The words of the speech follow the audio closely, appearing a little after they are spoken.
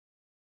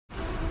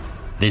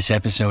This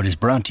episode is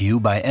brought to you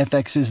by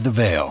FX's The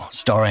Veil,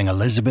 starring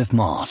Elizabeth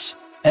Moss.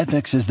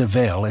 FX's The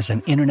Veil is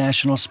an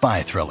international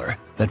spy thriller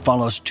that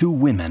follows two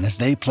women as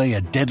they play a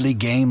deadly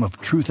game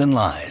of truth and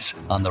lies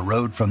on the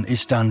road from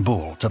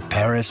Istanbul to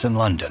Paris and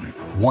London.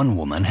 One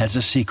woman has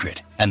a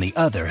secret, and the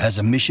other has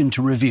a mission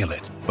to reveal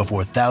it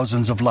before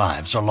thousands of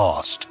lives are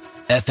lost.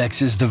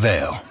 FX's The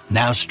Veil,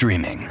 now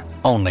streaming,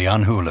 only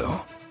on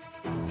Hulu.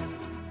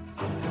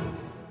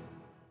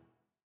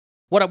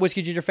 What up,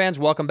 Whiskey Ginger fans?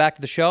 Welcome back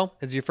to the show. If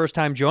this is your first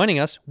time joining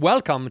us,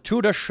 welcome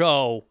to the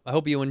show. I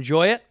hope you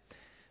enjoy it.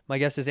 My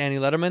guest is Annie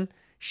Lederman.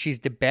 She's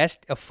the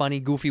best, a funny,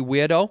 goofy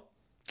weirdo.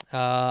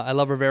 I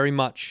love her very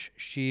much.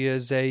 She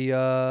is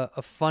a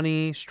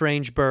funny,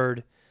 strange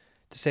bird,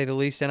 to say the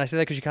least. And I say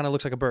that because she kind of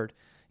looks like a bird.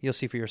 You'll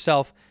see for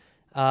yourself.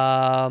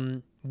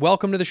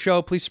 Welcome to the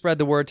show. Please spread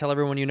the word. Tell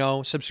everyone you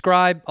know.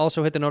 Subscribe.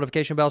 Also hit the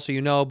notification bell so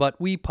you know. But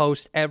we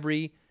post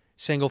every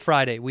single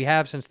Friday. We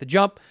have since the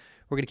jump.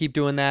 We're going to keep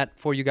doing that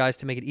for you guys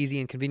to make it easy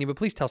and convenient. But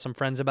please tell some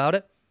friends about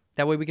it.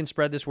 That way we can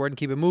spread this word and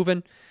keep it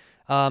moving.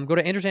 Go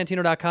to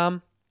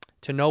andrewsantino.com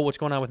to know what's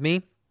going on with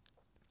me.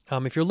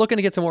 If you're looking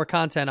to get some more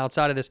content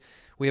outside of this,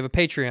 we have a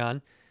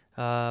Patreon.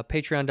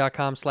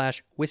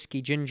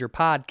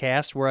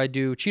 Patreon.com/WhiskeyGingerPodcast, where I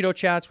do Cheeto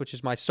Chats, which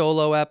is my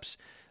solo eps,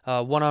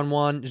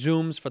 one-on-one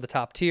Zooms for the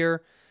top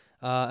tier,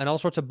 and all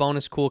sorts of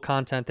bonus cool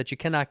content that you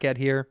cannot get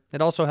here.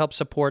 It also helps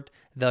support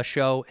the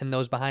show and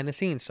those behind the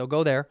scenes. So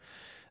go there.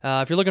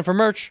 If you're looking for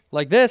merch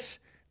like this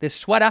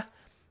sweater,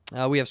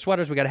 we have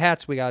sweaters, we got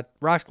hats, we got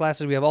rocks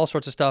glasses, we have all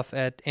sorts of stuff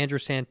at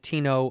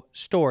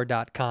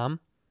AndrewSantinoStore.com.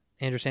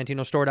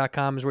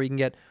 AndrewSantinoStore.com is where you can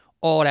get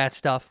all that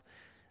stuff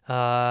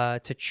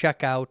to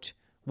check out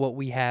what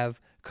we have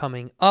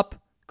coming up.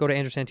 Go to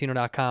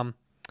AndrewSantino.com.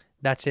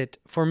 That's it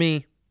for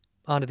me.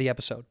 On to the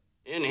episode.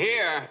 In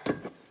here,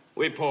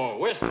 we pour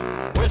whisk,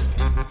 whisk,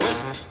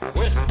 whisk,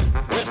 whisk,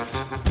 whisk.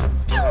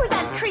 You're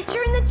that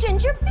creature in the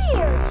ginger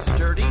beard.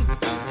 Sturdy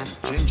and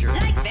ginger.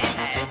 Like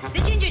vampires, the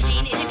ginger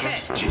gene is a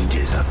curse.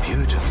 Gingers are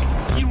beautiful.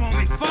 You owe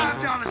me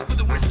 $5 for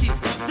the whiskey and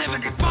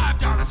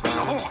 $75 for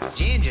the horse.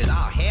 Gingers? Oh,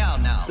 hell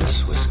no.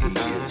 This whiskey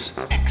is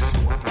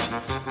excellent.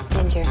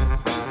 Ginger.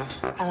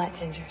 I like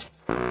gingers.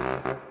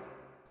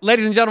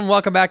 Ladies and gentlemen,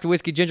 welcome back to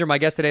Whiskey Ginger. My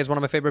guest today is one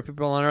of my favorite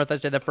people on earth. I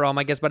said that for all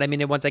my guests, but I mean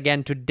it once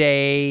again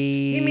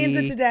today. He means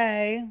it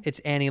today. It's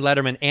Annie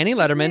Lederman. Annie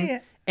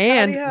Lederman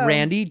and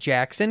Randy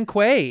Jackson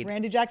Quaid.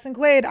 Randy Jackson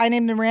Quaid. I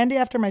named him Randy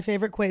after my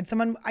favorite Quaid.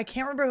 Someone, I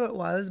can't remember who it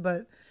was,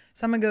 but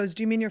someone goes,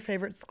 "Do you mean your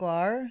favorite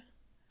Sklar?"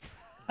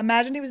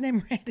 Imagine he was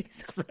named Randy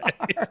Sklar.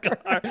 Randy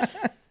Sklar.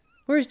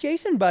 Where's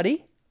Jason,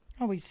 buddy?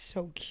 Oh, he's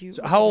so cute.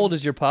 So how old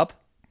is your pup?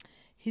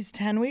 He's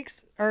 10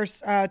 weeks, or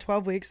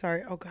 12 weeks,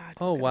 sorry. Oh, God.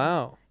 Oh,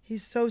 wow.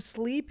 He's so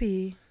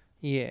sleepy.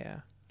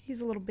 Yeah. He's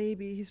a little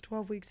baby. He's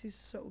 12 weeks. He's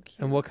so cute.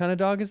 And what kind of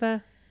dog is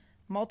that?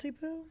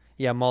 Maltipoo?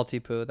 Yeah,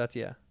 Maltipoo. That's,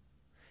 yeah.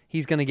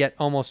 He's going to get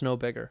almost no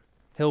bigger.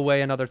 He'll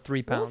weigh another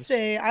 3 pounds. We'll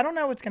see. I don't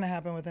know what's going to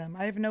happen with him.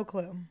 I have no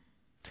clue.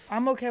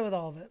 I'm okay with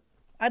all of it.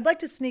 I'd like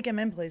to sneak him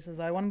in places,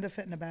 though. I want him to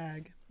fit in a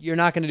bag. You're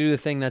not going to do the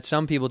thing that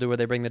some people do where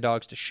they bring the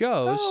dogs to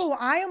shows. Oh,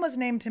 I almost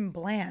named him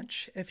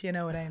Blanche, if you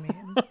know what I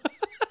mean.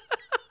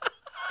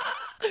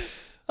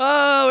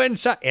 Oh,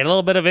 inside, a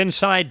little bit of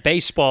inside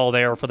baseball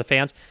there for the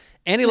fans.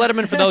 Annie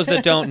Lederman, for those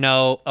that don't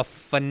know, a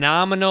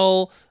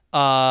phenomenal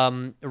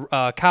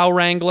cow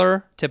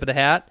wrangler, tip of the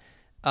hat,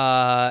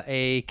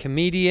 a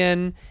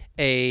comedian,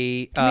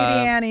 a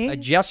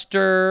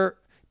jester.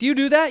 Do you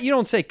do that? You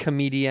don't say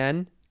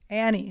comedian.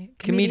 Annie.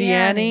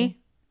 Comedian.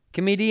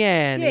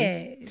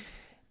 Yes.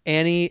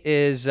 Annie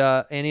is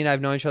Annie and I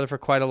have known each other for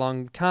quite a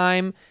long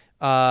time.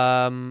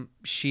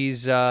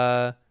 She's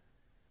doing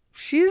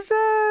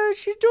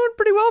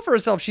pretty well for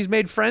herself. She's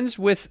made friends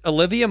with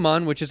Olivia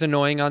Munn, which is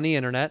annoying on the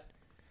internet.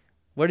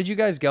 Where did you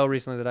guys go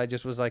recently that I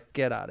just was like,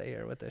 get out of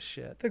here with this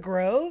shit? The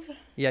Grove?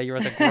 Yeah, you were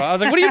at the Grove. I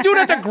was like, what are you doing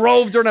at the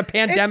Grove during a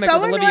pandemic with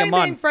Olivia Munn? It's so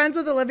annoying being friends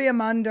with Olivia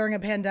Munn during a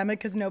pandemic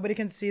because nobody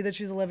can see that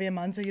she's Olivia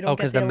Munn, so you don't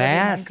get the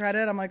Olivia Munn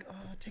credit. I'm like, oh,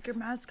 take your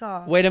mask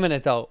off. Wait a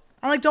minute, though.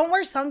 I'm like, don't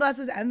wear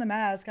sunglasses and the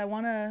mask.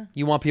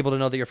 You want people to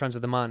know that you're friends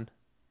with the Munn?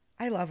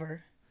 I love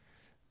her.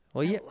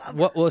 Well, yeah.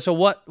 So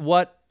what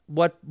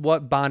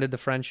bonded the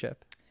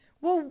friendship?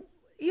 Well,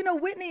 you know,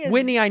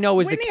 Whitney, I know,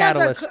 is the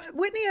catalyst.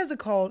 Whitney has a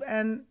cult,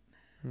 and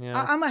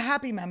yeah. I'm a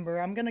happy member.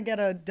 I'm going to get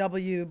a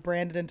W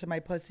branded into my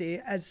pussy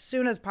as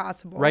soon as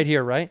possible. Right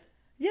here, right?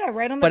 Yeah,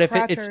 right on the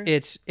crotcher. But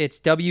if it's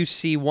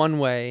WC one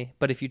way,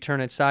 but if you turn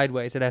it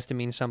sideways, it has to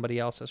mean somebody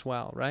else as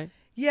well, right?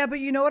 Yeah, but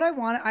you know what I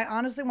want? I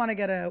honestly want to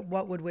get a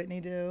 "What would Whitney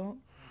do?"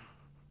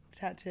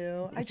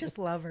 tattoo. I just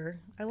love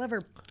her. I love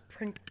her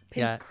pink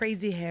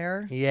crazy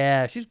hair.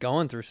 Yeah, she's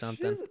going through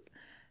something.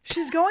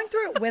 She's going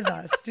through it with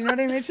us. Do you know what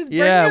I mean? She's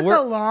bringing us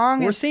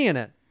along. We're seeing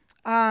it.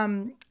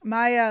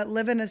 My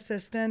live-in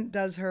assistant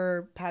does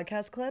her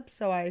podcast clips,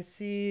 so I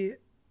see.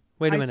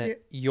 Wait a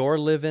minute. Your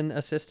live-in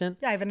assistant?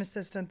 Yeah, I have an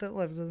assistant that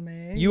lives with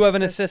me. You have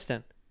an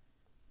assistant?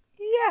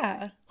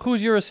 Yeah.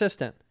 Who's your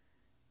assistant?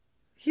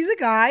 He's a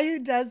guy who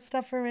does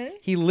stuff for me.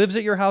 He lives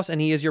at your house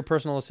and he is your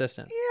personal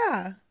assistant?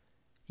 Yeah.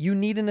 You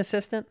need an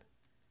assistant?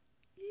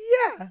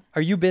 Yeah.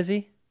 Are you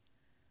busy?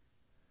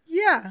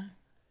 Yeah.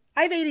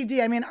 I have ADD.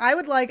 I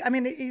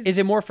mean, Is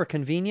it more for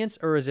convenience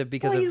or is it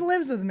because he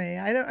lives with me.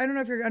 I don't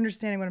know if you're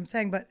understanding what I'm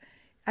saying, but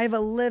I have a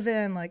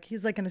live-in. Like,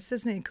 he's like an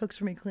assistant. He cooks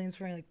for me, cleans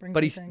for me, like brings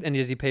me things. And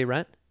does he pay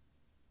rent?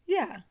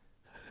 Yeah.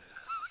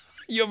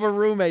 You have a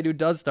roommate who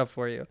does stuff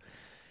for you.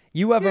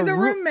 He's a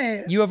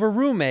roommate. You have a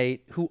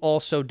roommate who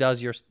also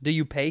does your. Do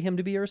you pay him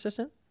to be your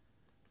assistant?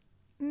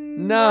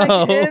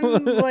 No. Like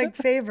in like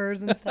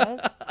favors and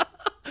stuff.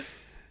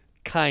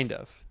 Kind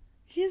of.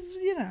 He's,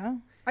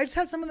 I just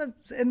have someone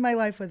that's in my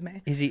life with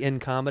me. Is he in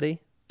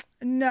comedy?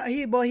 No,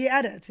 he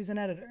edits. He's an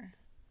editor.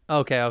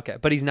 Okay.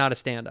 But he's not a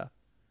stand-up.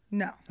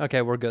 No.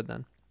 Okay, we're good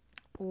then.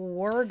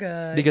 We're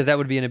good. Because that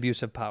would be an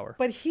abuse of power.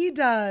 But he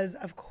does,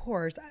 of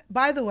course.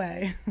 By the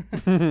way,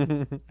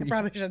 I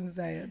probably shouldn't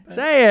say it. But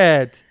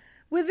say it.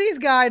 With these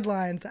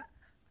guidelines,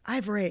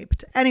 I've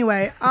raped.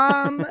 Anyway,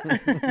 I've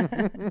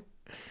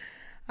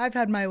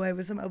had my way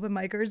with some open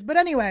micers. But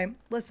anyway,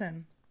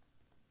 listen.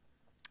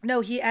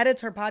 No, he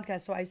edits her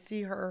podcast, so I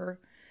see her.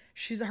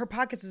 Her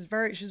podcast is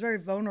she's very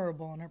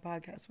vulnerable on her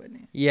podcast,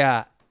 Whitney.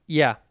 Yeah,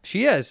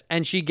 she is.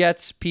 And she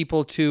gets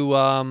people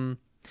to,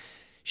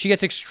 she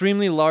gets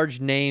extremely large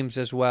names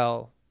as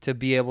well to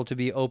be able to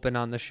be open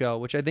on the show,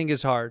 which I think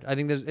is hard. I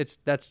think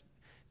that's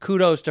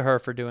kudos to her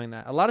for doing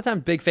that. A lot of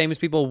times big famous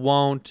people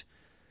won't.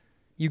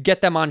 You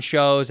get them on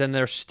shows and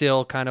they're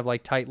still kind of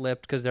like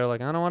tight-lipped because they're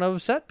like, I don't want to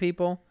upset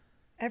people.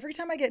 Every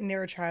time I get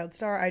near a child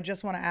star, I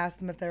just want to ask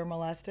them if they were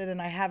molested,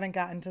 and I haven't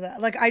gotten to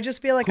that. Like, I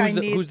just feel like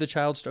Who's the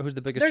child star? Who's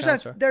the biggest child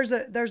star? There's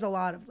a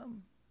lot of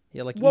them.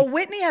 Yeah, like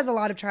Whitney has a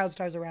lot of child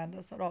stars around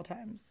us at all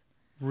times.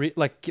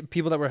 Like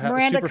people that were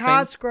Miranda super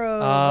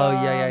Cosgrove. Oh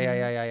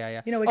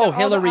yeah. We got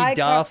Hillary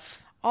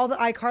Duff. All the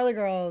iCarly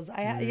girls.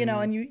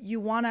 And you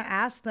want to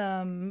ask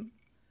them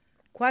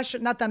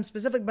question, not them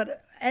specific,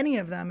 but any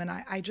of them, and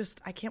I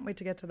can't wait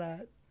to get to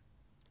that.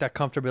 That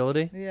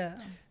comfortability. Yeah.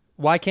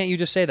 Why can't you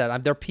just say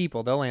that? They're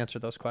people. They'll answer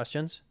those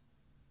questions.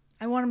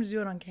 I want them to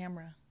do it on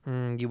camera.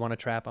 You want to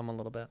trap them a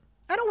little bit.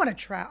 I don't want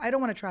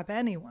to trap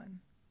anyone.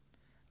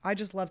 I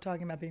just love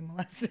talking about being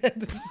molested.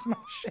 It's just my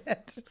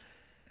shit.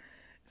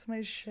 It's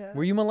my shit.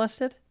 Were you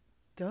molested?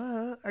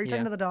 Duh. Are you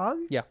talking to the dog?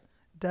 Yeah.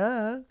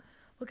 Duh.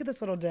 Look at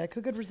this little dick.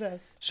 Who could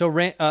resist? So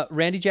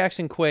Randy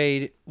Jackson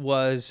Quaid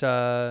was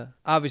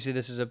obviously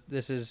this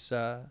is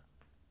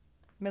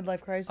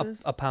midlife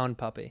crisis. A pound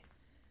puppy.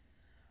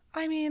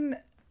 I mean,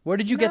 where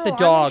did you get the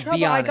dog?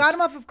 Be honest. I got him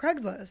off of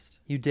Craigslist.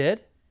 You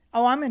did?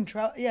 Oh, I'm in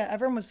trouble. Yeah,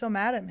 everyone was so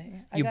mad at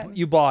me.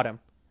 You bought him.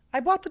 I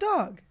bought the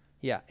dog.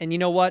 Yeah, and you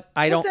know what?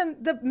 Listen,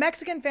 the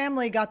Mexican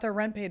family got their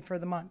rent paid for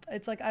the month.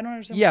 It's like, I don't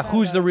understand. Yeah,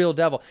 who's the real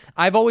devil?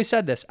 I've always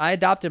said this. I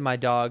adopted my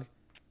dog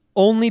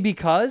only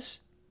because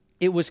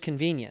it was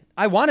convenient.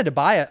 I wanted to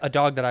buy a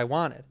dog that I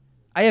wanted.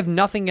 I have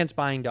nothing against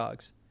buying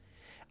dogs.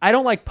 I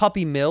don't like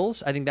puppy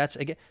mills. I think that's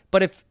again.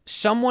 But if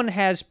someone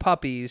has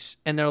puppies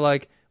and they're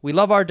like, we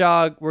love our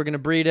dog, we're going to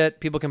breed it,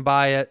 people can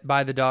buy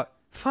the dog,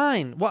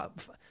 fine. What?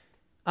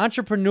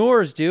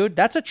 Entrepreneurs, dude.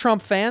 That's a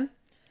Trump fan.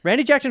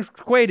 Randy Jackson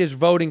Quaid is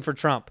voting for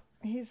Trump.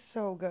 He's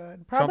so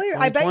good. Probably,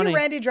 I bet you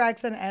Randy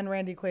Jackson and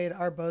Randy Quaid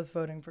are both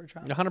voting for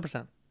Trump.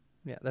 100%.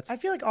 Yeah, I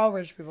feel like all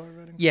rich people are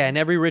voting for Trump. And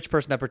every rich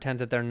person that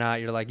pretends that they're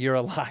not, you're like, you're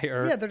a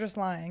liar. Yeah, they're just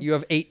lying. You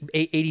have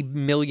 80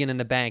 million in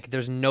the bank.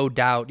 There's no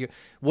doubt.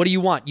 What do you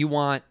want? You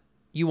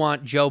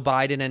want Joe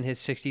Biden and his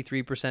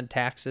 63%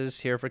 taxes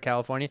here for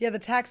California? Yeah, the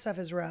tax stuff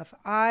is rough.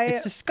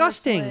 It's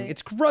disgusting.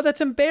 It's gross. That's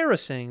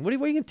embarrassing. What are you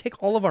going to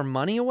take all of our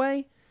money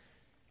away?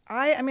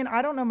 I mean,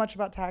 I don't know much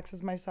about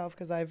taxes myself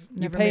because I've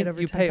never made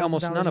over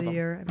 $10,000 a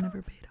year. I've never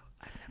made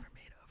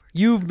over.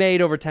 You've made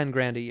over 10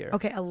 grand a year.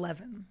 Okay,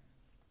 11.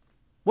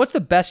 What's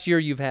the best year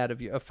you've had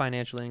of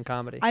financially in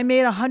comedy? I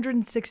made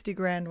 160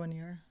 grand one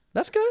year.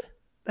 That's good.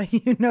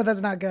 You know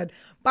that's not good.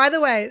 By the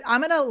way,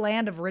 I'm in a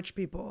land of rich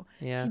people.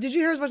 Yeah. Did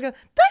you hear his voice go,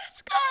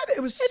 that's good?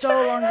 It was so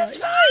long ago. That's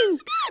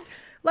good.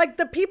 Like,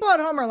 the people at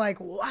home are like,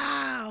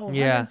 wow,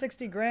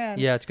 160 grand.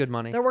 Yeah, it's good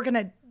money. They're working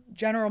at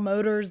General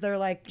Motors. They're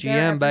like,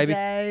 GM, baby.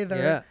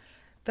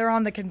 They're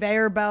on the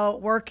conveyor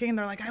belt working.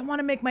 They're like, I want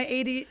to make my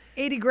 80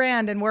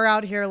 grand. And we're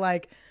out here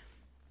like,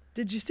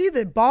 did you see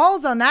the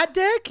balls on that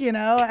dick?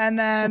 And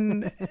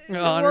then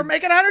we're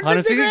making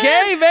 160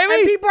 grand. Baby.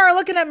 And people are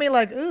looking at me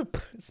like,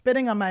 oop,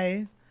 spitting on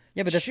my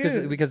Yeah, but that's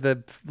because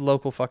the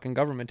local fucking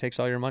government takes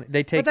all your money.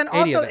 They take. But then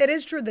also, it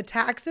is true. The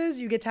taxes,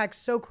 you get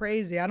taxed so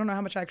crazy. I don't know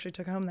how much I actually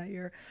took home that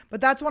year, but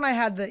that's when I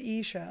had the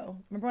E show.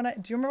 Do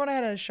you remember when I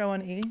had a show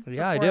on E?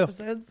 Yeah, I do.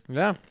 Episodes?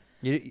 Yeah.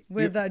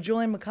 With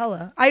Julian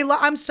McCullough.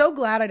 I'm so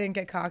glad I didn't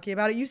get cocky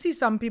about it. You see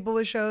some people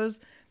with shows,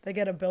 they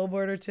get a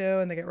billboard or two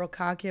and they get real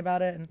cocky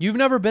about it. And you've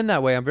never been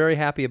that way. I'm very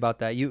happy about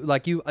that.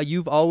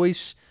 You've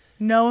always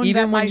known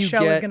that my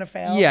show was going to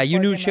fail. Yeah, you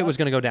knew shit was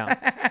going to go down.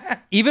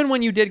 Even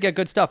when you did get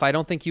good stuff, I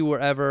don't think you were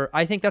ever.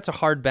 I think that's a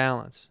hard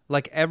balance.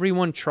 Like,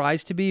 everyone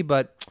tries to be,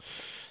 but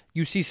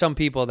you see some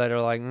people that are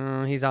like,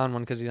 he's on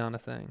one because he's on a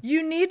thing.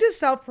 You need to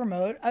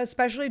self-promote,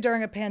 especially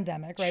during a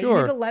pandemic, right? Sure.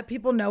 You need to let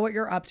people know what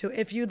you're up to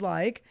if you'd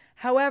like.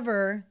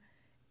 However,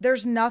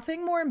 there's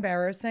nothing more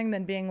embarrassing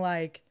than being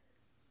like,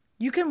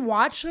 You can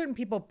watch certain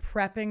people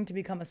prepping to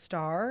become a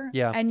star.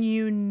 Yeah. And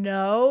you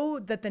know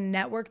that the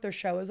network their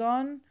show is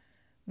on,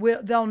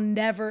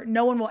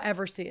 no one will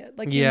ever see it.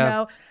 Like, you Yeah.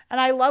 know, and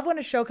I love when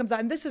a show comes out,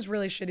 and this is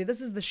really shitty.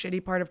 This is the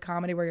shitty part of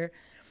comedy where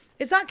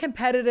it's not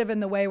competitive in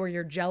the way where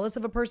you're jealous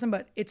of a person,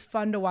 but it's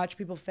fun to watch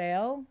people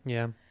fail.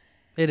 Yeah,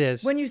 it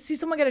is. When you see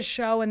someone get a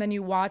show and then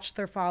you watch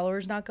their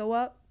followers not go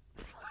up.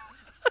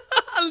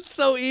 It's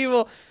so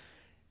evil.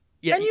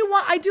 Yeah. And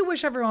I do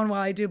wish everyone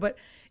well, I do, but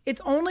it's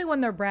only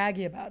when they're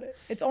braggy about it.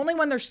 It's only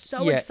when they're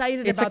so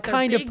excited it's a about their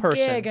kind of big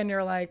person. gig, and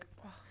you're like,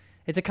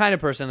 It's a kind of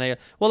person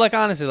like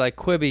honestly, like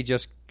Quibi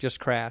just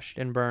crashed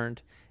and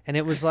burned, and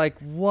it was like,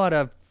 what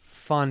a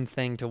fun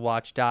thing to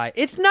watch die.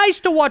 It's nice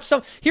to watch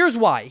some. Here's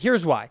why.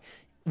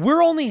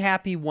 We're only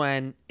happy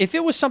if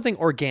it was something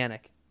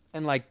organic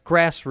and like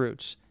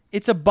grassroots.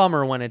 It's a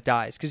bummer when it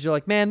dies because you're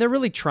like, man, they're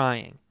really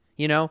trying,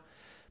 you know.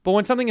 But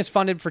when something is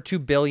funded for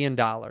 $2 billion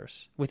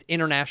with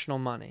international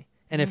money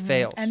and it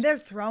fails, and they're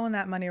throwing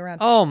that money around.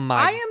 Oh my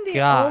God! I am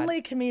the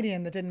only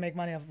comedian that didn't make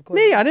money off of Quibi.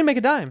 Me, I didn't make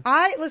a dime.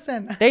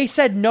 Listen. They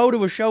said no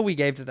to a show we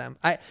gave to them.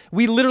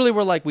 We literally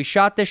were like, we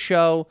shot this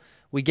show,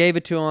 we gave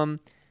it to them.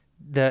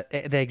 The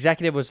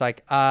executive was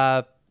like,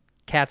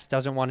 Katz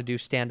doesn't want to do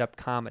stand-up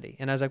comedy.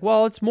 And I was like,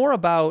 well, it's more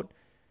about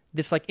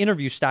this like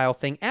interview style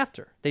thing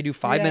after. They do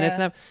 5 minutes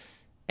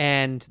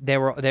and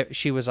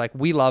she was like,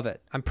 we love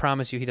it. I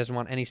promise you he doesn't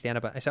want any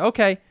stand-up. I said,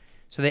 okay.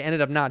 So they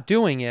ended up not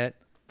doing it.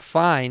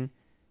 Fine.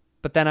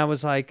 But then I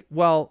was like,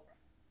 well,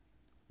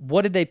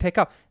 what did they pick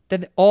up?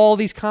 Then all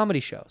these comedy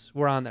shows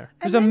were on there.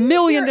 There's a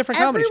million different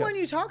comedy shows. Everyone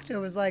you talk to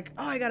was like,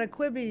 oh, I got a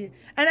Quibi.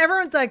 And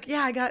everyone's like,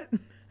 yeah, I got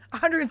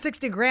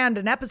 $160,000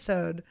 an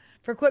episode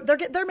for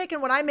Quibi. They're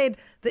making what I made,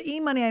 the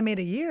E-money I made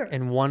a year.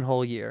 In one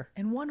whole year.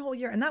 And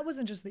that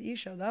wasn't just the E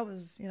show. That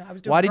was, I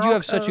was doing Why did you Girl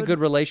have such a Code. good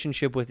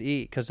relationship with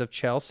E? Because of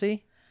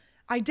Chelsea?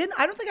 I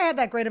don't think I had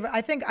that great of it. I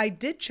think I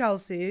did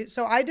Chelsea.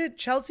 So I did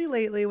Chelsea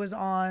lately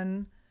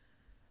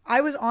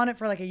I was on it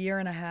for like a year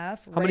and a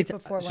half. How many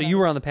before. So you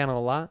were on the panel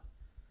a lot?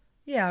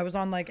 Yeah, I was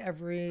on like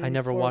every. I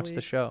never 4 watched the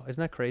weeks. show.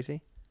 Isn't that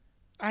crazy?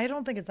 I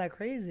don't think it's that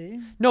crazy.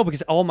 No,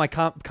 because all my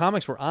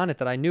comics were on it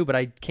that I knew, but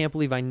I can't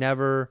believe I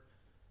never.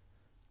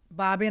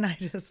 Bobby and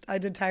I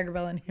did Tiger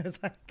Bell, and he was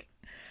like,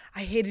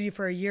 I hated you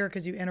for a year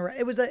because you interrupt.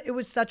 It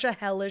was such a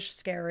hellish,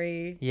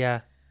 scary,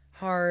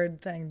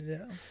 hard thing to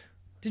do.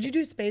 Did you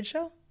do Spade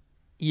Show?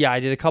 Yeah, I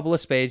did a couple of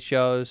Spade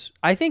shows.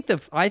 I think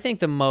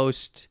the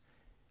most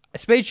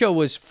Spade Show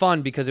was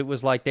fun because it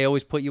was like they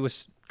always put you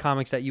with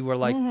comics that you were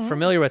like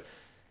familiar with.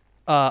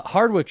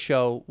 Hardwick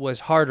show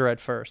was harder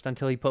at first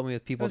until he put me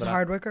with people. It was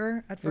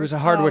Hardwicker at first. It was a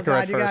Hardwicker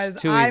at first. Guys,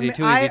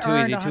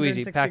 too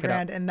easy. Pack it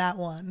up. In that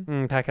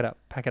one. Pack it up.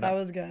 That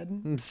was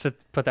good.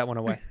 Put that one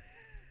away.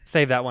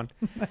 Save that one.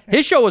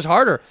 His show was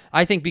harder,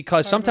 I think,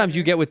 because sometimes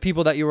you get with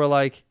people that you were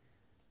like,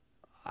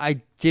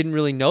 I didn't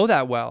really know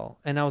that well,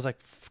 and I was like,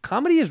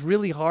 comedy is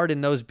really hard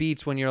in those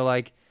beats when you're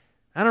like,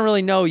 I don't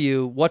really know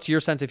you. What's your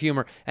sense of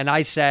humor? And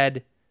I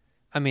said,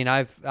 I mean,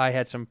 I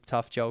had some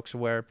tough jokes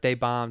where they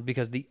bombed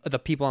because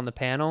the people on the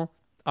panel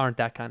aren't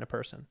that kind of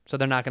person, so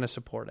they're not going to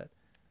support it.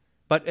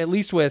 But at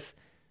least with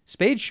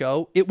Spade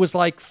Show, it was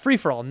like free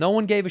for all. No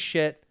one gave a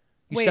shit.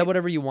 You said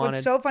whatever you wanted.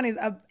 What's so funny is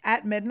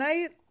at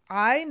midnight,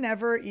 I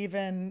never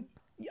even.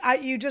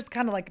 You just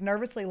kind of like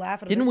nervously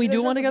laugh at. Didn't we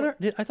do one together?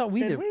 I thought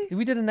we did.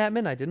 We did in that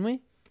midnight, didn't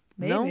we?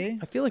 Maybe. No?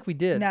 I feel like we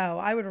did. No,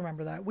 I would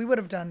remember that. We would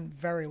have done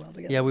very well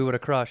together. Yeah, we would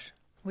have crushed.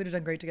 We'd have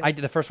done great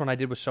together. The first one I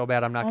did was so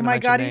bad. I'm not going to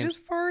mention names. Oh my God, names. he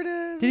just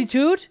farted. Did he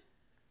toot?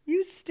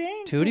 You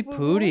stink. Tootie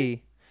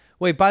pootie.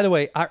 Wait, by the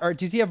way,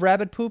 does he have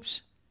rabbit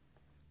poops?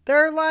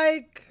 They're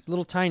like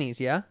little tinies,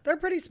 yeah? They're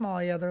pretty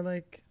small, yeah. They're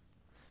like.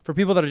 For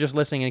people that are just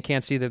listening and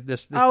can't see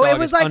this oh, dog it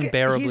was is like,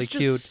 unbearably he's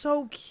cute. Just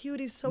so cute.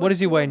 He's so. What does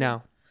he weigh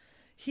now?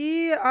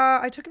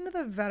 I took him to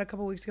the vet a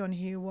couple weeks ago, and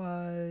he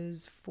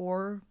was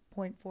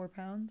 4.4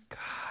 pounds.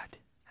 God,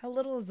 how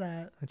little is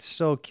that? It's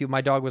so cute. My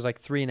dog was like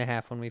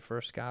 3.5 when we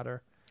first got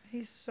her.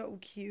 He's so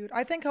cute.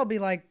 I think he'll be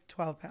like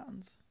 12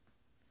 pounds.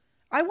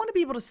 I want to be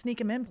able to sneak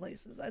him in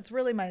places. That's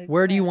really my.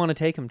 Where do you want to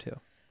take him to?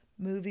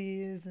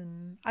 Movies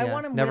and yeah, I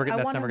want him. That's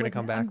never going to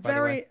come back. I'm by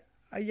the way.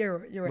 You're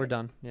right. We're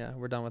done. Yeah,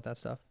 we're done with that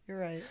stuff. You're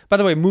right. By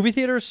the way, movie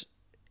theaters,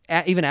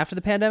 even after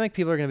the pandemic,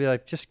 people are going to be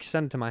like, just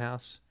send it to my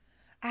house.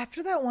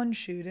 After that one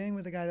shooting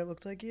with the guy that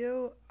looked like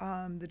you,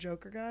 the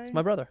Joker guy. It's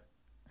my brother.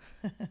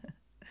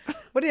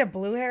 What, did he have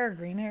blue hair or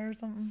green hair or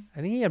something?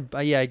 I think he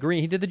had,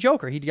 green. He did the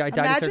Joker. He dyed his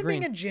hair green. Imagine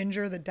being a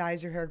ginger that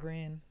dyes your hair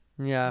green.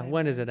 Yeah,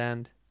 when does it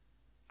end?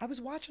 I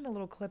was watching a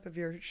little clip of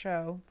your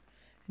show,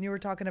 and you were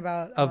talking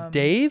about... Of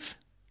Dave?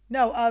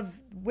 No, of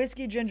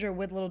Whiskey Ginger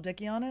with Little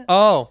Dicky on it.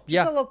 Oh,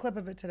 yeah. Just a little clip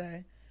of it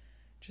today.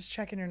 Just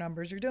checking your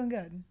numbers. You're doing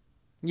good.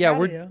 Yeah,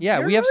 we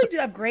really do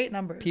have great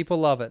numbers. People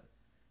love it.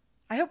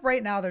 I hope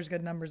right now there's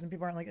good numbers and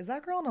people aren't like, is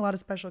that girl in a lot of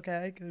Special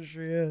K? Because she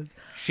is.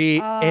 She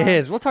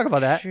is. We'll talk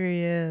about that. She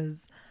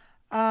is.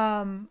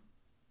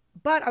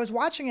 But I was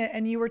watching it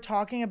and you were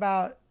talking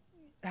about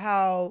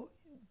how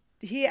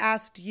he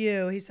asked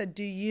you, he said,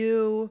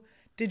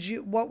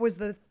 what was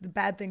the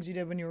bad things you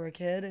did when you were a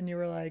kid? And you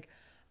were like,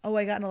 oh,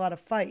 I got in a lot of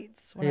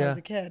fights when I Yeah. was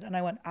a kid. And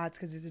I went, it's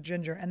because he's a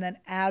ginger. And then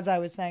as I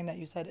was saying that,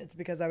 you said it's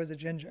because I was a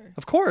ginger.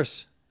 Of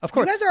course.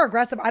 You guys are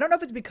aggressive. I don't know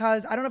if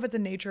it's a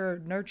nature or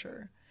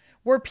nurture.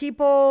 Where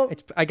people...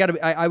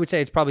 I would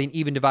say it's probably an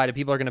even divided.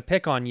 People are going to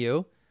pick on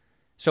you.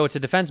 So it's a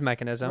defense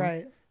mechanism.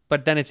 Right.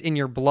 But then it's in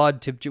your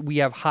blood we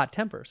have hot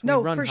tempers. We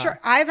No, run for hot. sure.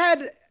 I've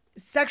had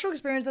sexual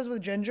experiences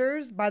with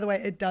gingers. By the way,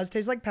 it does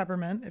taste like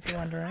peppermint, if you're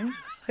wondering.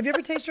 Have you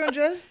ever tasted your own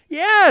jizz?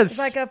 Yes. It's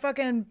like a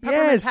fucking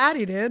peppermint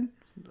patty, dude.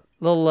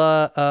 Little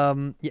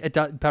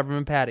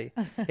peppermint patty.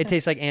 It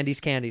tastes like Andy's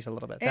candies a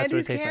little bit. That's what it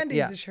Andy's tastes candies,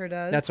 like. Yeah. it sure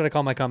does. That's what I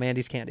call my cum,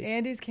 Andy's candies.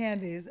 Andy's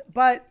candies.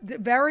 But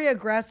very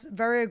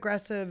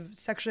aggressive,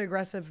 sexually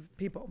aggressive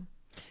people.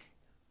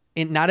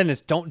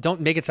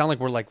 Don't make it sound like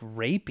we're like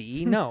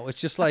rapey. No, it's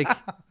just like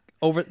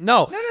over.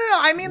 No. No.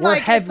 I mean, we're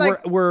like, it's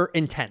like we're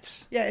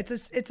intense. yeah, it's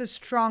a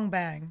strong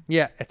bang.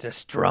 Yeah, it's a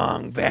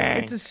strong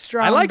bang. It's a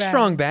strong I like bang.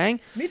 strong bang.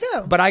 Me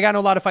too. But I got in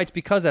a lot of fights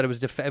because that it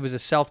was a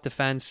self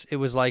defense. It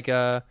was like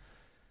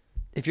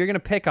if you're gonna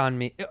pick on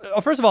me,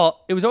 first of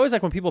all, it was always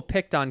like when people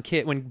picked on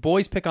when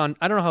boys pick on.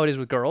 I don't know how it is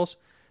with girls,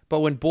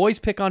 but when boys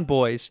pick on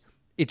boys,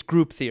 it's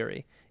group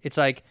theory. It's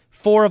like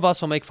 4 of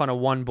us will make fun of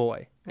one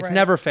boy. It's Right.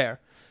 never fair.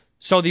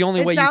 So the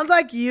only way It sounds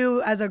like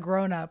you, as a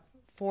grown-up,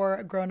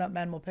 4 grown-up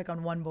men will pick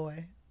on one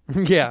boy.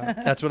 yeah,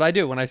 that's what I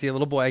do. When I see a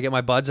little boy, I get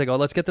my buds. I go,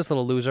 let's get this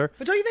little loser.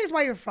 But don't you think it's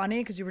why you're funny?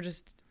 Because you were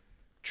just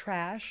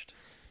trashed?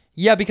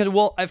 Yeah, because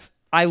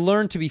I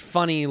learned to be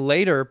funny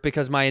later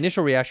because my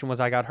initial reaction was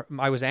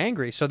I was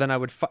angry. So then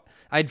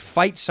I'd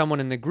fight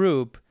someone in the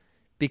group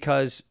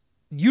because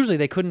usually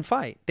they couldn't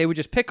fight. They would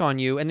just pick on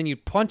you, and then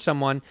you'd punch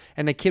someone,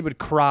 and the kid would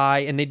cry,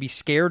 and they'd be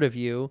scared of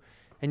you,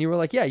 and you were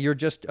like, yeah, you're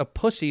just a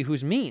pussy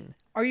who's mean.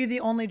 Are you the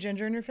only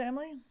ginger in your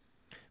family?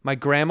 My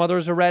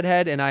grandmother's a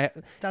redhead, and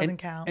Doesn't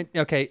count.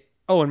 Okay.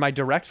 Oh, in my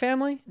direct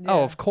family? Yeah.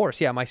 Oh, of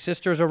course. Yeah, my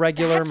sister's a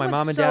regular. That's my what's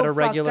mom and so dad are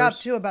regulars. fucked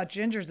up too about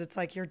gingers. It's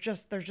like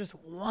there's just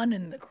one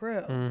in the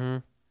crew. Mm-hmm.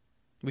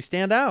 We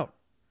stand out.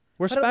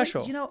 We're But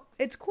special.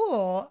 it's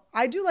cool.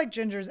 I do like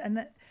gingers,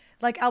 and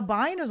like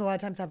albinos a lot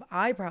of times have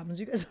eye problems.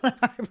 You guys don't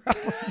have eye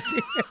problems, do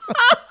you?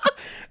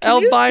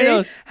 Can you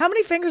Albinos. see? How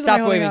many fingers? Stop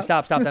am I holding waving.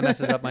 up? Stop. That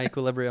messes up my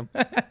equilibrium.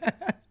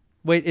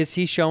 Wait, is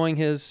he showing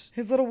his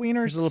His little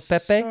wiener's little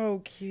Pepe?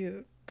 so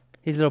cute.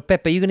 His little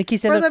Pepe? You gonna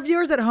kiss that? For little- the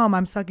viewers at home,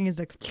 I'm sucking his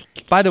dick.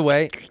 By the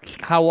way,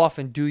 how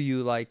often do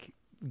you like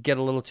get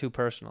a little too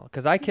personal?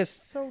 Because I kiss.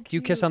 so Do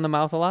you kiss cute. on the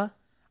mouth a lot?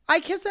 I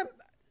kiss him.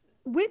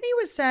 Whitney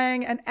was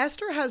saying, and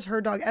Esther has her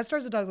dog. Esther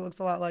has a dog that looks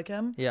a lot like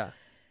him. Yeah.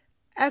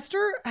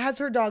 Esther has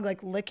her dog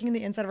like licking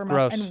the inside of her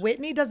mouth, Gross. and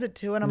Whitney does it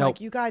too. And I'm Nope.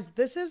 like, you guys,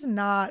 this is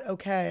not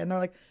okay. And they're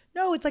like,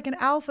 no, it's like an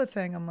alpha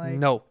thing. I'm like,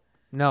 No.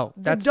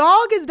 the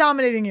dog is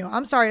dominating you.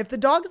 I'm sorry. If the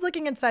dog is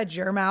licking inside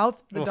your mouth,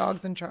 the Oof.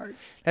 dog's in charge.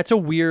 That's a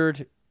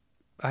weird.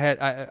 I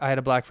had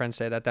a black friend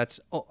say that.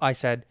 I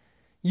said,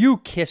 you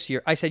kiss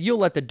your. I said, you'll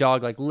let the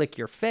dog like lick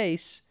your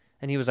face,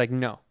 and he was like,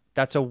 no,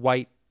 that's a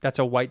white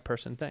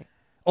person thing.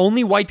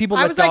 Only white people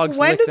I let was like, dogs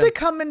when lick does them. it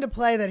come into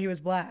play that he was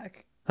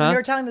black? Huh? When you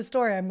were telling the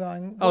story, I'm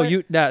going, Oh,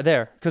 what-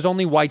 there, because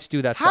only whites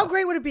do that How stuff.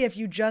 great would it be if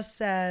you just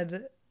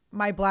said,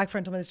 my black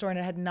friend told me the story and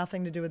it had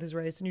nothing to do with his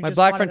race? And you My just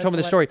black wanted friend us told me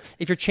to the let- story.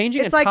 If you're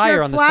changing It's a like tire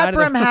your on the flat side of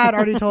brim the hat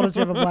already told us you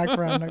have a black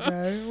friend.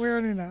 Okay, we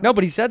already know. No,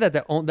 but he said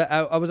that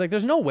I was like,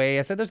 there's no way.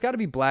 I said, there's got to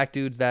be black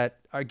dudes that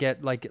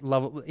get like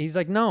love. He's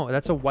like, no,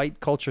 that's a white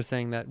culture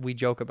thing that we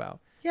joke about.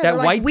 Yeah, that they're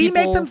like, white we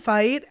make people- them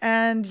fight,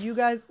 and you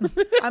guys.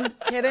 I'm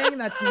kidding.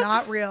 That's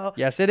not real.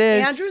 Yes, it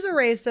is. Andrew's a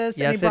racist, and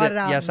Yes, he brought it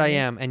out. Yes, in I me.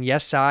 am. And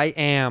yes, I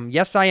am.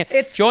 Yes, I am.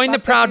 It's Join the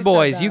fucked up Proud you said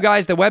Boys. that. You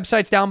guys, the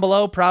website's down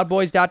below,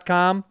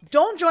 proudboys.com.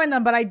 Don't join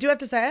them, but I do have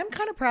to say, I'm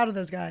kind of proud of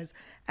those guys.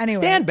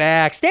 Anyway. Stand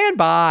back. Stand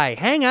by.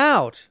 Hang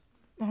out.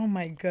 Oh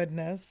my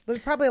goodness. There's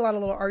probably a lot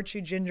of little Archie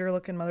ginger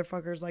looking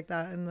motherfuckers like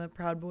that in the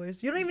Proud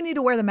Boys. You don't even need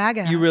to wear the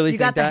MAGA hat. You really you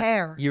think got that? the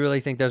hair. You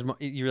really think there's a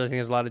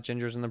lot of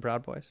gingers in the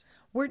Proud Boys?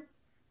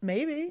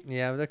 Maybe.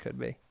 Yeah, there could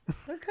be.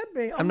 There could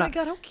be. Oh I'm my not-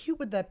 God, how cute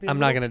would that be? I'm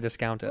not going to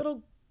discount it.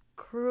 Little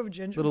crew of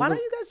ginger. Little- Why don't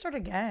you guys start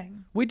a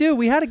gang? We do.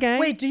 We had a gang.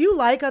 Wait, do you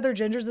like other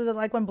gingers? Is it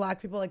like when black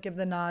people like give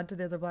the nod to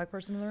the other black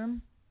person in the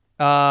room?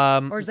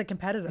 Or is it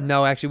competitive?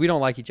 No, actually, we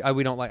don't like each. I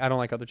don't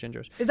like other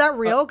gingers. Is that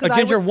real? A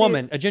ginger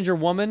woman. A ginger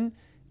woman.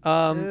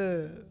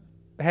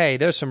 Hey,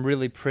 there's some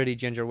really pretty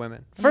ginger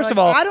women. First of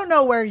all, I don't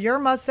know where your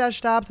mustache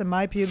stops and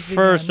my pubes begin.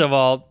 First of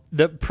all,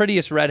 the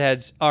prettiest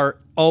redheads are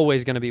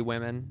always going to be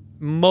women.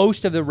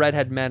 Most of the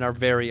redhead men are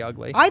very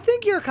ugly. I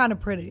think you're kind of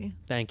pretty.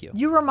 Thank you.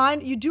 You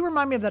do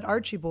remind me of that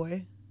Archie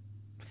boy.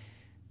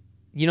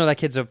 You know that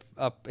kid's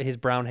his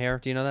brown hair.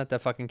 Do you know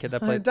that fucking kid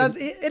that played?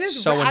 It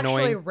is so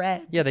actually annoying.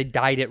 red. Yeah, they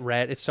dyed it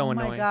red. It's so Oh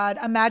annoying. my God.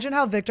 Imagine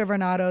how Victor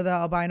Vernado, the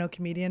albino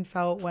comedian,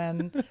 felt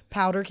when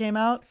Powder came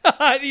out.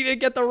 He didn't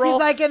get the role. He's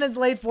like in his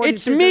late 40s.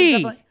 It's so he's me.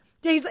 definitely-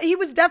 Yeah, he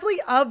was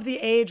definitely of the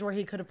age where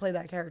he could have played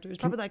that character. He was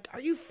probably like,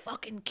 "Are you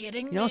fucking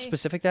kidding me?" You know how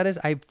specific that is?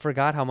 I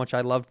forgot how much I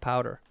loved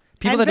Powder.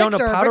 People And that don't know,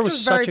 Victor. Powder Victor's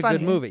was such very a funny.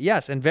 good movie.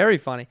 Yes, and very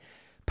funny.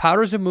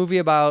 Powder's a movie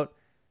about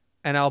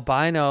an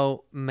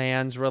albino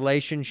man's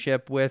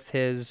relationship with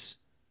his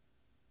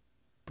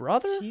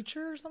brother?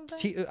 teacher or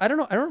something. I don't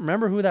know. I don't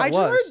remember who that I was.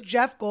 just remember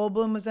Jeff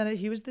Goldblum was in it.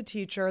 He was the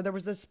teacher. There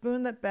was a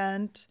spoon that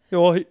bent.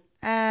 Well, he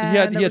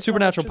And had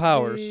supernatural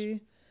powers.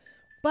 electricity.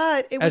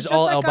 But it was As just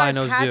all that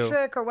albinos guy do.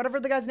 Patrick or whatever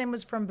the guy's name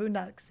was from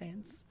Boondock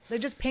Saints. They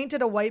just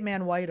painted a white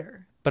man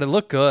whiter. But it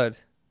looked good.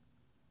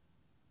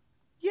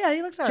 Yeah,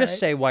 he looked all Just right.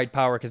 say white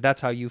power because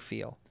that's how you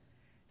feel.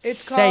 It's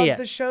say called it.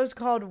 the show's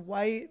called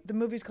White. The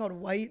movie's called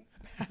White.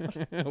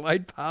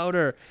 White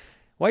powder.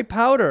 White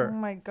powder. Oh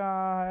my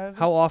god.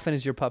 How often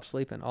is your pup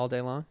sleeping? All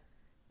day long?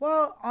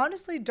 Well,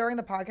 honestly, during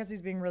the podcast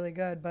he's being really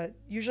good, but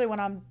usually when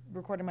I'm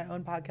recording my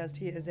own podcast,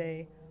 he is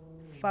a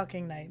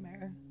fucking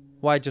nightmare.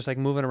 Why? Just like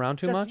moving around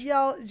too much?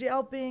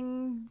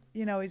 Yelping.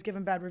 You know, he's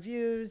giving bad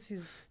reviews.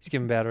 He's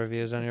giving bad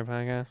reviews on your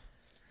podcast.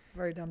 It's a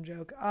very dumb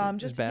joke.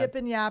 Just bad.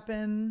 yipping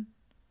yapping.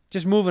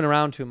 Just moving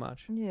around too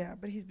much. Yeah,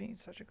 but he's being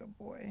such a good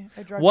boy.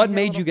 What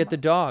made you get the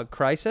dog?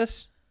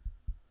 Crisis?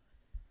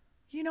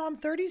 You know, I'm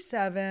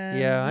 37.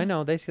 Yeah, I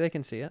know. They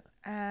can see it.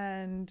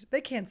 And they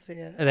can't see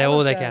it. They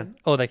can.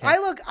 Oh, they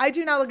can. I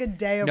do not look a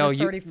day over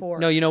 34.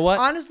 No, you know what?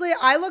 Honestly,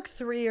 I look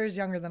 3 years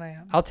younger than I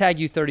am. I'll tag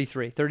you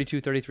 33, 32,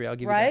 33. I'll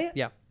give you Right? that.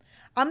 Yeah.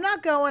 I'm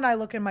not going, I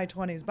look in my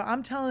 20s, but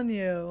I'm telling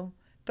you,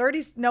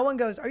 30, no one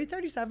goes, are you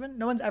 37?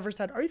 No one's ever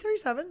said, are you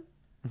 37?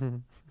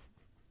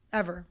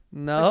 Ever.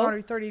 No. Like, are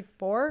you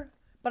 34?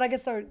 But I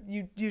guess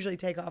you usually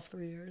take off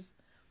 3 years.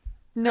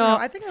 No,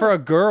 I think for a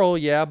girl,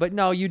 yeah, but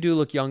no, you do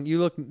look young. You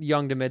look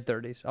young to mid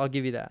 30s. I'll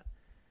give you that.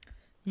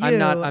 I'm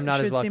not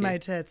should as lucky. see my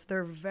tits.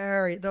 They're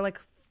like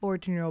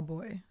 14-year-old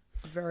boy.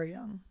 Very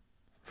young.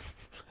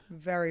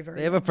 Very, very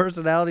They have a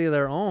personality of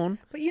their own.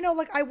 But you know,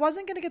 like I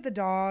wasn't going to get the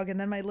dog. And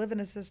then my live-in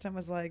assistant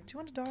was like, do you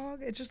want a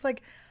dog? It's just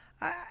like,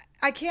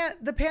 I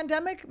can't, the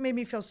pandemic made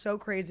me feel so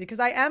crazy. Cause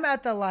I am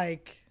at the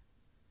like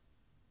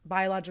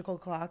biological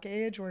clock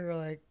age where you're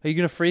like. Are you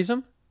going to freeze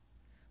them?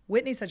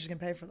 Whitney said she's going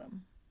to pay for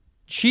them.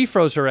 She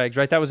froze her eggs,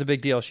 right? That was a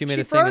big deal. She made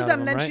a thing out froze of them,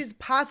 them, then right? she's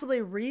possibly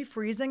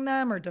refreezing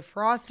them or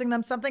defrosting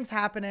them. Something's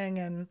happening,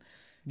 and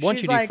Once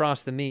she's you like,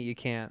 defrost the meat, you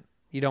can't.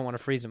 You don't want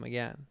to freeze them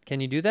again. Can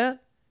you do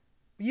that?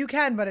 You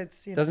can, but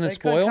it's Doesn't it they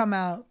spoil? could come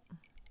out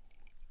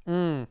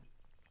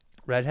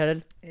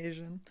Redheaded.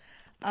 Asian.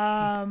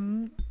 How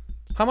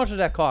much does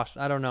that cost?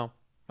 I don't know.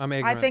 I'm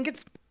ignorant. I think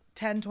it's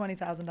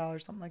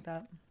 $10,000-$20,000, something like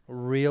that.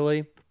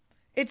 Really?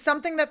 It's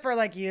something that for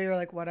like you're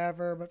like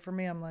whatever, but for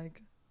me, I'm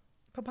like,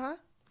 Papa.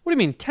 What do you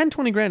mean? 10,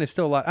 20 grand is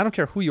still a lot. I don't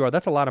care who you are.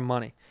 That's a lot of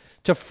money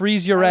to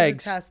freeze your That was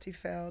eggs. a test. He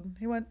failed.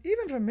 He went.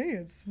 Even for me,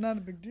 it's not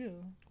a big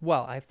deal.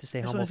 Well, I have to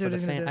stay just humble wanna see for what the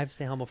he's gonna fan. do. I have to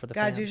stay humble for the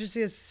Guys, fans. you should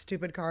see his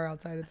stupid car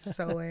outside. It's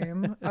so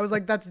lame. I was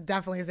like, that's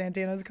definitely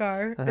Santino's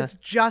car. Uh-huh. It's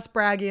just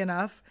braggy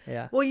enough.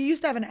 Yeah. Well, you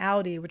used to have an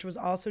Audi, which was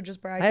also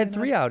just braggy I had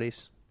enough. 3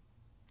 Audis.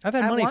 I've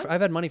had At money. once?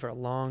 I've had money for a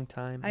long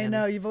time. I Anna.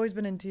 know. You've always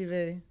been in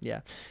TV. Yeah.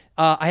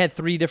 I had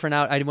 3 different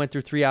I went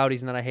through 3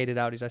 Audis and then I hated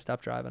Audis. I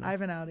stopped driving them. I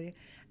have an Audi.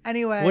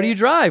 Anyway. What do you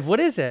drive? What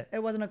is it?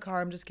 It wasn't a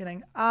car. I'm just kidding.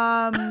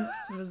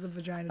 It was a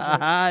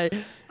vagina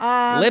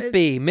joke.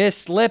 Lippy,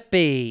 Miss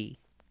Lippy.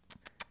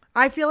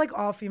 I feel like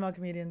all female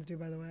comedians do,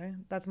 by the way.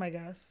 That's my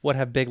guess. What,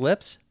 have big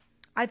lips?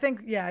 I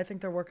think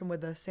they're working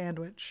with a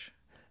sandwich.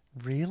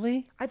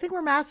 Really? I think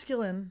we're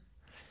masculine.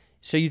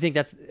 So you think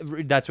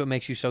that's what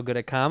makes you so good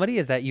at comedy?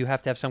 Is that you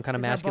have to have some kind of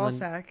Is that masculine ball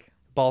sack?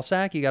 Ball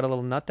sack? You got a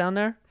little nut down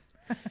there?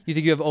 You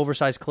think you have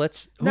oversized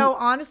clits? No,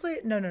 honestly,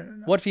 no.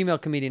 What female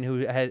comedian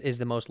is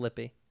the most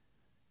lippy?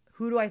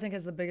 Who do I think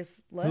has the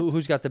biggest lips?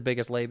 Who's got the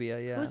biggest labia?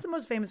 Yeah. Who's the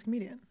most famous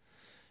comedian?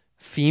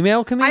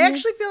 Female comedian? I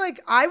actually feel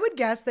like I would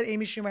guess that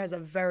Amy Schumer has a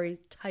very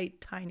tight,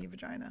 tiny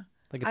vagina.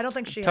 Like I don't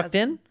think she tucked has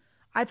in.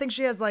 I think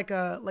she has like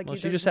a like. Well,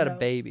 you she just had a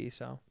baby,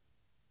 so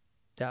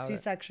doubt it.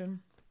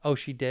 C-section. Oh,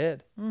 she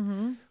did.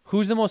 Mm-hmm.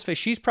 Who's the most?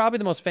 She's probably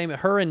the most famous.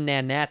 Her and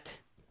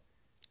Nanette.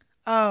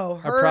 Oh,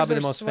 hers probably are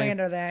the most swinging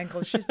to the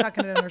ankles. She's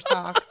tucking it in her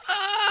socks.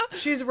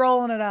 She's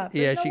rolling it up.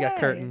 Yeah, There's she no got way.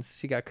 curtains.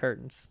 She got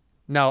curtains.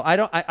 No, I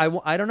don't.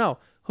 I don't know.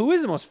 Who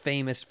is the most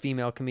famous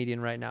female comedian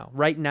right now?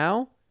 Right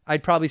now,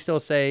 I'd probably still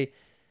say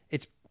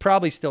it's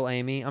probably still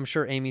Amy. I'm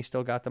sure Amy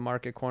still got the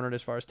market cornered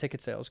as far as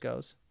ticket sales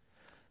goes.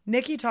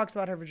 Nikki talks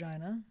about her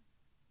vagina.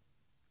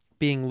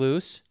 Being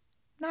loose.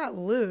 Not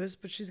loose,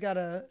 but she's got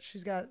a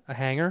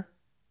hanger.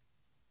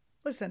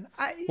 Listen,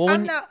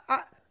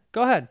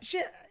 Go ahead.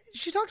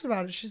 She talks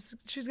about it.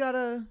 She's got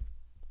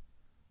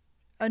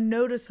a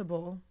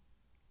noticeable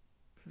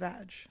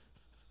vag.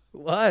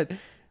 What?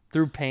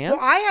 Through pants?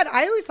 Well,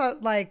 I always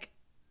thought like,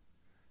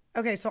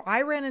 okay, so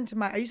I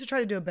used to try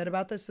to do a bit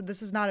about this. So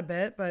this is not a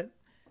bit, but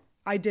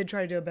I did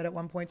try to do a bit at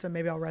one point. So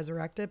maybe I'll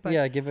resurrect it. But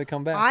yeah, give it a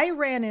comeback. I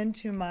ran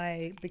into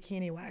my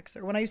bikini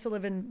waxer when I used to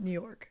live in New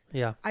York.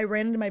 Yeah. I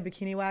ran into my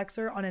bikini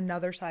waxer on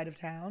another side of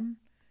town.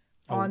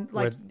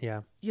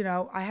 You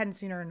know, I hadn't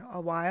seen her in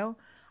a while.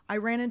 I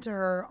ran into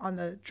her on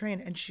the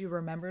train and she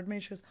remembered me.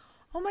 She goes,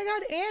 "Oh my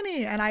God,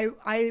 Annie." And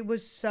I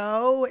was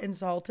so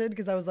insulted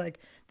because I was like,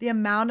 the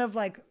amount of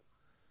like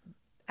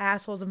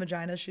assholes and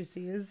vaginas she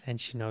sees. And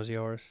she knows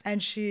yours.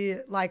 And she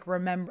like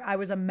I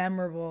was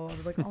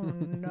like, oh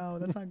no,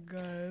 that's not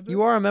good.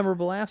 You are a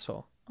memorable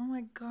asshole. Oh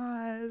my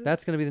God.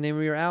 That's going to be the name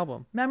of your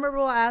album.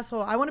 Memorable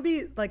asshole. I want to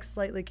be like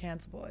slightly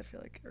cancelable, I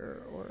feel like.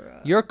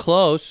 You're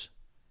close.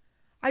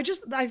 I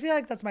feel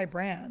like that's my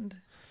brand.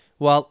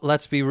 Well,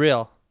 let's be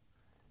real.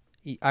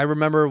 I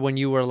remember when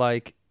you were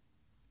like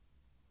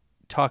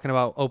talking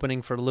about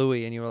opening for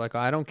Louis and you were like, oh,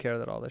 I don't care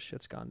that all this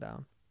shit's gone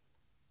down.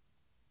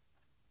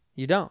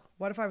 You don't.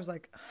 What if I was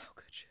like, oh,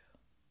 could you?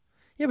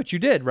 Yeah, but you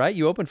did, right?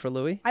 You opened for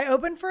Louis. I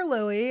opened for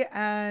Louis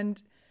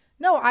and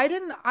no, I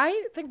didn't.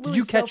 I think Louis Did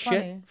you catch so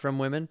funny. shit from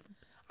women?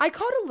 I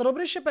caught a little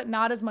bit of shit, but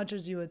not as much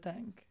as you would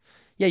think.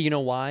 Yeah, you know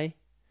why?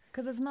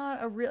 Because it's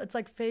not a real, it's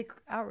like fake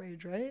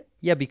outrage, right?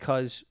 Yeah,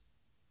 because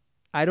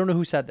I don't know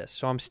who said this,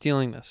 so I'm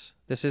stealing this.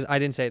 I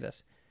didn't say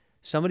this.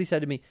 Somebody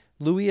said to me,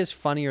 Louis is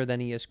funnier than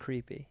he is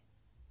creepy.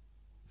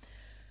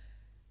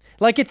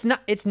 Like it's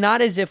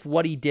not as if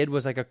what he did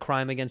was like a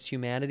crime against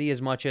humanity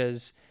as much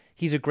as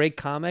he's a great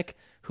comic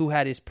who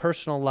had his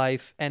personal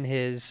life and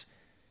his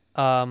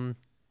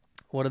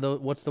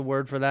what's the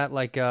word for that?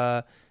 Like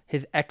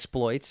his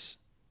exploits,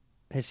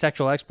 his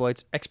sexual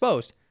exploits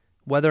exposed.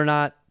 Whether or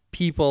not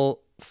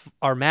people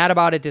are mad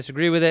about it,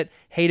 disagree with it,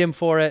 hate him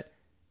for it.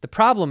 The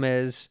problem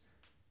is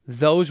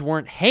those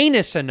weren't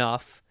heinous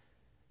enough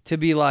to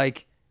be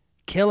like,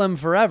 kill him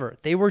forever.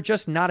 They were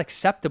just not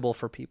acceptable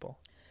for people.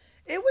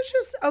 It was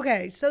just,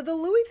 okay, so the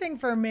Louis thing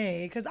for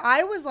me, because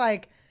I was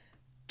like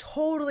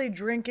totally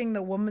drinking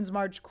the Women's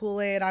March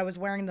Kool-Aid. I was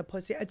wearing the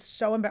pussy. It's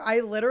so embarrassing.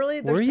 I literally,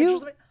 there's Were pictures you?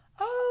 of me.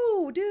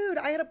 Oh, dude,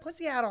 I had a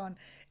pussy hat on.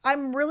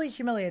 I'm really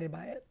humiliated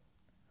by it.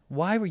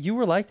 Why were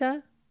you like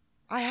that?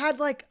 I had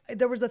like,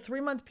 there was a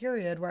 3-month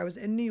period where I was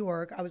in New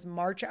York. I was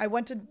marching. I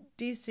went to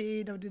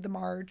DC to do the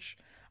march.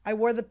 I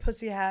wore the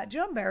pussy hat. Do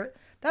you know how embarrassing?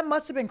 That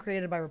must have been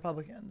created by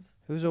Republicans.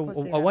 It was a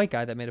white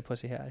guy that made a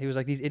pussy hat. He was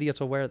like, these idiots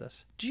will wear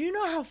this. Do you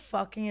know how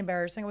fucking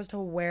embarrassing it was to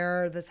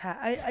wear this hat?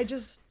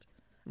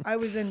 I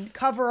was in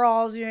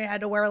coveralls. You know, you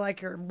had to wear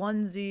like your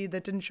onesie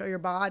that didn't show your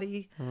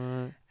body.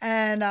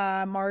 And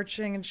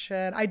marching and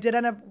shit. I did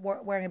end up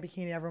wearing a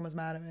bikini. Everyone was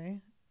mad at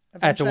me.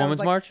 At the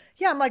Women's March?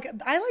 Yeah, I'm like,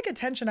 I like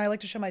attention. I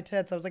like to show my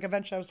tits. I was like,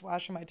 eventually I was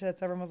flashing my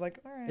tits. Everyone was like,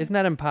 all right. Isn't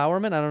that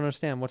empowerment? I don't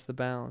understand. What's the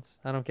balance?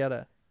 I don't get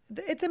it.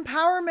 It's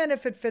empowerment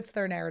if it fits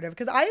their narrative.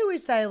 Because I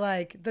always say,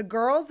 like, the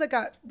girls that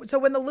got... So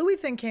when the Louis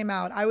thing came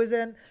out, I was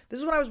in... This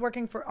is when I was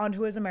working on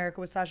Who is America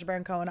with Sacha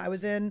Baron Cohen. I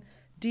was in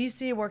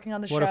D.C. working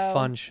on the show. What a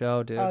fun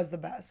show, dude. Oh, it was the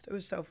best. It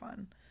was so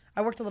fun.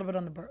 I worked a little bit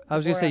on the I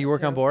was going to say, you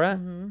work on Borat?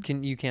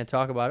 Mm-hmm. You can't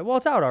talk about it. Well,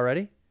 it's out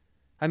already.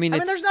 I mean,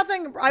 there's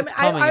nothing...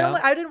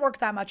 I didn't work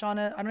that much on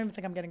it. I don't even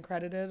think I'm getting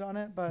credited on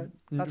it, but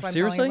that's why I'm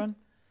telling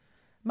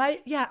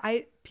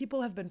everyone.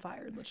 People have been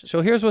fired.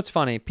 So here's what's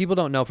funny. People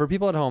don't know. For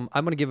people at home,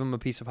 I'm going to give them a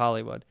piece of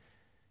Hollywood.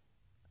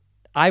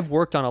 I've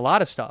worked on a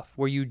lot of stuff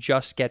where you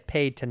just get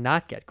paid to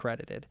not get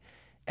credited.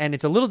 And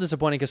it's a little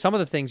disappointing because some of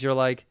the things you're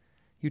like,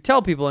 you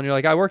tell people and you're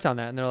like, I worked on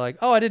that. And they're like,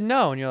 oh, I didn't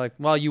know. And you're like,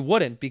 well, you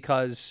wouldn't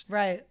because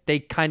they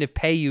kind of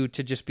pay you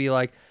to just be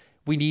like,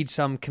 we need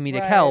some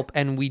comedic help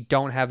and we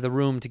don't have the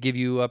room to give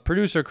you a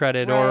producer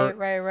credit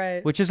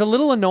which is a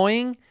little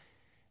annoying,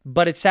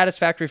 but it's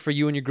satisfactory for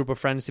you and your group of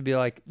friends to be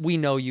like, we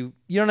know you.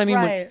 You know what I mean?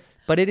 Right.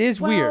 But it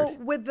is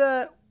weird. With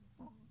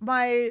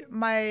my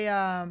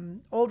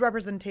old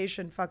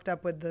representation fucked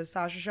up with the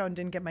Sasha show and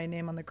didn't get my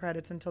name on the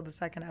credits until the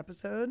second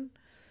episode.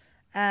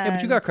 And yeah,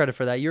 but you got credit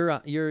for that.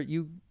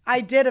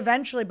 I did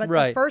eventually, but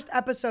the first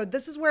episode,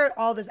 this is where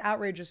all this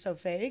outrage is so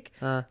fake.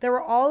 There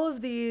were all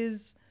of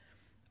these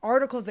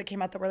articles that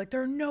came out that were like,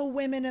 there are no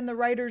women in the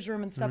writer's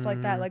room and stuff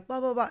like that, like blah,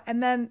 blah, blah.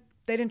 And then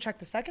they didn't check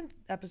the second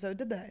episode,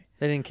 did they?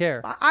 They didn't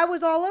care. I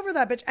was all over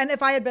that bitch. And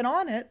if I had been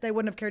on it, they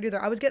wouldn't have cared either.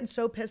 I was getting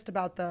so pissed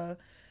about the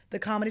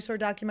Comedy Store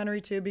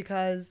documentary too,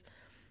 because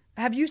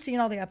have you seen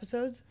all the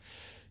episodes?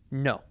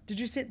 No. Did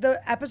you see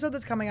the episode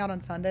that's coming out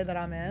on Sunday that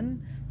I'm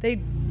in?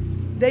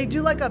 They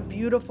do like a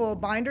beautiful,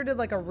 Binder did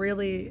like a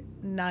really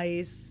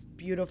nice,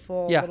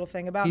 beautiful little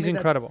thing about he's me. He's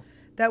incredible.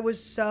 That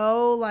was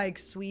so like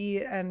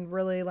sweet and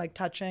really like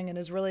touching and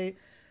is really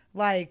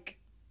like,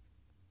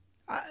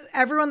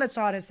 everyone that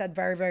saw it has said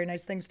very, very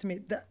nice things to me.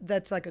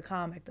 That's like a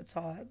comic that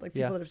saw it, like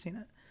people that have seen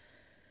it.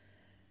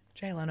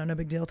 Jay Leno, no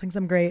big deal. Thinks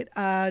I'm great.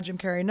 Jim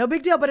Carrey, no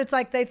big deal. But it's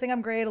like they think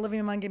I'm great.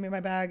 Olivia Munn gave me my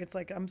bag. It's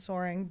like I'm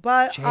soaring.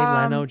 But Jay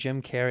Leno,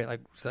 Jim Carrey,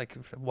 it's like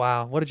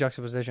wow, what a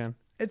juxtaposition.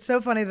 It's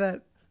so funny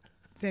that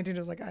Santino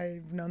was like,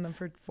 I've known them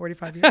for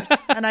 45 years,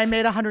 and I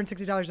made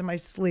 $160 in my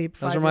sleep.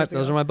 Those are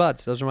my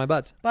butts. Those are my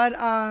butts. But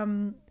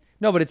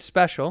no, but it's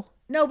special.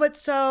 No, but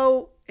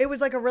so it was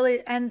like a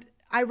really and.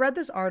 I read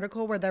this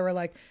article where they were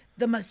like,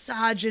 the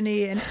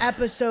misogyny in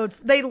episode.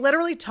 They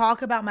literally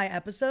talk about my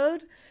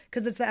episode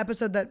because it's the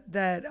episode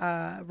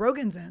that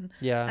Rogan's in.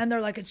 Yeah. And they're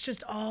like, it's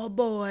just all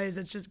boys.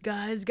 It's just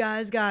guys,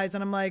 guys, guys.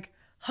 And I'm like,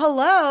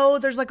 hello?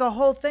 There's like a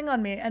whole thing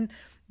on me. And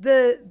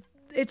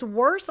it's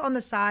worse on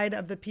the side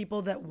of the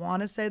people that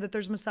want to say that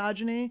there's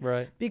misogyny.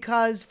 Right.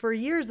 Because for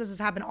years this has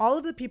happened. All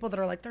of the people that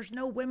are like, there's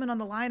no women on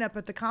the lineup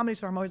at the Comedy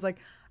Store. I'm always like,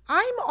 I'm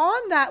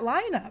on that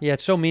lineup. Yeah,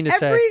 it's so mean to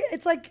say.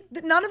 It's like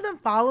none of them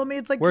follow me.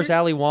 It's like, where's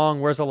Ali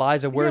Wong? Where's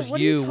Eliza? Where's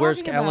you?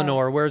 Where's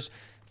Eleanor? Where's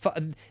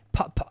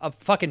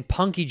fucking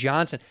Punky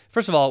Johnson.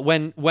 First of all,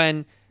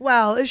 when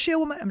Well, is she a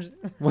woman?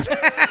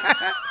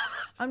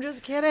 I'm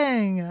just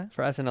kidding.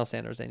 for SNL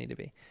standards, they need to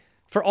be.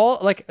 For all,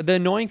 like, the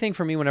annoying thing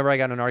for me whenever I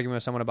got in an argument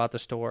with someone about the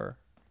store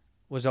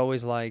was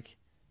always like,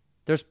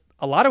 there's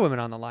a lot of women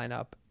on the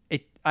lineup.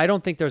 I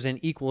don't think there's an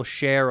equal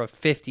share of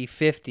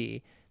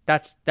 50-50.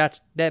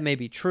 That may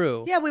be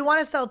true. Yeah, we want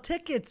to sell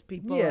tickets,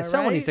 people. Yeah,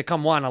 someone right? needs to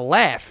come want to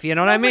laugh. You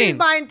know what I mean? Nobody's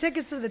buying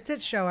tickets to the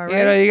tit show, all right?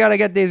 You know, you got to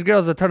get these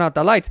girls to turn out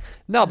the lights.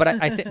 No, but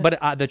I think, but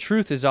the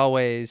truth is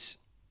always,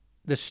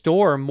 the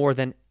store, more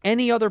than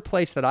any other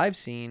place that I've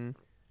seen,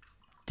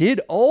 did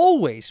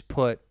always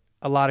put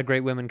a lot of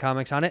great women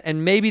comics on it.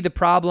 And maybe the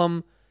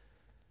problem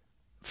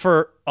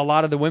for a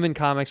lot of the women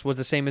comics was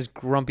the same as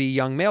grumpy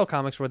young male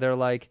comics, where they're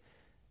like,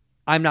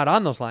 I'm not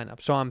on those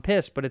lineups, so I'm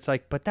pissed. But it's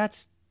like, but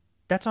that's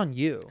on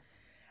you.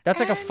 That's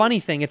like a funny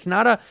thing. It's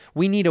not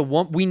we need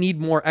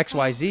more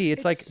XYZ.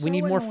 It's like so we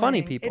need more funny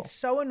annoying. people. It's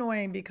so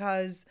annoying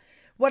because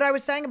what I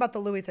was saying about the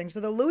Louis thing. So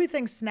the Louis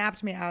thing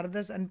snapped me out of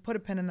this, and put a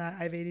pin in that.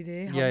 I have ADD.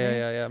 Help me.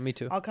 Yeah. Me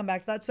too. I'll come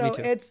back to that. So Me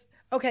too. it's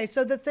okay.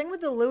 So the thing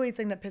with the Louis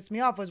thing that pissed me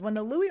off was when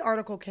the Louis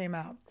article came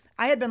out.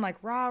 I had been like,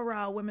 rah,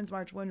 rah, Women's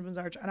March.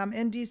 And I'm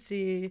in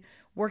DC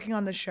working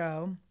on the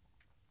show.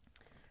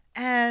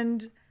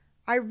 And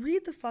I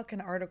read the fucking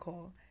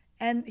article,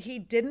 and he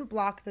didn't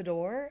block the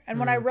door. And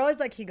when I realized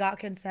like he got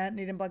consent and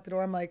he didn't block the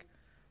door, I'm like,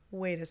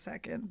 wait a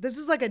second. This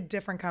is like a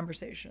different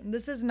conversation.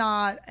 This is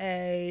not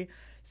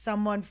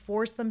someone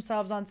forced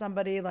themselves on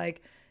somebody.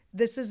 Like,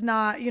 this is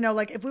not,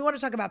 like if we want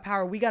to talk about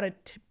power, we got to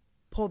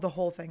pull the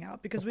whole thing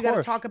out, because we got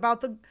to talk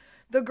about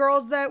the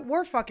girls that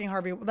were fucking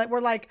Harvey. That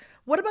were like,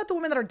 what about the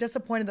women that are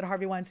disappointed that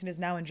Harvey Weinstein is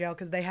now in jail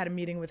because they had a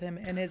meeting with him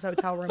in his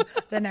hotel room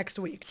the next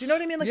week? Do you know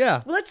what I mean? Like,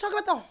 yeah. Well, let's talk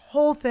about the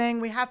whole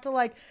thing. We have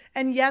to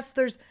and yes,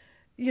 there's,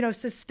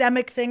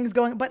 systemic things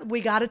going, but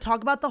we got to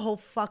talk about the whole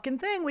fucking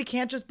thing. We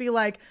can't just be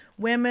like,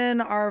 women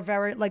are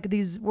very,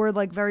 we're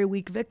like very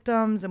weak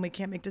victims and we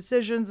can't make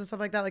decisions and stuff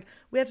like that. Like,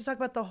 we have to talk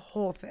about the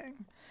whole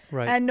thing.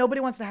 Right. And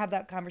nobody wants to have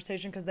that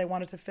conversation because they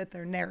want it to fit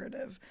their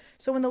narrative.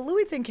 So when the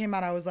Louis thing came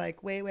out, I was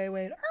like, wait,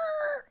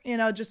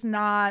 just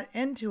not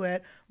into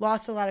it.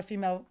 Lost a lot of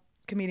female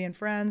comedian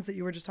friends that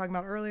you were just talking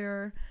about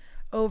earlier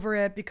over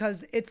it,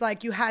 because it's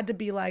like you had to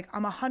be like,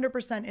 I'm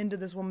 100% into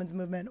this women's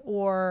movement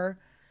or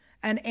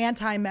an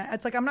anti-men.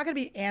 It's like, I'm not going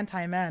to be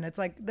anti-men. It's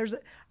like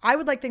I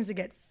would like things to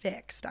get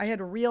fixed. I had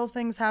real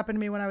things happen to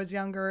me when I was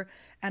younger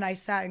and I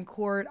sat in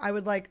court. I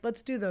would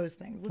let's do those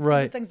things. Let's do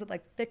the things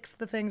that fix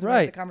the things,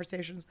 right? The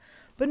conversations.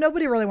 But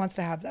nobody really wants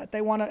to have that.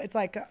 They want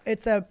to,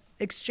 it's a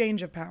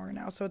exchange of power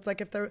now. So it's like,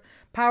 if the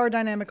power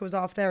dynamic was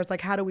off there, it's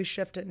like, how do we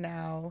shift it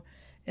now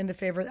in the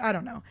favor? I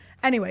don't know.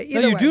 Anyway,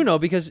 either way. Do know,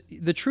 because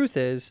the truth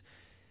is,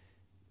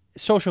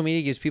 social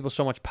media gives people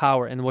so much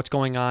power, and what's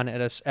going on at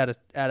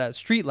a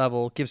street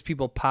level gives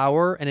people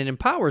power, and it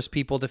empowers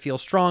people to feel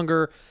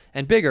stronger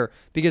and bigger.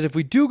 Because if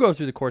we do go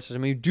through the court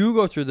system, we do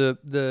go through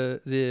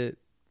the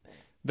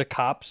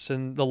cops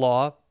and the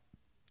law,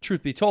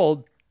 truth be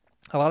told,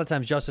 a lot of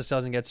times justice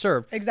doesn't get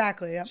served.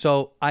 Exactly. Yeah.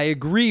 So I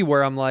agree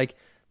where I'm like,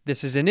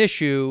 this is an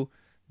issue.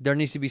 There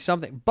needs to be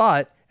something.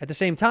 But at the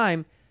same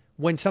time,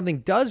 when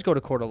something does go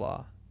to court of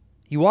law,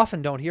 you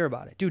often don't hear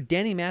about it. Dude,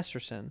 Danny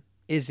Masterson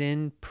is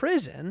in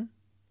prison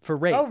for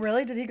rape. Oh,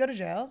 really? Did he go to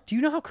jail? Do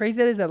you know how crazy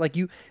that is?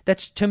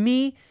 That's, to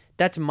me,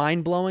 that's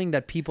mind blowing.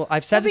 That people,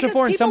 I've said this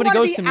before, and somebody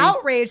goes to me,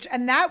 outraged,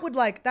 and that would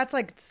that's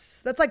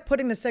like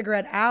putting the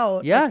cigarette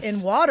out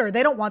in water.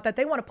 They don't want that.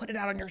 They want to put it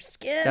out on your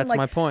skin. That's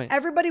my point.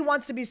 Everybody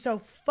wants to be so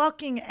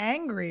fucking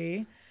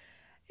angry.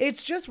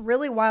 It's just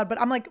really wild.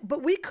 But I'm like,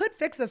 but we could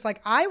fix this.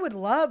 Like, I would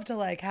love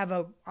to have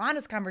a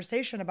honest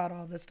conversation about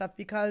all this stuff,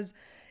 because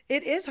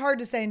it is hard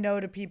to say no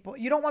to people.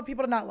 You don't want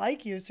people to not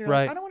like you. So you're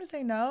like, I don't want to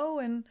say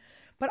no.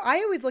 But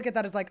I always look at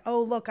that as like,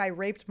 oh, look, I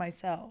raped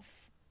myself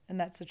in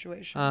that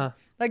situation.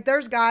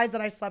 There's guys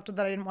that I slept with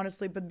that I didn't want to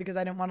sleep with because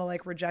I didn't want to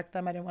reject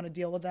them. I didn't want to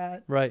deal with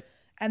that. Right.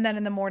 And then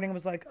in the morning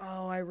was like,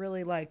 oh, I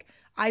really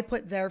I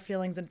put their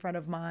feelings in front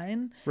of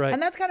mine. Right.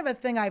 And that's kind of a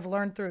thing I've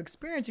learned through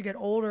experience. You get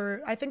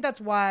older. I think that's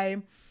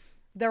why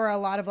there are a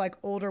lot of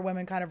older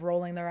women kind of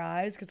rolling their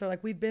eyes, because they're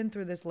like, we've been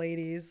through this,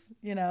 ladies,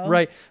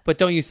 Right. But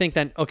don't you think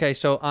then, okay,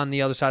 so on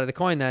the other side of the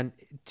coin then,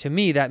 to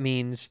me, that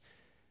means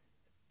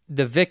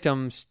the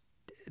victims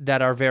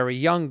that are very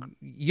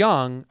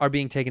young are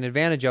being taken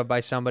advantage of by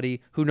somebody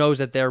who knows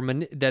that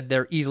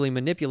they're easily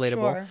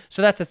manipulatable. Sure.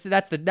 So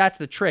that's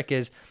the trick,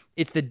 is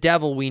it's the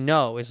devil we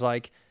know, is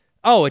like,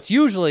 oh, it's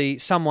usually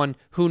someone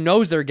who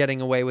knows they're getting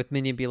away with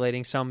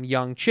manipulating some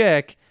young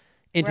chick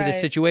into the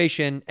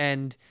situation,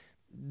 and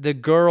the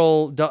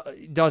girl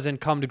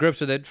doesn't come to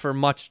grips with it for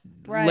much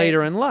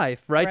later in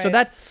life, right? So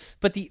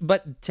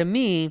but to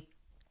me,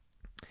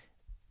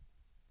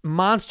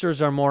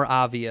 monsters are more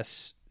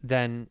obvious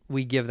than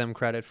we give them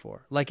credit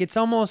for. It's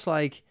almost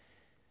like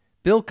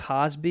Bill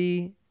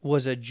Cosby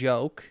was a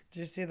joke. Did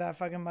you see that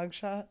fucking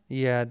mugshot?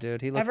 Yeah,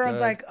 dude, he looked Everyone's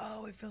good. like,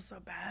 oh, we feel so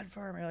bad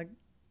for him. You're like,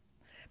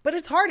 but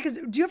it's hard, because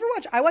do you ever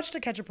watch? I watched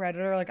To Catch a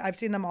Predator. I've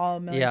seen them all a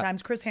million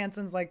times. Chris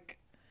Hansen's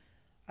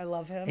I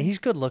love him. And he's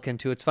good looking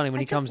too. It's funny when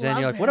he comes in,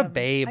 you're like, love what a him.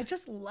 babe. I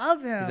just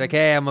love him. He's like,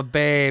 hey, I'm a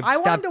babe. I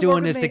want Stop him to doing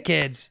work this with to me.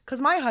 kids.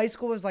 Because my high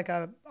school was like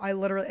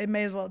it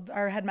may as well,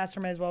 our headmaster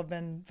may as well have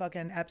been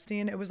fucking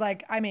Epstein. It was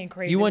like, I mean,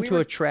 crazy. You went to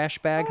a trash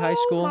bag high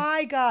school? Oh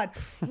my God.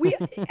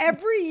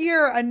 Every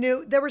year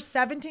there were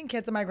 17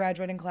 kids in my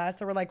graduating class.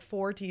 There were like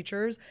 4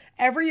 teachers.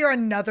 Every year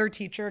another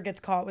teacher gets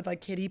caught with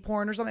like kiddie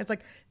porn or something. It's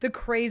like the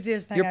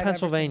craziest thing You're I've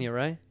Pennsylvania, ever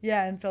right? seen.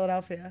 Yeah, in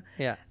Philadelphia.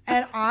 Yeah.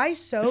 And I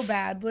so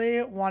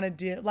badly want to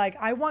do, like,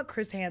 I want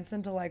Chris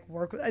Hansen to like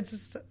work with, it's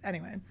just,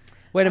 anyway.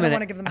 Wait a I don't wanna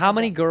minute. give them How a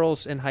many heads up.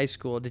 girls in high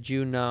school did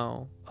you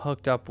know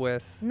hooked up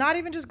with? Not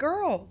even just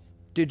girls.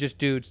 Dude, just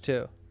dudes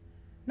too.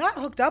 Not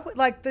hooked up with,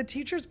 like, the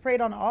teachers preyed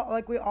on all,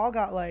 like, we all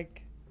got,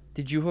 like,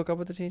 Did you hook up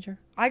with the teacher?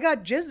 I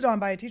got jizzed on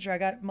by a teacher. I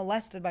got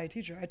molested by a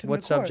teacher. I took What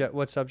him to court. subject?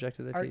 What subject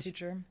did they Art teach?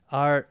 teacher.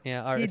 Art.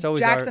 Yeah, art. He It's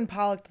always Jackson art.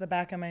 Pollocked the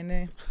back of my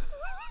knee.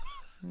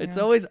 It's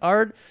always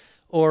art,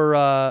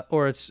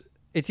 or it's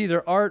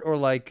either art or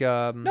like.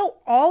 No,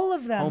 all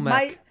of them. home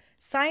My ec.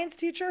 science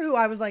teacher, who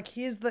I was like,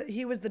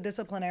 he was the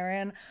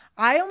disciplinarian.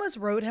 I almost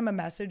wrote him a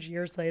message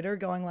years later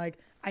going like,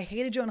 I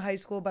hated you in high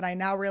school, but I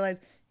now realize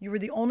you were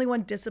the only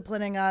one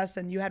disciplining us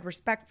and you had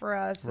respect for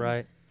us.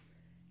 Right.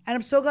 And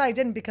I'm so glad I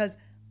didn't, because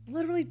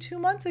literally 2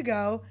 months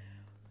ago,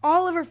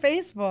 all over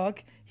Facebook,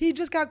 he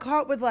just got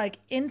caught with like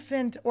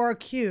infant or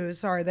accused.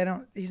 Sorry,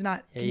 he's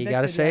not Yeah, you convicted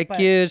gotta say yet, but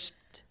accused.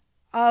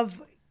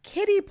 of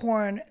kiddie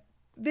porn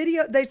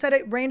video. They said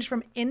it ranged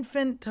from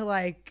infant to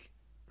like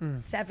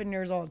 7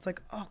 years old. It's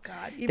like, oh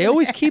God. They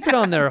always keep it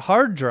on their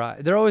hard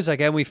drive. They're always like,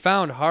 and we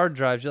found hard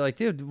drives. You're like,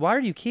 dude, why are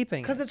you keeping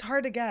it? because it's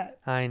hard to get.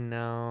 I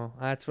know.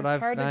 That's what It's I've.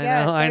 hard to I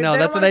get. know. I They know. don't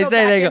That's what wanna they go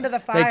say. back They into the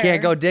they fire.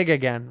 can't go dig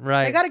again.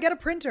 Right. They got to get a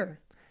printer.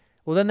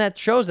 Well, then that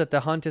shows that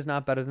the hunt is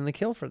not better than the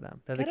kill for them.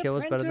 That Get the a kill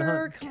is better than the printer.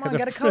 hunt. Come on,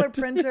 get a color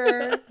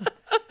printer.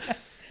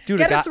 Dude,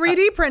 Get a guy-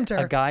 3D printer.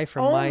 A guy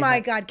from oh my my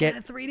God, get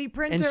a 3D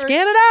printer and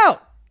scan it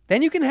out.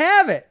 Then you can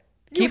have it.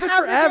 You Keep it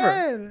have forever.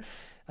 then.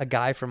 A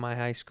guy from my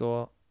high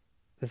school.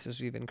 This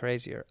is even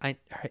crazier.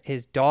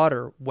 His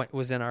daughter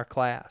was in our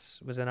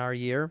class. Was in our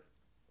year.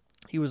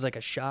 He was like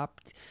a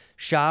shop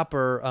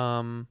or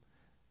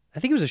I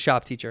think he was a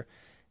shop teacher.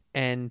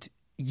 And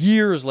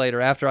years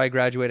later, after I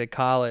graduated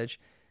college,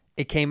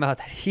 it came out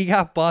that he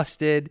got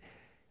busted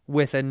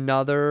with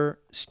another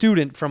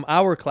student from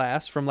our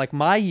class, from like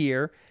my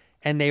year,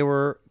 and they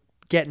were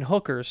getting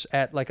hookers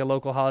at like a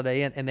local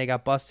Holiday Inn, and they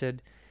got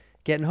busted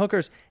getting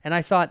hookers. And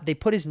I thought they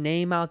put his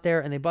name out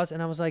there and they busted,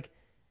 and I was like,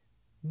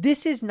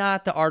 this is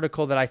not the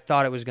article that I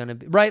thought it was going to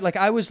be, right? Like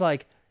I was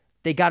like,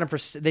 they got him for,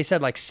 they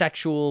said like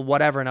sexual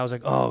whatever, and I was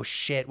like, oh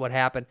shit, what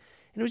happened?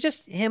 And it was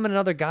just him and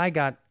another guy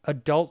got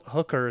adult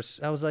hookers.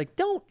 I was like,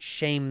 don't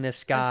shame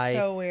this guy.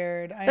 That's so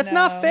weird. I That's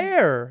know. not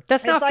fair.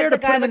 That's not It's like fair the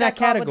to put guy him in that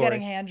got caught with category.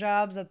 getting hand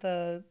jobs at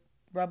the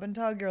rub and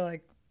tug. You're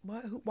like,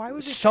 what? Why would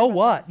we? So care about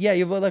what? this? Yeah,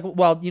 you're like,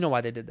 well, you know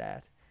why they did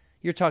that.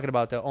 You're talking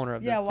about the owner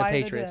of the, Yeah, the why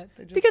did they do Patriots. it?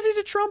 They just- Because he's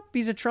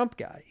a Trump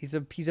guy. He's a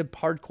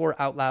hardcore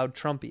out loud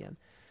Trumpian.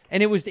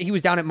 And he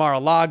was down at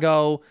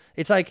Mar-a-Lago.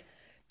 It's like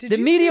Did the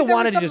you media see, there was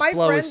wanted to just my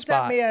blow friend his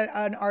spot. sent me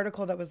an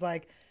article that was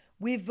like,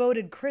 we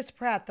voted Chris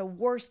Pratt the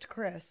worst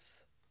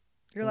Chris.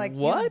 You're like,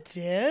 What?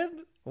 You did?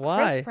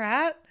 Why? Chris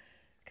Pratt?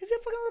 Because he's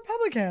a fucking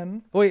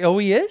Republican. Wait, oh,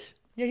 he is?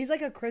 Yeah, he's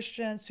like a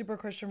Christian, super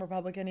Christian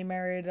Republican. He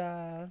married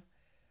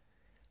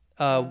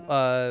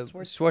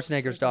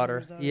Schwarzenegger's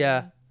daughter.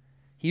 Yeah.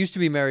 He used to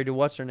be married to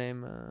what's her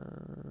name?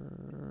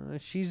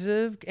 She's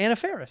Anna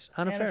Faris.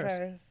 Anna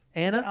Faris. Is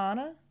Anna? it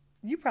Anna?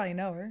 You probably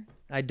know her.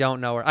 I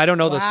don't know her. I don't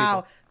know those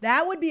Wow, people.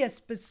 that would be a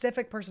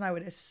specific person I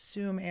would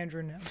assume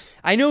Andrew knew.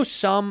 I know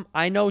some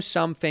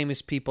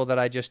famous people that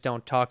I just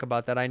don't talk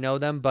about that I know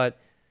them, but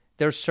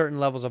there's certain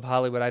levels of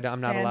Hollywood I'm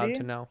not allowed Sandy?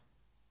 to know.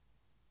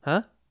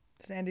 Huh?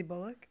 Sandy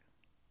Bullock.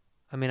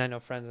 I mean, I know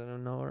friends that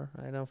don't know her.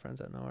 I know friends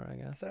that know her, I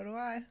guess. So do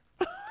I.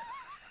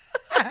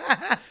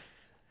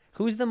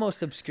 Who's the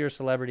most obscure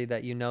celebrity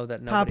that you know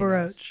that nobody Papa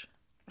knows?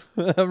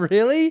 Roach.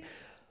 Really?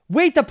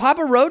 Wait, the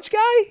Papa Roach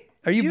guy?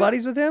 Are you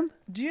buddies with him?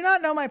 Do you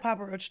not know my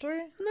Papa Roach story?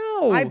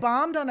 No. I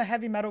bombed on a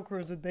heavy metal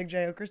cruise with Big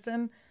J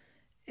Okerson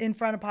in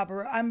front of Papa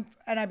Roach. and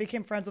I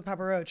became friends with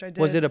Papa Roach. I did.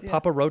 Was it a yeah.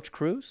 Papa Roach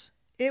cruise?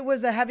 It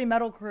was a heavy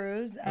metal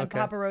cruise, and Okay.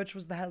 Papa Roach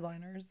was the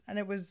headliners, and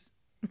it was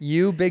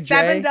You, Big J?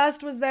 Seven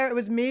Dust was there. It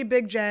was me,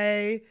 Big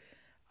J.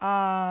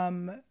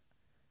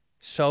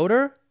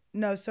 Soder?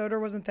 No, Soder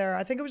wasn't there.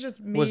 I think it was just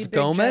me. Was Big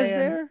Gomez J,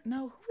 and- there?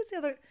 No, who was the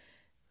other?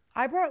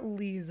 I brought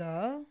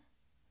Lisa,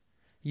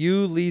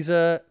 You,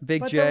 Lisa,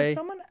 Big but J. there was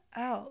someone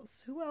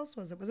else. Who else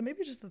was it? Was it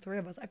maybe just the three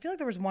of us? I feel like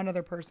there was one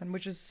other person,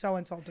 which is so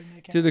insulting.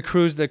 I can't. Dude, the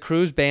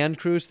cruise band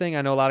cruise thing.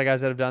 I know a lot of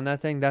guys that have done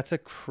that thing. That's a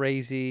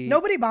crazy.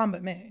 Nobody bombed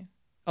but me.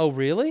 Oh,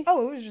 really?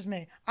 Oh, it was just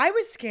me. I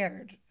was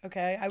scared.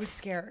 Okay, I was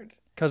scared.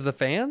 Because the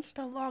fans?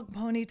 The long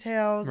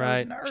ponytails. I Right.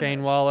 was nervous.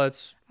 Chain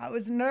wallets. I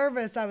was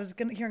nervous. I was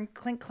hearing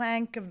clink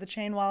clank of the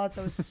chain wallets.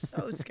 I was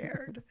so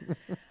scared.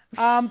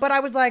 But I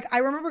was like, I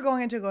remember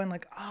going into it going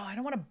like, oh, I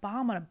don't want to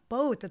bomb on a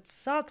boat. That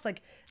sucks.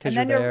 Like, 'Cause and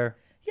then you're there.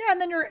 Yeah,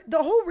 and then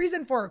the whole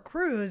reason for a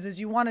cruise is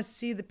you want to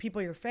see the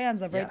people you're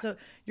fans of, right? Yeah. So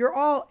you're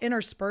all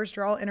interspersed,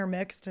 you're all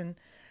intermixed,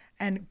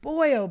 and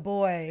boy, oh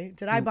boy,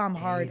 did I bomb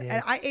hard.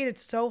 And I ate it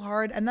so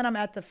hard, and then I'm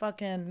at the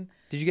fucking...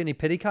 Did you get any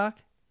pity cock?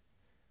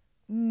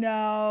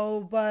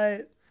 No,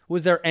 but...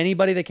 Was there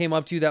anybody that came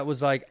up to you that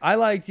was like, I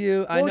liked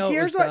you, I know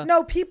here's it was what...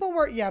 No, people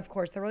were... Yeah, of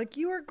course. They were like,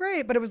 you were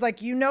great. But it was like,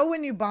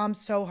 when you bomb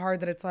so hard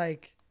that it's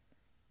like...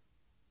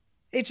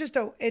 It's just...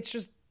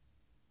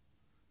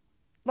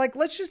 Like,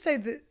 let's just say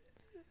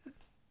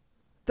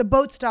the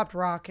boat stopped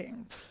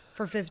rocking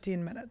for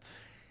 15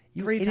 minutes.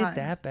 You 3 ate times. it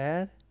that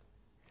bad?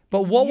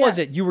 But what was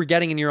Yes. it? You were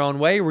getting in your own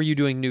way? Were you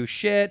doing new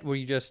shit? Were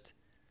you just...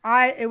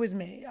 It was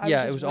me.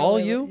 It was all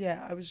you?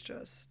 Yeah, I was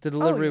just... The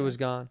delivery yeah. was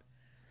gone.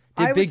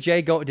 I Did was-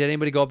 Jay go... Did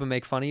anybody go up and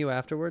make fun of you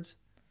afterwards?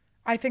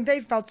 I think they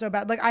felt so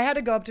bad. Like, I had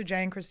to go up to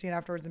Jay and Christine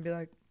afterwards and be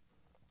like,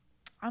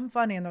 I'm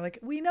funny. And they're like,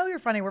 we know you're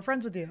funny. We're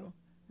friends with you.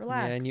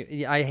 Relax. Yeah,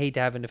 and I hate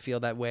having to feel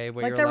that way.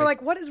 Where like, you're they were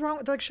like, what is wrong?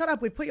 They're like, shut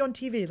up. We put you on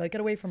TV. Like,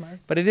 get away from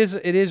us. But it is a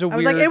I weird...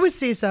 was like, it was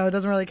CISO. It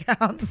doesn't really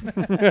count.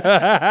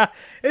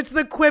 It's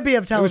the Quibi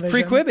of It was television.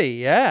 pre-Quibi,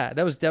 yeah.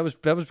 That was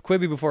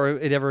Quibi before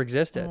it ever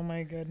existed. Oh,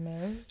 my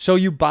goodness. So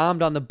you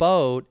bombed on the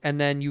boat, and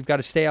then you've got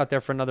to stay out there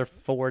for another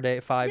 5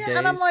 days. Yeah,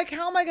 and I'm like,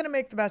 how am I going to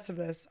make the best of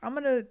this? I'm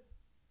going to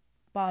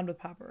bond with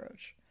Papa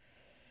Roach.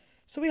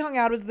 So we hung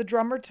out. It was the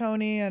drummer,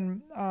 Tony,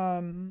 and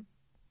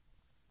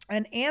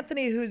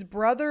Anthony, whose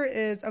brother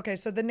is... Okay,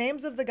 so the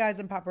names of the guys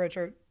in Papa Roach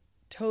are...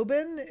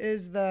 Tobin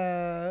is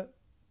the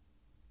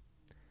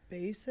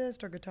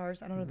bassist or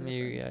guitarist. I don't know the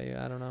difference.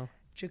 Yeah, I don't know.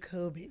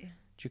 Jacoby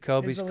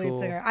Jacoby's is the lead cool.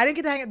 singer. I didn't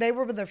get to hang... They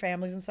were with their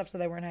families and stuff, so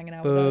they weren't hanging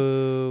out Boo.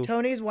 with us.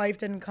 Tony's wife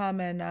didn't come,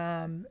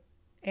 and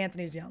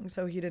Anthony's young,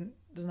 so he doesn't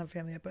have a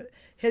family yet. But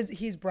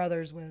he's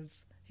brothers with...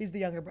 He's the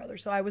younger brother.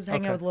 So I was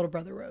hanging out with little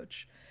brother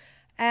Roach.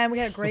 And we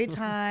had a great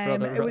time.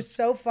 Brother It was Roach.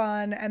 so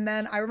fun. And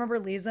then I remember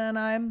Lisa and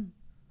I...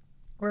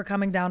 We were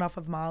coming down off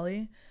of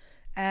Molly,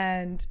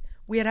 and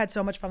we had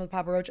so much fun with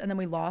Papa Roach, and then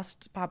we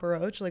lost Papa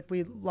Roach. Like,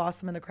 we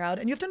lost them in the crowd.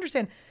 And you have to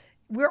understand,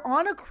 we're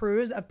on a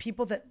cruise of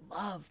people that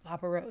love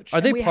Papa Roach. Are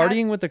And they we had-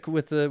 partying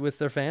with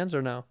their fans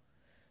or no?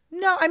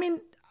 No, I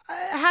mean,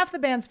 half the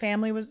band's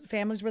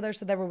families were there,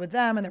 so they were with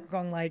them, and they were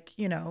going like,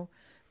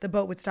 the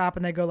boat would stop,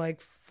 and they'd go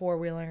like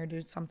 4-wheeling or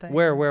do something.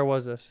 Where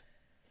was this?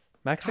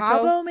 Mexico?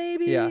 Cabo,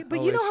 maybe. Yeah,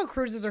 But you know how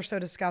cruises are so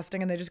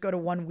disgusting, and they just go to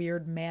one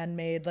weird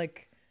man-made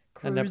like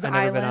cruise I've never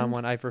island. been on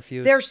one. I've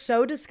refused. They're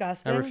so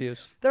disgusting. I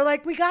refuse. They're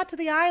like, we got to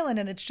the island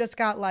and it's just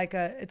got like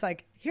it's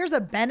like, here's a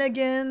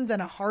Bennigan's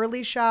and a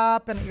Harley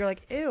shop. And you're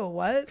like, ew,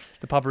 what?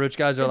 The Papa Roach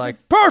guys are It's like,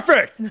 just-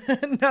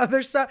 perfect! No,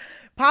 they're so...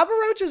 Papa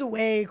Roach is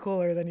way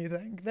cooler than you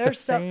think. They're The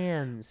so...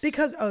 fans.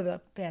 Because,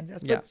 the fans,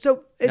 yes. Yeah. But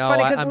so it's No,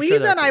 funny because I'm sure Lisa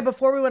they're and I, cool.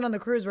 before we went on the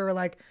cruise, we were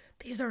like,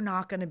 these are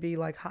not going to be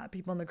like hot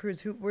people on the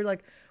cruise. We're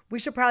like, we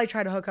should probably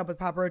try to hook up with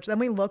Papa Roach. Then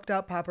we looked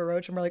up Papa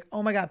Roach and we're like,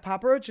 oh my God,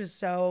 Papa Roach is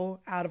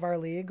so out of our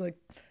league. Like,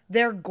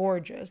 they're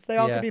gorgeous. They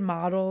all Yeah. could be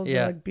models.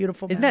 They're like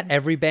beautiful Isn't men. that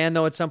every band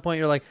though? At some point,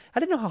 you're like, I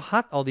didn't know how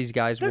hot all these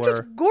guys They're were.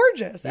 just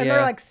gorgeous. And they're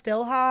Yeah. like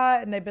still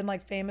hot. And they've been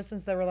like famous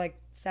since they were like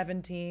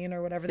 17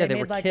 or whatever. Yeah, they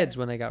made were like kids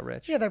when they got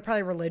rich. Yeah, they're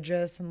probably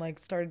religious and like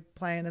started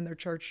playing in their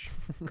church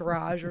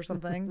garage or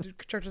something. Do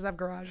churches have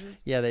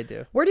garages? Yeah, they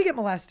do. Where do you get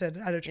molested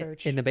at a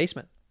church? In the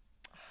basement.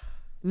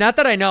 Not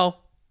that I know.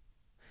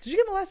 Did you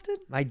get molested?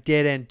 I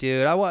didn't,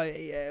 dude.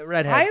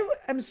 Redhead. I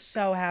am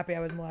so happy I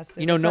was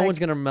molested. no It's one's like,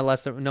 gonna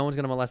molest. No one's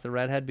gonna molest the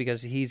redhead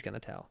because he's gonna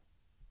tell.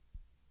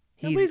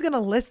 nobody's gonna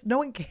list. No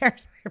one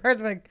cares.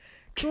 Everyone's like,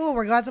 cool.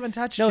 We're glad someone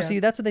touched No, you. see,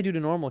 that's what they do to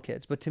normal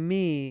kids. But to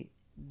me,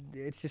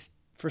 it's just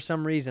for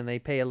some reason they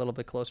pay a little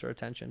bit closer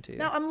attention to you.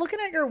 Now I'm looking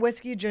at your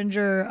whiskey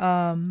ginger.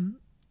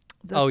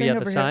 The Oh, thing yeah, the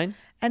over here. sign?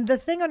 And the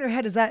thing on your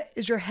head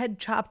is your head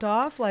chopped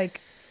off, like,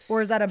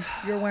 or is that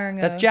you're wearing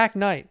a? That's Jack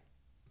Knight.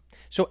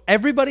 So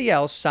everybody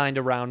else signed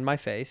around my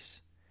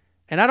face.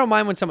 And I don't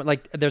mind when someone,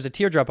 like, there's a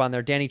teardrop on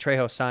there. Danny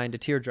Trejo signed a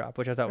teardrop,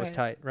 which I thought was Right.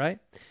 tight, right?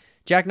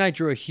 Jack Knight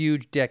drew a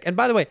huge dick. And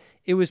by the way,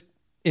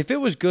 if it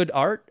was good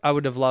art, I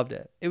would have loved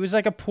it. It was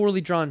like a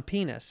poorly drawn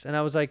penis. And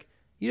I was like,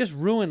 you just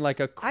ruined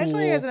like a cool... I just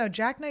want you guys to know,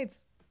 Jack Knight's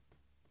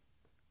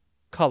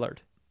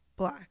Colored.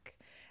 black.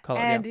 Colored,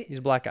 And- yeah. He's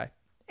a black guy.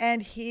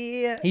 And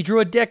he He drew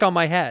a dick on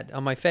my head,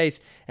 on my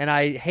face, and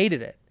I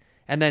hated it.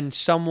 And then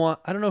someone,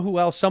 I don't know who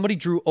else, somebody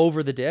drew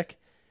over the dick.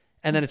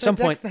 And then at some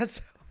point,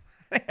 that's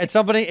at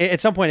some point,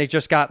 it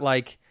just got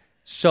like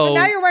so. But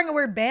now you're wearing a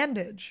weird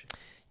bandage.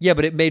 Yeah,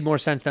 but it made more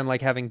sense than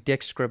like having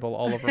dick scribble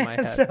all over my head.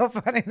 It's so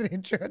funny that he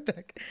drew a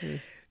dick.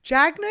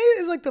 Jack Knight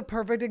is like the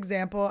perfect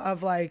example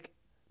of like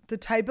the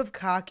type of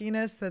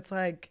cockiness that's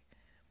like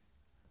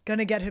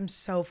gonna get him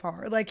so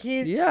far. Like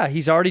Yeah,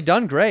 he's already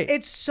done great.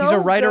 It's so he's a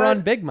writer good.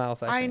 on Big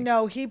Mouth. I think.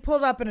 know he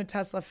pulled up in a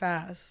Tesla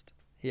fast.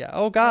 Yeah.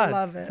 Oh God. I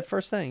love It's it. the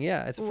first thing.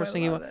 Yeah, it's the Ooh, first I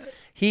thing you love want.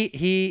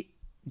 it.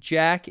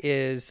 Jack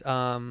is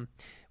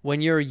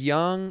when you're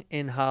young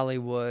in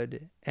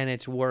Hollywood and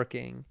it's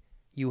working,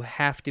 you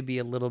have to be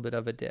a little bit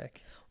of a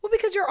dick. Well,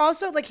 because you're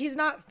also like he's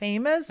not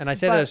famous. And I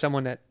say that as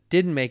someone that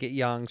didn't make it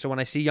young. So when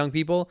I see young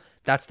people,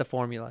 that's the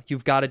formula.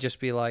 You've got to just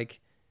be like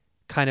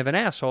kind of an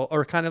asshole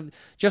or kind of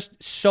just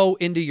so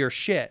into your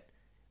shit.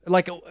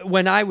 Like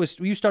when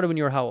you started when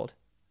you were how old?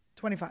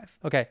 25.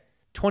 Okay.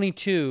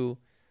 22.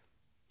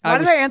 Why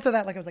did I answer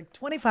that like I was like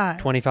 25?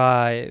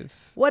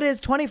 25. What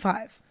is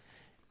 25?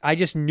 I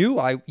just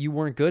knew you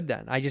weren't good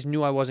then. I just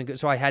knew I wasn't good.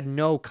 So I had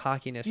no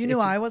cockiness. You knew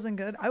I wasn't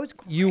good? I was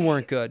great. You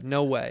weren't good.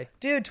 No way.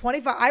 Dude,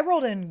 25. I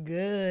rolled in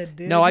good,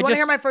 dude. No, you want to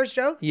hear my first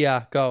joke?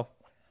 Yeah, go.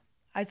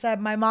 I said,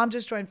 my mom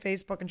just joined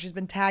Facebook and she's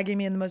been tagging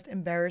me in the most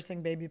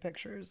embarrassing baby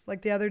pictures.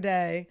 Like the other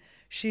day,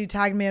 she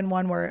tagged me in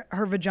one where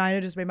her vagina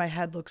just made my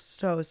head look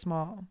so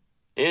small.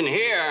 In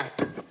here,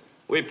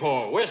 we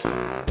pour whiskey.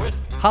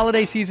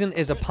 Holiday season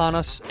is upon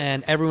us,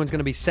 and everyone's going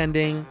to be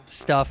sending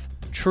stuff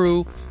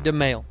through the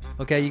mail.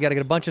 Okay, you got to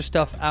get a bunch of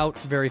stuff out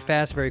very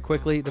fast, very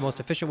quickly. The most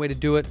efficient way to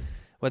do it,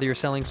 whether you're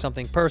selling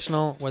something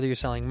personal, whether you're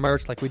selling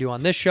merch like we do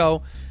on this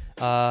show.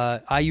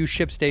 I use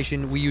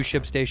ShipStation. We use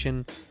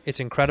ShipStation. It's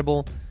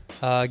incredible.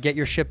 Get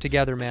your ship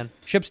together, man.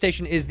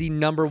 ShipStation is the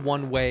number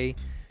one way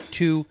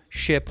to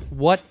ship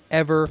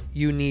whatever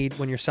you need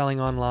when you're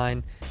selling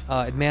online.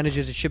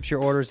 It ships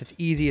your orders. It's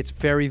easy. It's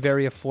very,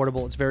 very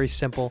affordable. It's very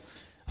simple.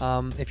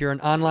 If you're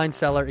an online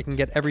seller, it can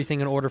get everything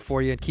in order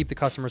for you and keep the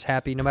customers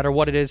happy, no matter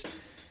what it is.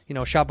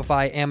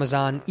 Shopify,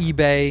 Amazon,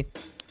 eBay,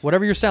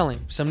 whatever you're selling.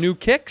 Some new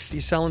kicks.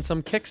 You're selling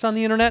some kicks on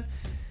the internet.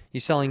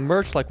 You're selling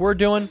merch like we're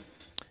doing.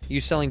 You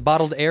selling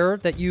bottled air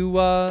that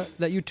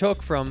you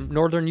took from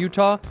northern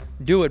Utah?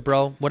 Do it,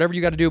 bro. Whatever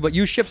you got to do, but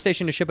use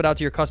ShipStation to ship it out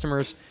to your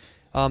customers.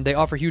 They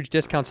offer huge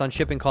discounts on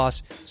shipping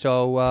costs.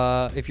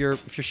 So if you're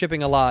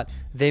shipping a lot,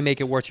 they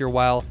make it worth your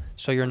while,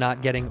 so you're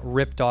not getting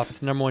ripped off. It's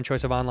the number one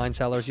choice of online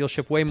sellers. You'll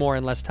ship way more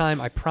in less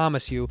time. I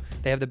promise you.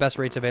 They have the best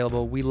rates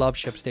available. We love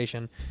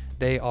ShipStation.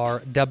 They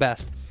are the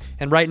best.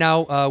 And right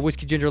now,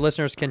 Whiskey Ginger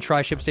listeners can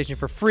try ShipStation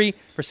for free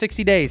for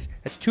 60 days.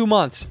 That's 2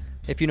 months.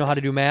 If you know how to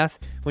do math,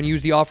 when you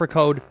use the offer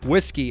code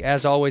WHISKEY,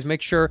 as always,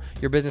 make sure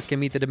your business can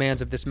meet the demands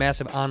of this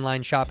massive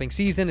online shopping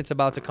season. It's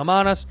about to come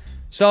on us.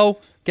 So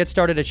get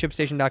started at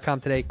ShipStation.com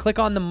today. Click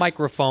on the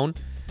microphone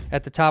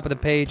at the top of the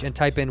page and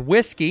type in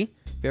WHISKEY.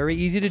 Very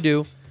easy to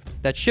do.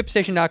 That's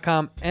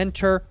ShipStation.com.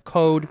 Enter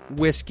code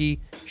WHISKEY.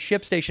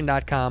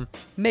 ShipStation.com.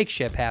 Make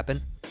ship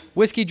happen.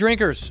 Whiskey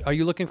drinkers, are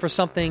you looking for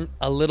something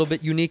a little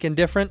bit unique and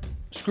different?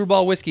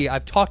 Screwball Whiskey.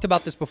 I've talked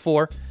about this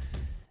before.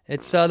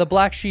 It's the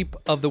black sheep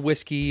of the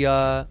whiskey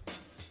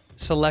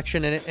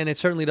selection, and it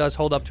certainly does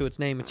hold up to its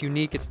name. It's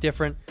unique. It's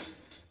different.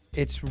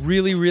 It's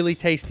really, really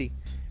tasty.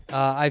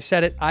 I've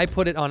said it. I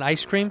put it on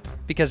ice cream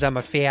because I'm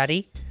a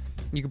fatty.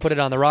 You can put it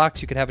on the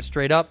rocks. You can have it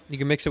straight up. You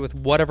can mix it with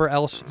whatever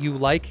else you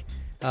like.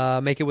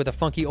 Make it with a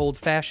funky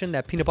old-fashioned,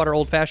 that peanut butter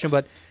old-fashioned.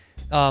 But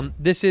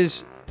this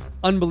is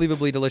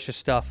unbelievably delicious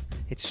stuff.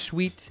 It's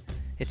sweet.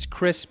 It's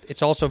crisp.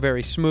 It's also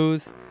very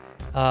smooth.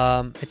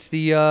 It's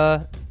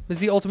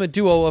the ultimate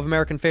duo of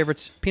American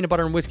favorites, peanut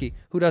butter and whiskey.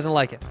 Who doesn't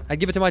like it? I'd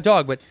give it to my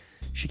dog, but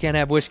she can't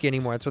have whiskey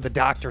anymore. That's what the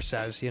doctor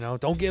says,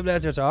 Don't give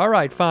that to her. So, all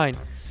right, fine.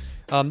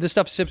 This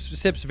stuff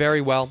sips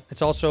very well.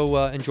 It's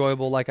also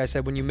enjoyable, like I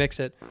said, when you mix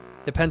it.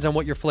 Depends on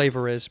what your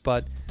flavor is,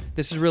 but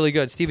this is really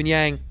good. Stephen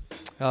Yang,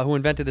 who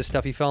invented this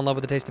stuff, he fell in love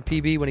with the taste of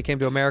PB when he came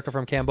to America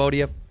from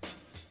Cambodia.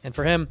 And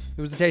for him,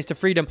 it was the taste of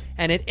freedom.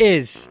 And it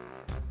is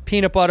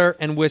peanut butter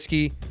and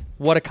whiskey.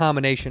 What a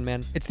combination,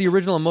 man. It's the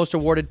original and most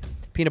awarded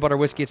peanut butter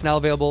whiskey. It's now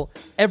available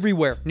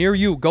everywhere near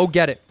you. Go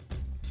get it.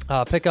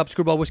 Pick up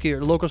Screwball Whiskey at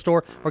your local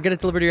store or get it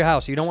delivered to your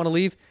house. You don't want to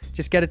leave?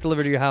 Just get it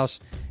delivered to your house.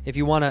 If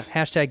you want to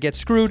hashtag get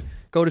screwed,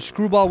 go to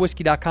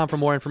screwballwhiskey.com for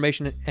more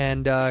information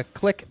and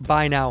click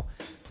buy now.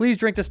 Please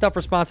drink this stuff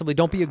responsibly.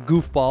 Don't be a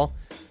goofball.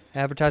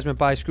 Advertisement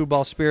by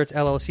Screwball Spirits,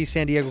 LLC,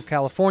 San Diego,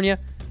 California.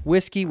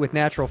 Whiskey with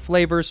natural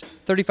flavors.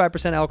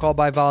 35% alcohol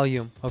by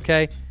volume.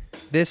 Okay?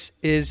 This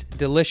is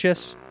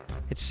delicious.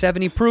 It's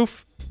 70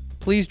 proof.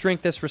 Please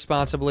drink this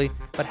responsibly,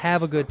 but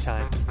have a good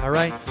time. All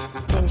right?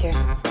 Ginger.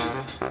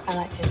 I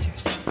like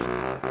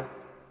gingers.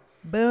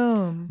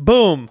 Boom.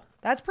 Boom.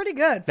 That's pretty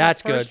good.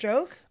 That's first good.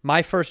 Joke.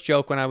 My first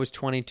joke when I was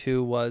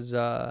 22 was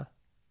I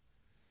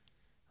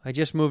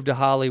just moved to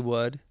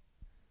Hollywood.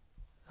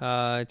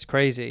 It's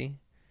crazy.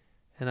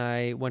 And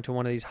I went to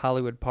one of these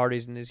Hollywood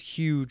parties in this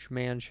huge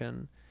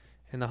mansion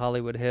in the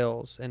Hollywood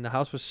Hills. And the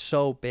house was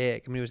so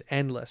big. I mean, it was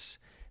endless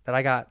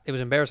that it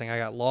was embarrassing. I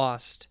got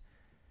lost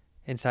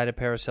inside of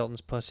Paris Hilton's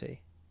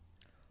pussy.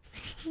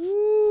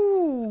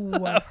 Ooh,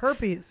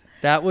 herpes.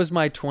 That was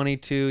my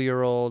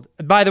 22-year-old.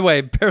 By the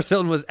way, Paris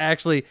Hilton was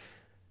actually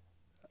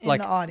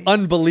like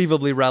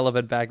unbelievably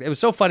relevant back then. It was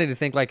so funny to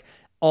think like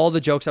all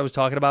the jokes I was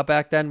talking about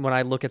back then. When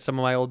I look at some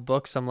of my old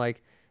books, I'm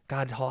like,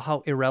 God,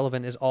 how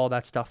irrelevant is all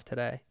that stuff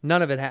today?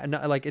 None of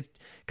it.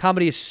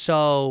 Comedy is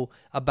so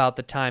about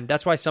the time.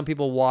 That's why some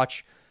people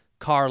watch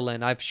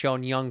Carlin. I've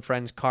shown young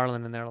friends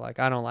Carlin, and they're like,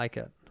 I don't like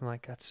it. I'm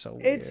like, that's so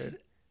weird.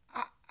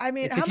 How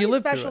many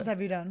specials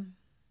have you done?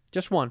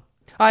 Just one.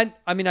 I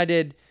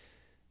did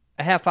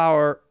a half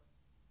hour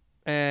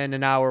and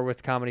an hour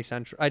with Comedy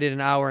Central. I did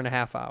an hour and a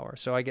half hour.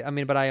 So I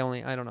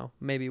don't know,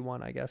 maybe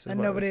one, I guess. And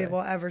nobody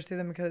will ever see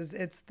them because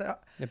it's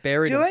it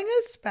buried doing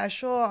a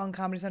special on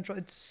Comedy Central.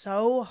 It's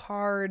so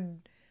hard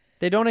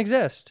They don't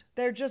exist.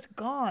 They're just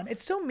gone.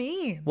 It's so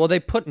mean. Well,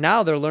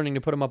 now they're learning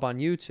to put them up on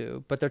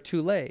YouTube, but they're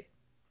too late.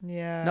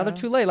 Yeah. Now they're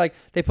too late. Like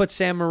they put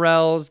Sam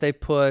Morrill's, They're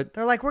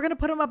like, we're gonna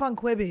put them up on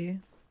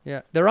Quibi.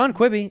 Yeah, they're on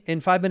Quibi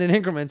in 5-minute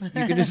increments.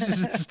 You can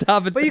just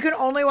stop it. But you can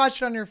only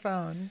watch it on your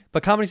phone.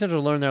 But Comedy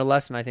Central learned their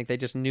lesson. I think they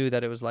just knew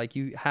that it was like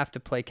you have to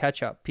play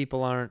catch up.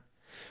 People aren't,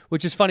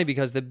 which is funny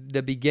because the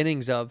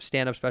beginnings of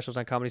stand up specials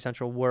on Comedy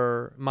Central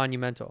were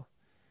monumental.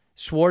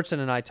 Swartzen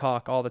and I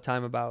talk all the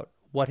time about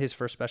what his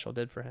first special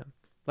did for him.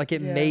 Like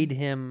it made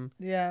him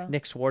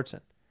Nick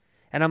Swartzen.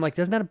 And I'm like,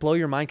 doesn't that blow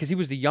your mind? Because he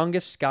was the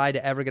youngest guy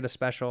to ever get a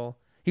special.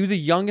 He was the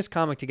youngest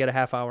comic to get a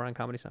half hour on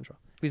Comedy Central.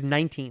 He was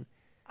 19.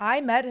 I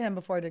met him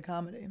before I did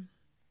comedy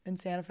in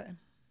Santa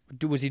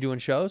Fe. Was he doing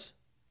shows?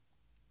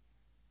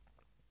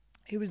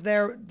 He was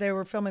there. They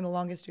were filming The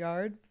Longest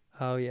Yard.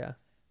 Oh, yeah.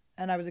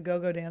 And I was a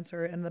go-go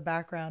dancer in the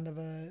background of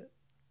a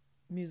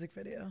music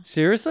video.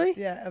 Seriously?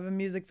 Yeah, of a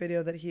music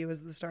video that he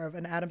was the star of,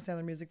 an Adam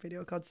Sandler music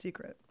video called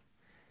Secret.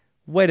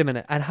 Wait a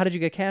minute. And how did you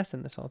get cast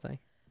in this whole thing?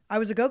 I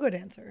was a go-go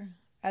dancer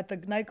at the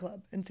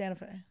nightclub in Santa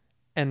Fe.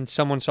 And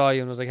someone saw you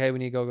and was like, hey, we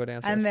need go-go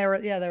dancers. And they were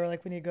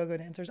like, we need go-go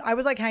dancers. I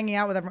was like hanging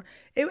out with everyone.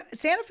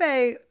 Santa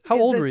Fe.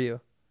 How old were you?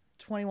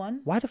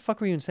 21. Why the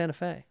fuck were you in Santa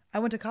Fe? I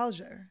went to college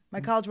there.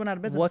 My college went out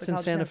of business. What's in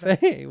Santa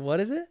Fe? What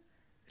is it?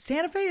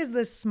 Santa Fe is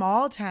this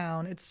small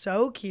town. It's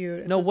so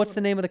cute. What's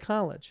the name of the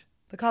college?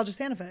 The College of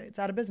Santa Fe. It's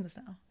out of business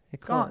now.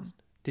 It's gone.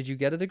 Did you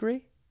get a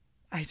degree?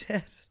 I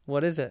did.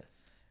 What is it?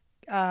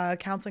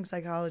 Counseling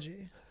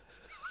psychology.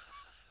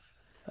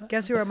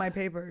 Guess who wrote my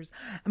papers?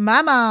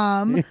 My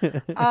mom.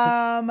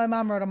 My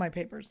mom wrote all my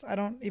papers. I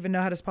don't even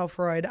know how to spell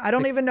Freud. I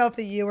don't even know if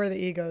the U or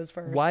the E goes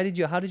first. How did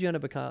you end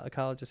up at a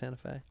College of Santa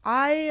Fe?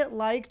 I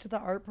liked the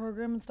art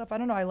program and stuff. I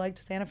don't know. I liked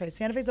Santa Fe.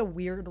 Santa Fe's a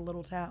weird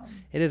little town.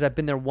 It is. I've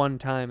been there one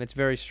time. It's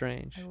very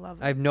strange. I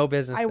love it. I have no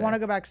business I there. want to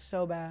go back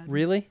so bad.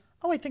 Really?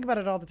 Oh, I think about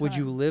it all the time. Would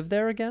you live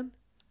there again?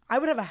 I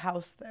would have a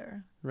house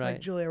there. Right.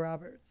 Like Julia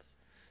Roberts.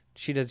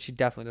 She does. She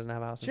definitely doesn't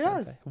have a house in She Santa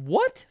does. Fe.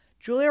 What?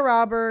 Julia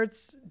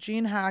Roberts,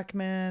 Gene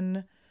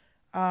Hackman,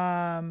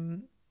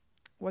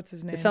 what's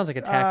his name? It sounds like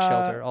a tax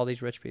shelter, all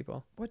these rich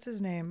people. What's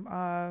his name?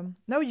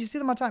 No, you see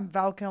them all the time.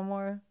 Val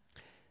Kilmer.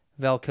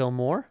 Val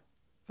Kilmer?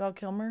 Val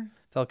Kilmer.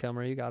 Val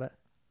Kilmer, you got it.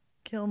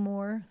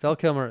 Kilmore. Val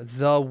Kilmer,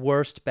 the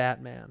worst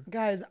Batman.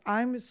 Guys,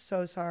 I'm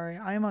so sorry.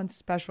 I'm on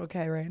Special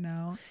K right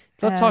now.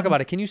 Let's talk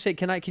about it. Can you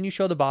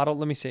show the bottle?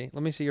 Let me see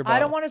your bottle. I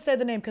don't want to say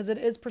the name because it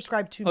is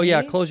prescribed to me. Oh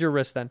yeah, close your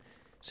wrist then.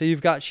 So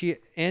you've got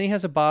Annie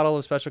has a bottle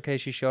of Special K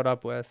she showed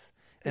up with,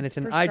 and it's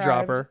an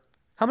prescribed. eyedropper.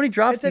 How many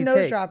drops do you take? It's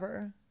a nose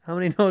dropper. How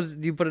many nose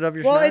do you put it up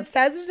your Well, schnoz? it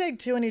says to take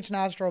 2 in each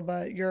nostril,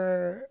 but I'd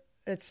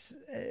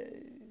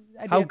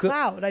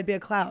be a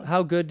cloud.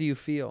 How good do you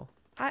feel?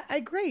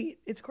 Great.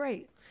 It's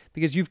great.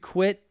 Because you've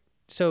quit,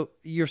 so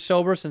you're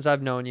sober since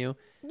I've known you.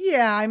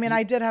 Yeah, I mean,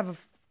 I did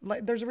have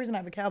there's a reason I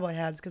have a cowboy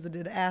hat. It's because I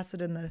did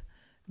acid in the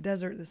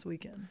desert this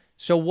weekend.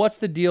 So what's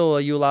the deal? Are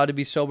you allowed to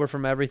be sober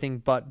from everything,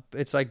 but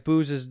it's like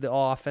booze is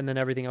off and then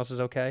everything else is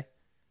okay?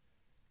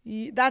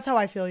 That's how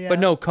I feel, yeah. But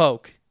no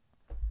Coke.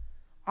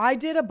 I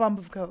did a bump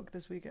of Coke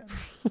this weekend.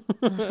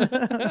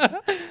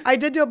 I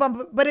did do a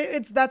bump, but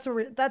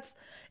that's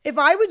if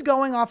I was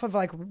going off of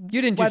like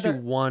you didn't just do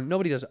one.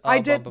 Nobody does. I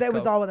did. That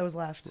was all that was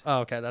left. Oh,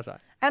 okay, that's all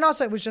right. And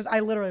also, it was just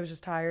I literally was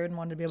just tired and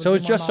wanted to be able. to So do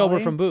it's more just Molly.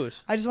 sober from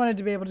booze. I just wanted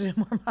to be able to do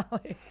more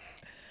Molly.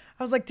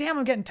 I was like, damn,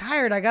 I'm getting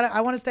tired.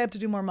 I want to stay up to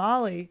do more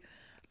Molly.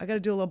 I got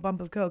to do a little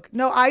bump of Coke.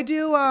 No, I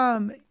do.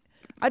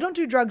 I don't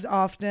do drugs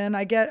often.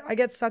 I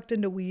get sucked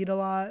into weed a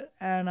lot,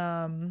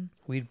 and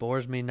weed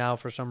bores me now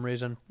for some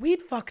reason.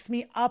 Weed fucks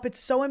me up. It's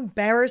so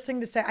embarrassing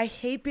to say. I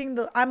hate being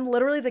I'm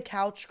literally the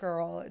couch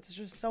girl. It's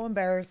just so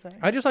embarrassing.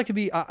 I just like to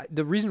be.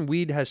 The reason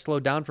weed has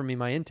slowed down for me,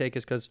 my intake,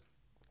 is because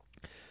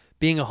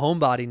being a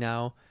homebody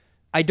now,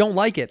 I don't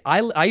like it.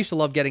 I used to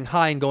love getting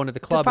high and going to the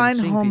club and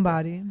seeing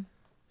homebody. People.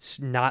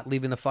 Not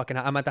leaving the fucking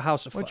house. I'm at the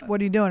house. What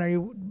are you doing? Are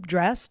you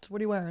dressed? What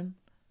are you wearing?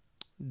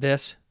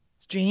 This.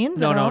 Jeans?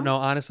 No.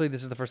 Honestly,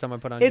 this is the first time I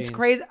put on jeans. It's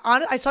crazy.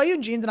 I saw you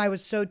in jeans and I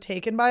was so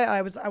taken by it.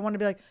 I wanted to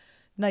be like,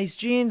 nice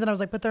jeans. And I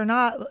was like, but they're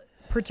not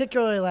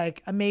particularly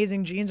like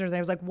amazing jeans or anything.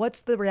 I was like,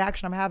 what's the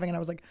reaction I'm having? And I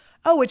was like,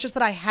 oh, it's just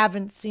that I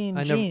haven't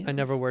seen jeans. I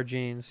never wear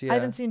jeans. Yeah. I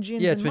haven't seen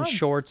jeans. Yeah, it's in been months.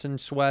 shorts and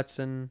sweats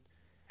and.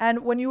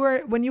 And when you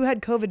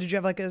had COVID, did you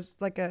have like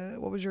a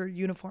what was your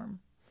uniform?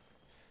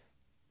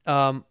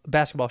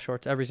 Basketball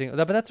shorts every single.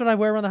 But that's what I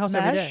wear around the house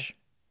every day.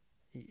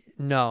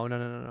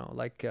 No.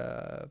 Like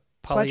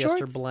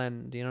polyester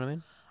blend. Do you know what I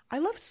mean?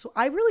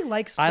 I really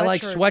like sweatshirts. I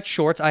like sweat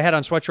shorts. I had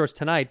on sweat shorts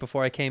tonight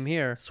before I came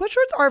here.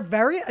 Sweatshirts are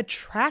very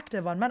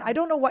attractive on men. I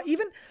don't know what.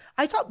 Even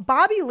I saw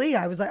Bobby Lee.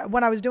 I was like,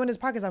 when I was doing his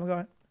podcast, I'm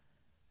going,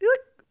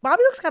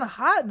 Bobby looks kind of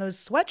hot in those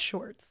sweat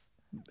shorts.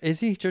 Is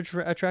he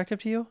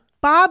attractive to you?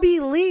 Bobby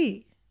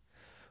Lee.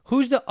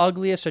 Who's the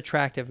ugliest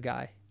attractive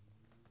guy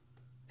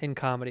in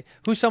comedy?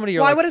 Who's somebody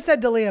you're I would have said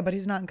D'Elia, but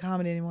he's not in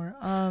comedy anymore.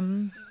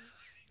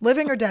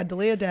 Living or dead?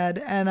 D'Elia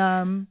dead.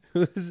 And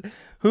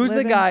who's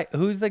the guy?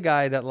 Who's the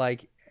guy that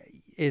like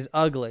is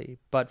ugly,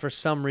 but for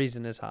some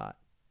reason is hot,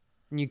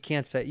 and you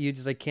can't say, you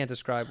just like can't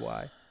describe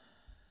why.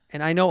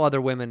 And I know other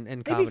women in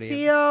Maybe comedy.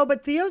 Theo,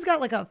 but Theo's got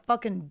like a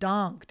fucking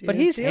dunk, dude. But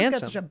he's Theo's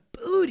handsome. got such a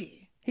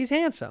booty. He's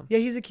handsome. Yeah,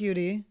 he's a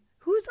cutie.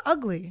 Who's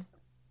ugly?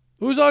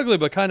 Who's ugly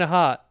but kind of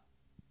hot?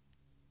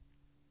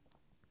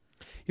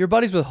 Your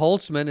buddies with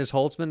Holtzman. Is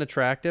Holtzman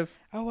attractive?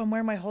 Oh, I'm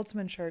wearing my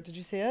Holtzman shirt. Did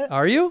you see it?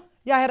 Are you?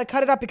 Yeah, I had to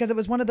cut it up because it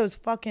was one of those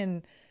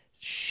fucking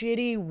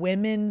shitty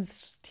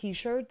women's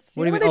t-shirts.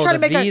 What do you when mean? they try to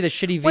The make V, a, the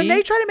shitty V? When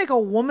they try to make a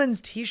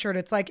woman's t-shirt,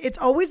 it's like, it's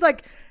always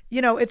like,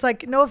 you know, it's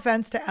like, no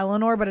offense to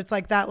Eleanor, but it's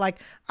like that, like,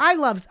 I'm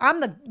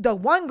the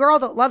one girl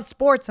that loves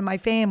sports in my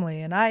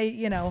family. And I,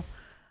 you know,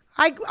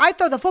 I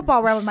throw the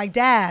football around with my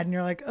dad, and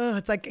you're like, oh,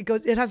 it's like,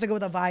 it has to go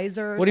with a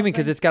visor. What do you mean?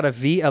 Because it's got a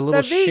V, a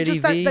little the V, shitty just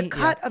V? the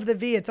cut of the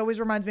V. It always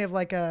reminds me of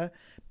like a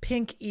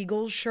pink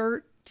Eagles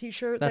shirt,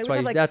 t-shirt. That's They always why.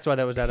 have, like, That's why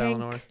that was at pink-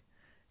 Eleanor.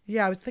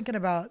 Yeah, I was thinking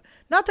about,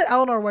 not that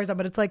Eleanor wears that,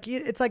 but it's like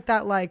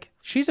that, like,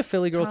 She's a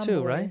Philly girl too,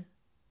 tomboy. right?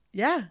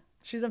 Yeah,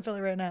 she's in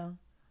Philly right now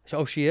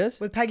Oh, she is.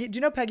 with Peggy. Do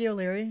you know Peggy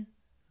O'Leary?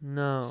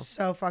 No.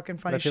 So fucking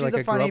funny. I feel She's like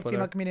I a grew funny up with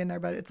female her. comedian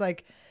there, but it's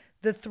like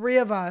the three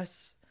of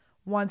us.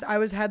 Once I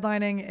was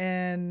headlining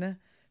in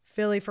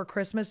Philly for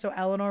Christmas, so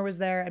Eleanor was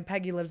there, and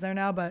Peggy lives there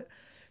now. But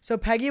so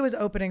Peggy was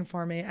opening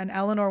for me, and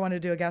Eleanor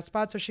wanted to do a guest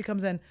spot, so she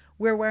comes in.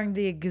 We're wearing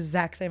the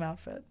exact same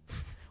outfit.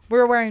 We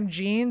were wearing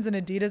jeans, an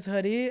Adidas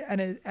hoodie,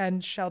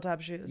 and shell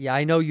top shoes. Yeah,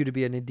 I know you to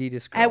be an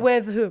Adidas girl. And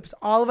with hoops.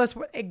 All of us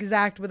were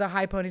exact with a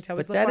high ponytail. It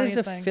was But the that is funniest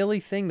a thing. Philly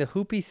thing. The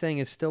hoopy thing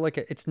is still like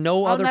it's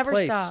no I'll other never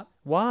place. stop.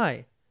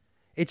 Why?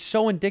 It's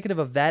so indicative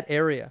of that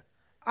area.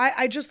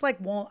 I just like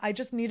won't. I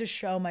just need to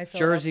show my Jersey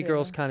Philadelphia.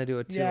 girls kind of do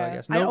it too, Yeah. I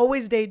guess. I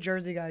always date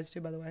Jersey guys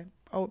too, by the way.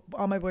 Oh,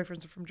 all my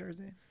boyfriends are from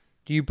Jersey.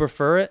 Do you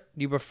prefer it?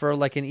 Do you prefer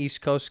like an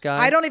East Coast guy?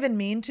 I don't even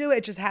mean to.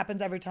 It just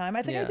happens every time.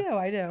 I think Yeah.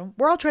 I do.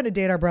 We're all trying to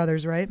date our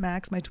brothers, right?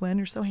 Max, my twin,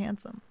 you're so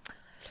handsome.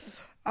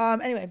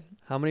 Anyway,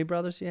 How many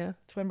brothers do you have?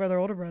 twin brother,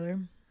 older brother,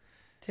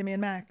 Timmy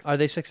and Max. Are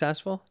they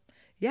successful?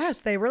 Yes,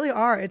 they really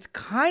are. It's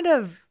kind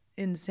of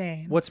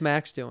insane. What's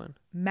Max doing?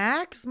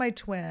 Max, my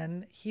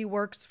twin, he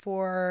works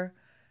for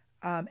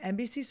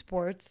NBC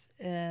Sports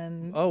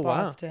in Oh,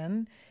 wow.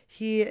 Boston.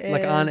 He is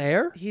Like on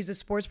air? He's a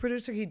sports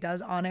producer. He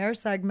does on air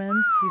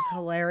segments. He's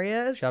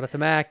hilarious. Shout out to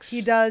Max.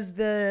 He does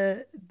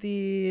the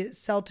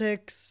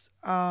Celtics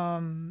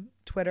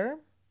Twitter,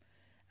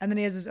 and then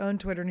he has his own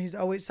Twitter. And he's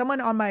always someone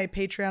on my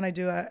Patreon. I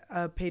do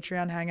a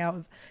Patreon hangout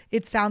with.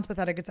 It sounds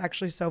pathetic. It's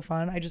actually so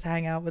fun. I just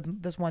hang out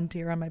with this one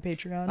tier on my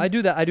Patreon. I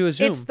do that. I do a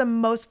Zoom. It's the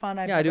most fun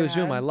I've Yeah, I do ever a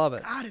Zoom. had. I love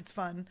it. God, it's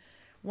fun.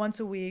 Once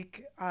a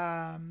week,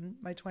 my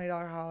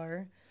 $20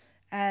 holler.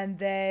 And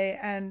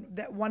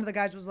one of the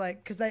guys was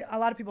like, because a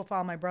lot of people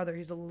follow my brother.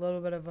 He's a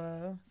little bit of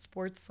a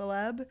sports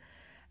celeb.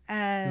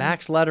 And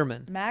Max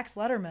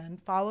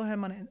Lederman. Follow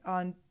him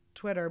on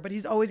Twitter. But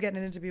he's always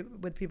getting into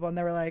with people. And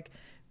they were like,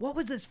 what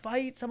was this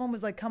fight? Someone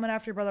was like coming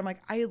after your brother. I'm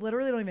like, I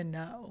literally don't even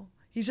know.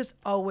 He's just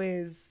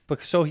always.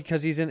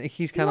 Because he's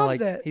kind of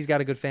loves like, it. he's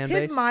got a good fan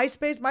His base.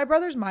 MySpace, my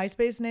brother's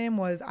MySpace name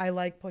was I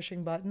like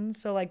pushing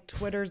buttons. So like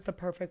Twitter's the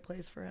perfect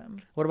place for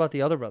him. What about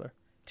the other brother?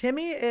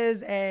 Timmy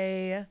is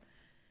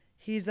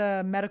he's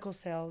a medical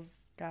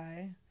sales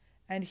guy.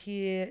 And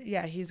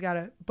he's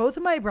got both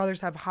of my brothers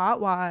have hot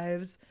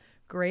wives,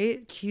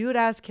 great, cute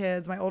ass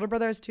kids. My older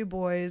brother has 2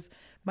 boys.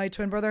 My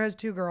twin brother has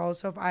 2 girls.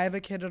 So if I have a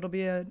kid, it'll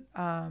be a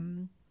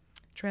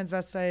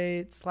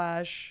transvestite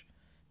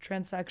 /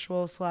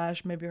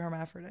 transsexual / maybe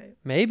hermaphrodite.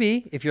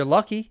 Maybe, if you're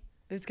lucky.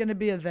 It's going to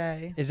be a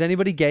they. Is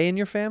anybody gay in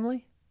your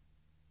family?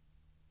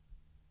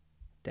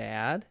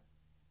 Dad?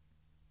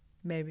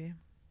 Maybe.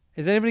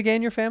 Is anybody gay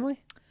in your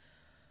family?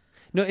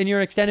 No, in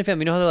your extended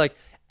family. You know how they're like,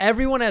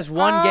 everyone has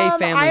one gay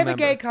family I have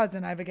member. a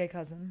gay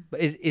cousin. But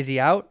is he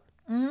out?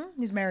 Mm-hmm.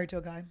 He's married to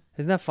a guy.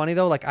 Isn't that funny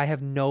though? Like I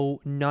have none,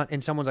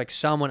 and someone's like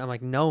someone. I'm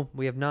like, no,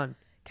 we have none.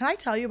 Can I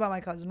tell you about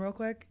my cousin real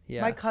quick?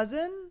 Yeah. My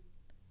cousin,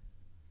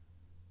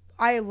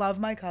 I love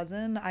my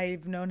cousin.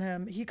 I've known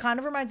him. He kind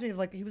of reminds me of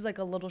like, he was like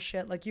a little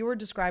shit. Like you were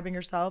describing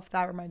yourself.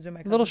 That reminds me of my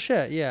cousin. Little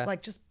shit, yeah.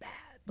 Like just bad.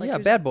 Like, yeah, he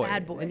was bad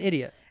just boy, an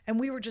idiot. And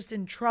we were just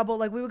in trouble.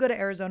 Like we would go to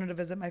Arizona to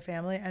visit my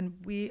family, and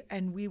we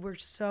were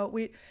so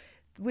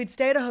we'd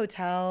stay at a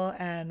hotel,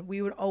 and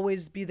we would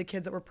always be the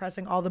kids that were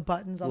pressing all the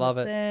buttons on Love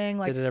the it. thing,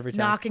 like Did it every time.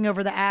 knocking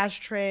over the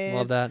ashtrays,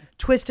 Love that.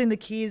 twisting the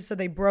keys so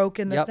they broke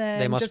in the Yep, thing.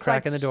 they must just crack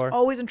like in the door.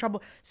 Always in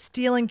trouble,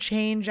 stealing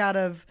change out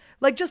of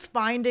like just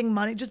finding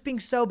money, just being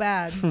so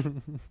bad.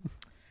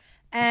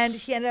 And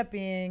he ended up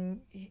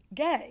being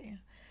gay,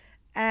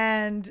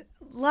 and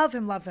love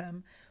him.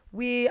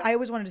 I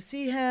always wanted to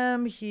see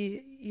him.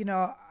 He,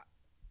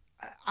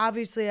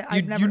 obviously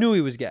You knew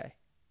he was gay.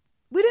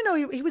 we didn't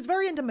know he was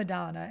very into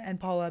Madonna and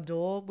Paula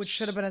Abdul, which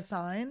should have been a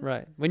sign.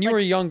 Right. When you were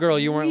a young girl,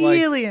 you weren't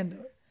really into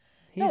it.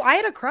 No, He's- I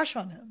had a crush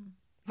on him.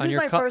 He On was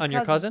your my first on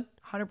your cousin?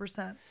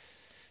 100%.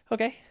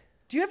 Okay.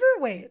 Do you ever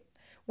wait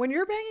when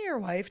you're banging your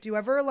wife? Do you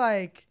ever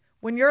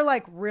when you're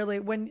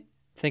really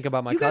Think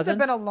about my you guys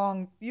cousins.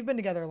 have you've been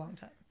together a long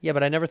time? Yeah,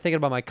 but I never think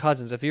about my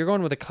cousins. If you're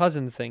going with a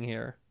cousin thing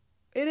here,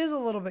 It is a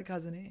little bit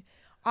cousiny.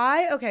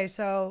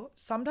 So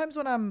sometimes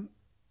when I'm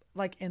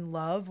like in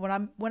love, when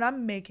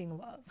I'm making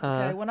love,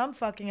 okay, when I'm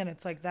fucking and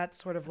it's like that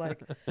sort of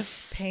like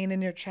pain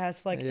in your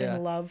chest, like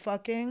in love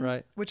fucking,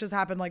 right? Which has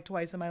happened like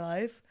twice in my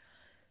life.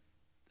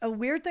 A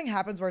weird thing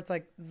happens where it's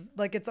like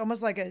it's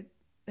almost like a.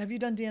 Have you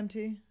done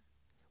DMT?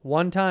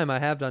 One time I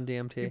have done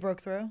DMT. You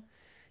broke through?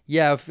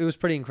 Yeah, it was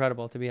pretty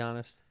incredible, to be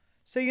honest.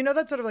 So you know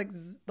that sort of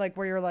like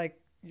where you're like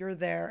you're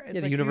there. It's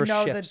the like universe you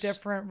know shifts. the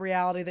different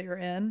reality that you're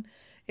in.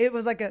 It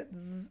was like a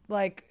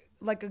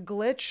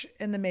glitch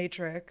in the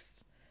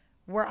Matrix,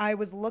 where I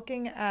was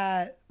looking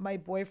at my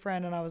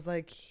boyfriend and I was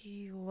like,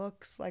 he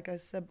looks like a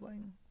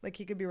sibling, like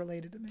he could be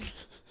related to me,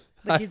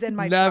 like he's in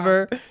my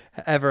never tribe.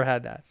 ever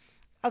had that.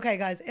 Okay,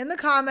 guys, in the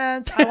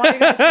comments, I want you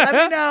guys to let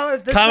me know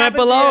if this comment happened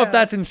to below you. if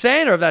that's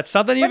insane or if that's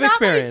something you've but not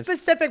experienced. my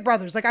specific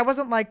brothers. Like I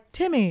wasn't like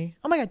Timmy.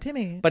 Oh my god,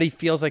 Timmy. But he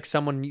feels like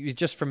someone.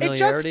 Just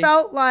familiarity. It just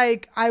felt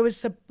like I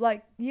was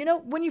like, you know,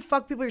 when you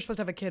fuck people you're supposed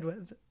to have a kid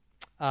with.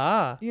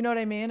 Ah. You know what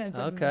I mean? It's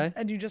like, okay.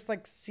 And you just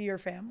like see your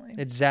family.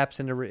 It zaps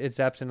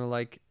into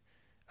like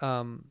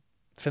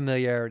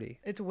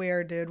familiarity. It's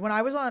weird, dude. When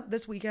I was on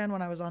this weekend,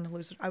 when I was on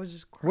Hallucin, I was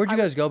just. Where'd you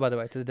guys go, by the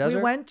way? To the desert?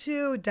 We went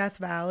to Death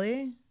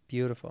Valley.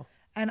 Beautiful.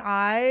 And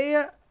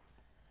I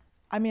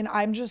mean,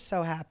 I'm just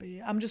so happy.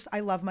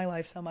 I love my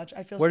life so much.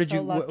 I feel Where did so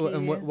you?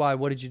 lucky. Why?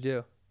 What did you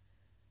do?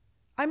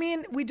 I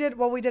mean, we did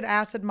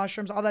acid,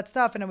 mushrooms, all that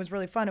stuff, and it was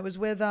really fun. It was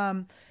with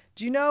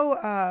do you know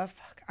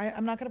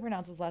I'm not gonna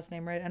pronounce his last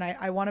name right, and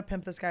I want to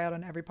pimp this guy out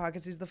on every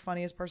podcast. He's the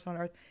funniest person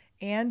on earth.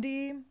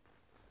 Andy,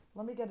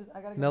 let me get his.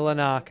 I gotta.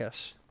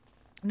 Milanakis.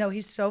 No,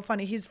 he's so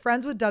funny. He's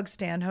friends with Doug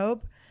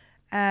Stanhope,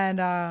 and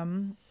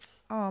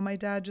my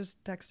dad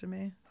just texted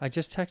me. I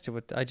just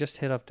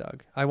hit up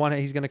Doug.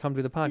 He's gonna come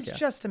do the podcast. He's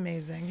just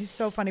amazing. He's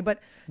so funny. But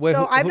Wait,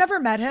 I've never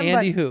met him.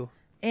 Andy but who?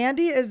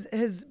 Andy is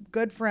his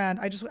good friend.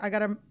 I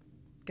gotta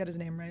get his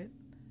name right.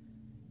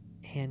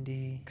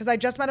 Andy. Because I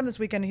just met him this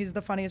weekend. He's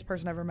the funniest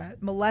person I've ever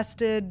met.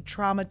 Molested,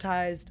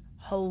 traumatized,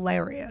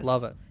 hilarious.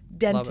 Love it.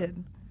 Dented. Love it.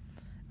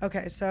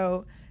 Okay,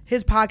 so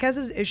his podcast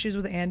is Issues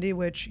with Andy,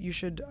 which you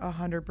should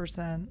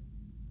 100%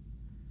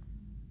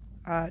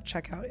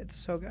 check out. It's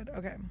so good.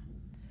 Okay.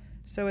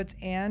 So it's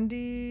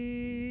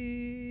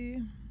Andy.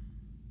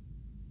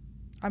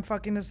 I'm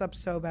fucking this up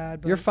so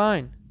bad. But, You're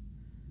fine.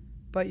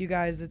 But you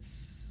guys,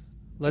 it's.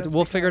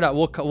 We'll figure it out.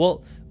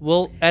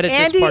 We'll edit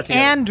Andy this part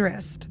together.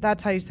 Andrist.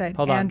 That's how you say it.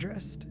 Hold on.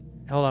 Andrist.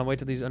 Hold on. Wait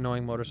till these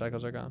annoying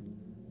motorcycles are gone.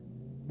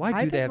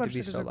 Why do they have to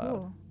be so loud?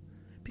 Cool.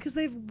 Because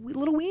they have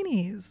little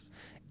weenies.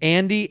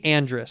 Andy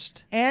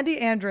Andrist. Andy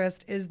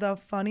Andrist is the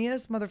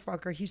funniest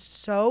motherfucker. He's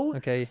so.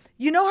 Okay.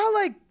 You know how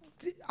like.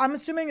 I'm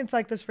assuming it's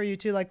like this for you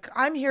too. Like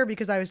I'm here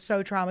because I was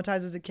so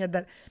traumatized as a kid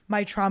that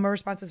my trauma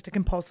response is to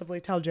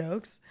compulsively tell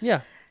jokes. Yeah.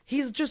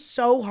 He's just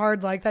so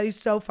hard like that. He's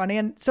so funny.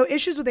 And so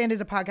Issues with Andy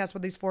is a podcast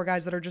with these four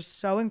guys that are just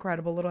so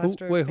incredible.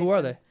 Who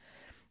are they?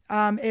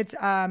 It's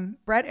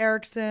Brett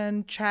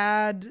Erickson,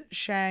 Chad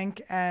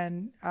Shank,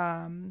 and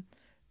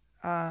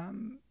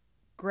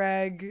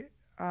Greg.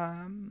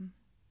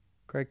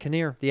 Greg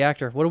Kinnear, the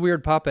actor. What a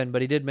weird pop in,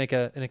 but he did make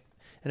an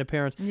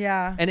appearance.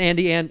 Yeah. And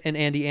Andy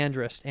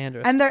Andrist.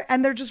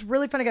 And they're just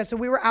really funny guys. So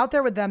we were out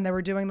there with them. They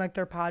were doing like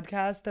their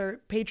podcast.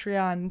 Their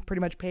Patreon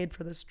pretty much paid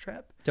for this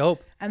trip.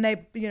 Dope. And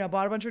they,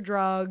 bought a bunch of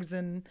drugs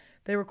and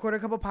they recorded a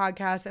couple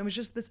podcasts. And it was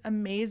just this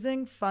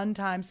amazing, fun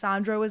time.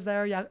 Sandro was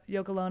there,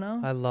 Yoko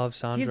Ono. I love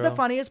Sandro. He's the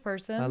funniest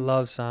person. I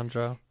love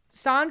Sandro.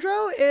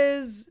 Sandro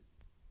is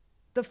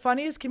the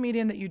funniest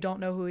comedian that you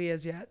don't know who he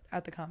is yet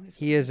at the Comedy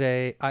Store. He is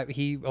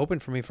he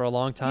opened for me for a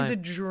long time. He's a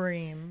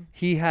dream.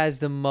 He has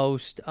the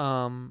most,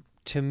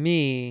 to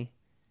me,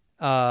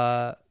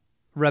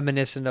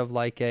 reminiscent of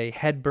like a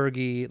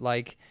Hedbergy,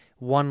 like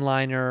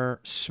one-liner,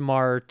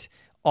 smart,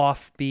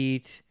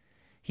 offbeat.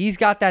 He's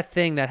got that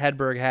thing that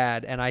Hedberg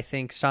had, and I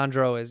think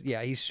Sandro is,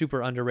 he's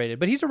super underrated.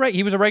 But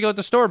he was a regular at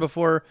the store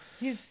before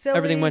he's silly,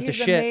 everything went to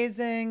shit. He's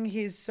amazing.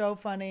 He's so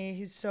funny.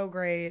 He's so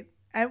great.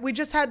 And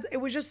it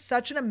was just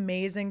such an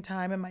amazing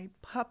time. And my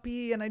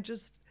puppy, and it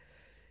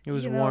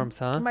was warmth,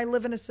 huh? My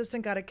live-in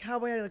assistant got a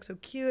cowboy hat. He looked so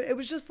cute. It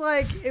was just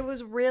like,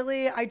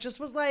 I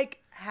just was like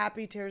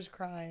happy tears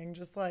crying,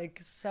 just like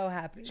so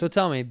happy. So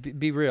tell me,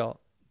 be real.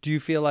 Do you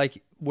feel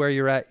like where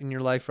you're at in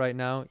your life right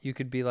now, you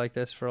could be like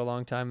this for a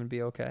long time and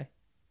be okay?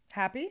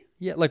 Happy?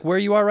 Yeah, like where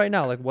you are right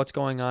now, like what's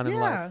going on in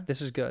life.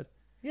 This is good.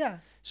 Yeah.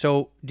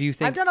 So do you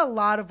think... I've done a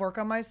lot of work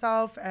on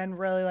myself and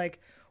really like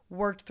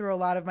worked through a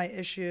lot of my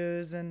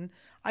issues, and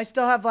I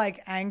still have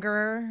like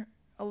anger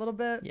a little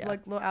bit,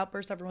 like little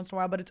outbursts every once in a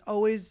while, but it's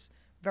always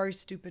very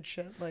stupid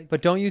shit. Like,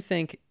 but don't you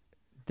think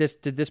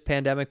did this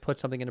pandemic put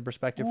something into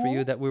perspective for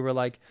you, that we were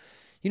like,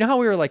 how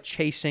we were like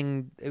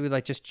chasing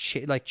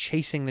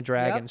the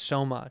dragon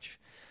so much,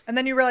 and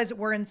then you realize that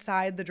we're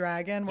inside the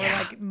dragon. We're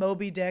like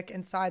Moby Dick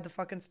inside the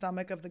fucking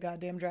stomach of the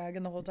goddamn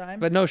dragon the whole time.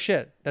 But no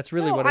shit, that's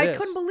really what it is. I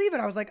couldn't believe it.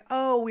 I was like,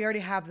 oh, we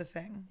already have the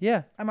thing.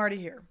 Yeah, I'm already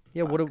here.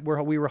 Yeah,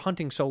 we were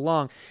hunting so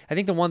long. I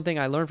think the one thing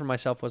I learned for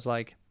myself was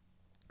like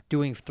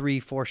doing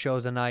 3-4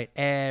 shows a night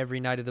every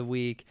night of the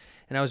week,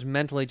 and I was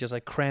mentally just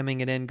like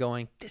cramming it in,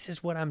 going, this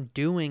is what I'm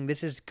doing,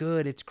 this is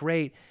good, it's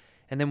great.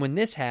 And then when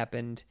this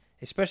happened,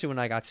 especially when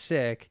I got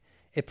sick,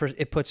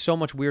 it put so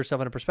much weird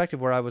stuff into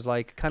perspective where I was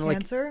like, kind of like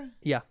Cancer?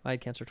 Yeah, I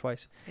had cancer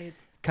twice.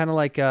 AIDS. Kind of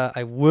like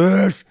I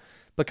wish,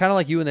 but kind of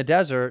like you in the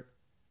desert.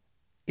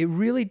 It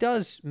really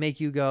does make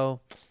you go,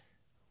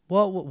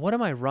 well, what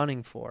am I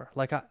running for?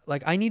 Like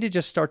I need to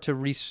just start to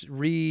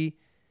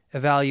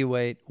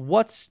reevaluate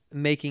what's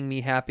making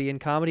me happy in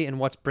comedy and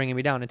what's bringing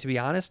me down. And to be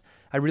honest,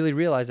 I really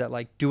realized that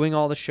like doing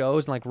all the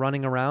shows and like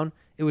running around,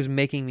 it was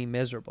making me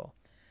miserable.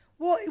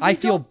 Well, I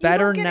feel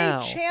better now. You now.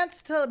 don't get a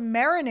chance to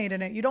marinate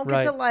in it. You don't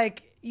get to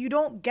you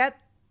don't get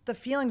the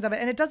feelings of it.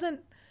 And it doesn't,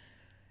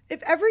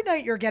 if every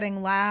night you're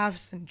getting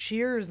laughs and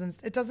cheers and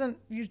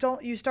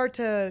you start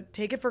to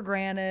take it for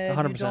granted.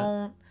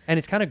 100%. And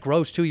it's kind of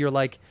gross too. You're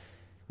like,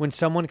 when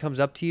someone comes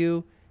up to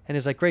you and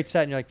is like, great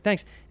set, and you're like,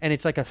 thanks. And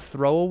it's like a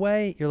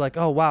throwaway. You're like,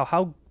 oh, wow,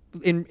 how,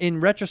 in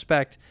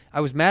retrospect,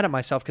 I was mad at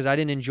myself because I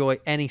didn't enjoy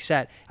any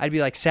set. I'd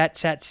be like,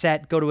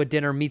 set, go to a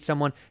dinner, meet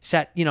someone,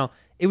 set,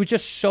 it was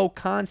just so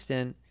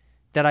constant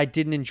that I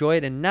didn't enjoy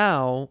it. And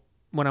now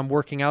when I'm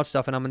working out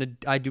stuff and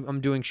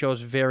I'm doing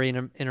shows very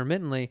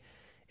intermittently,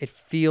 it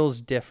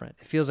feels different.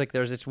 It feels like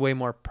it's way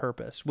more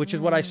purpose, which is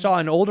what I saw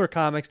in older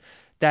comics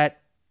that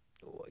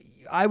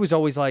I was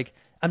always like,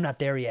 I'm not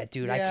there yet,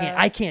 dude. Yeah.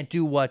 I can't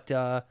do what,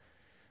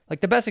 like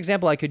the best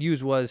example I could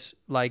use was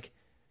like,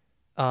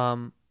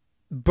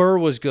 Burr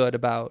was good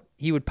about,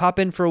 he would pop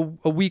in for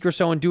a week or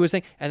so and do his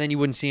thing, and then you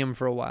wouldn't see him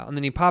for a while. And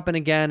then he'd pop in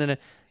again. And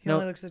he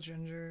only looks at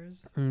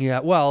gingers. Yeah,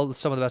 well,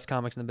 some of the best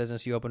comics in the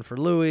business. You open for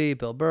Louis,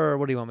 Bill Burr.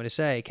 What do you want me to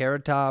say?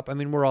 Carrot Top. I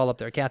mean, we're all up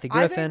there. Kathy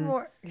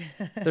Griffin.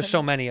 There's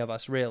so many of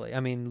us, really. I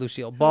mean,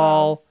 Lucille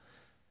Ball.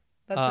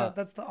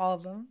 That's all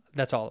of them.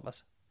 That's all of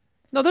us.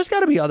 No, there's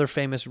got to be other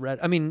famous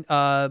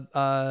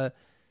that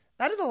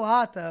is a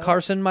lot, though.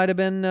 Carson might have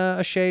been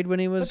a shade when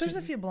he was. But there's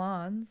a few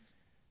blondes.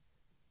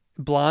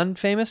 Blonde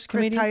famous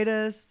comedian? Chris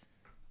Titus.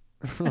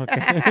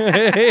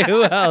 Okay.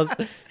 Who else?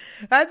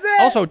 That's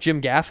it. Also,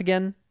 Jim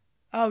Gaffigan.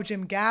 Oh,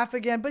 Jim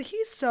Gaffigan. But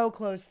he's so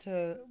close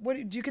to...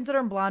 What do you consider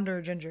him, blonde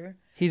or ginger?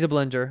 He's a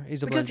blender.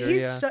 He's he's one of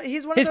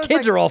his those,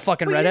 kids are all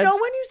fucking redheads. You know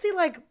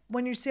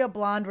when you see a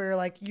blonde where you're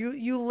like,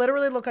 you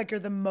literally look like you're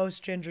the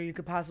most ginger you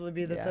could possibly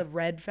be, that the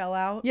red fell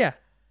out? Yeah.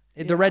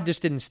 The red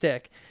just didn't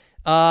stick.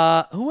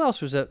 Who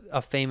else was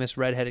a famous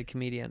redheaded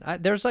comedian?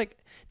 There's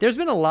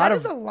been a lot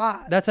of... That is a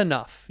lot. That's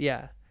enough,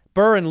 yeah.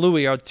 Burr and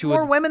Louis are two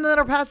more women that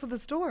are passed at the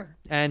store.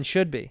 And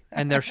should be.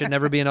 And there should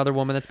never be another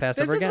woman that's passed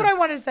ever again. This is what I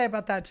wanted to say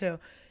about that, too.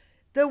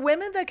 The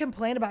women that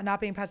complain about not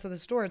being passed at the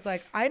store, it's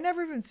like, I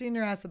never even seen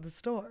your ass at the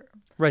store.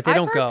 Right, they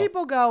don't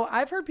go.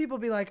 I've heard people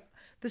be like,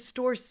 the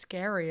store's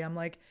scary. I'm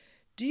like,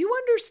 do you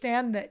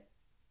understand that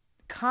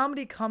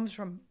comedy comes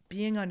from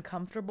being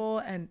uncomfortable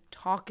and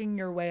talking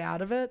your way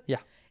out of it? Yeah.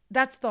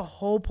 That's the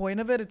whole point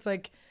of it. It's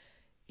like,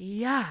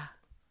 it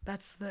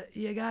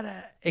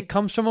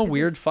comes from a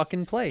weird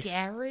fucking place.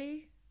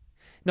 Scary?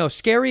 No,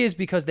 scary is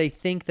because they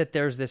think that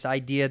there's this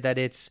idea that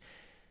it's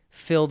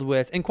filled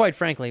with, and quite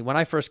frankly, when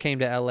I first came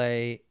to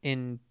LA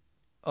in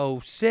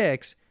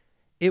 2006,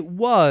 it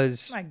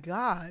was... My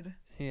God.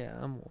 Yeah,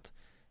 I'm old.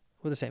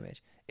 We're the same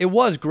age. It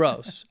was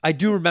gross. I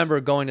do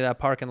remember going to that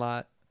parking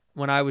lot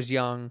when I was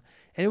young,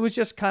 and it was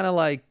just kind of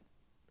like,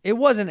 it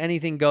wasn't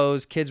anything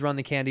goes, kids run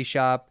the candy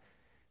shop,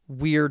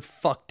 weird,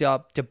 fucked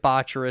up,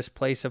 debaucherous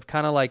place of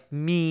kind of like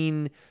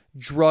mean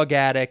drug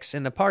addicts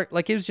in the park.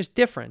 Like, it was just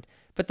different.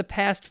 But the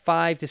past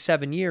 5 to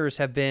 7 years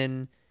have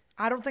been...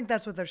 I don't think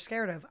that's what they're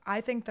scared of.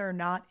 I think they're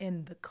not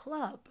in the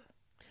club.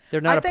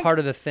 They're not a part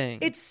of the thing.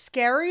 It's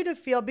scary to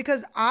feel,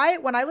 because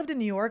when I lived in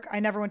New York, I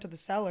never went to the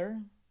cellar.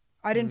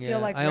 I didn't feel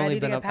like ready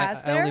to get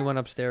past there. I only went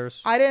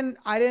upstairs. I didn't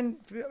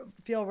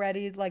feel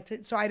ready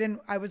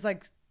I was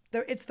like,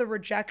 it's the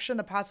rejection,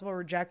 the possible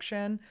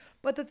rejection.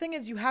 But the thing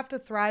is, you have to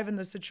thrive in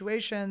those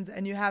situations,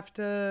 and you have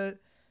to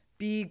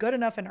be good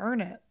enough and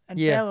earn it and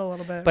fail a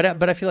little bit.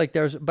 But I feel like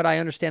I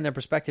understand their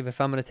perspective. If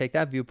I'm going to take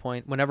that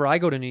viewpoint, whenever I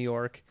go to New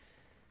York,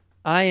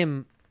 I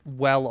am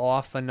well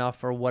off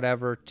enough or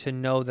whatever to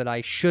know that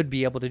I should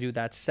be able to do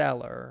that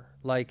cellar.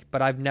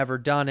 But I've never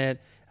done it,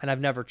 and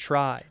I've never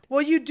tried.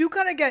 Well, you do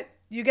kind of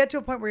get to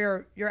a point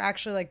where you're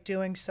actually like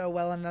doing so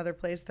well in another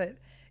place that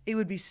it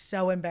would be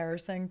so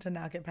embarrassing to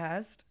not get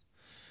past.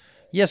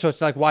 Yeah, so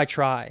it's like, why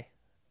try?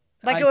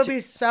 It would be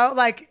so,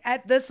 like,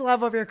 at this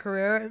level of your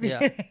career.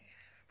 Yeah.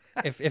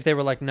 if they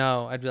were like,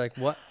 no, I'd be like,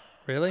 what?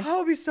 Really? Oh,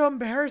 it'd be so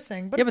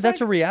embarrassing. But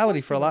that's a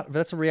reality for a lot.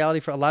 That's a reality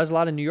for a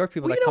lot of New York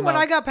people. Well, when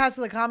I got past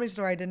to the Comedy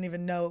Store, I didn't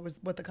even know it was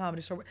what the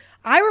Comedy Store was.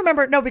 I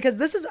remember, because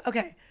this is,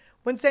 okay,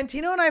 when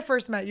Santino and I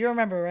first met, you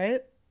remember,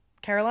 right?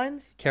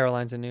 Caroline's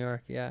in New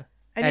York, yeah.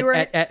 And you were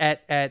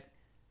at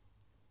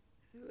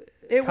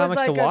it was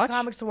like a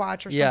Comics to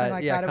Watch or something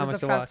like that. It was a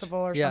festival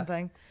or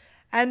something.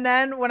 And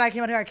then when I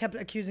came out here, I kept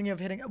accusing you of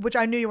hitting, which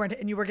I knew you weren't,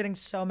 and you were getting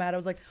so mad. I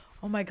was like,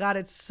 oh my God,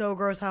 it's so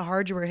gross how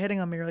hard you were hitting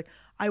on me. You're like,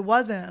 I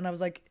wasn't. And I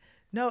was like,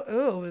 no,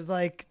 it was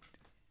like,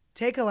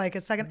 take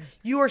a second.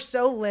 You were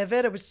so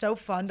livid. It was so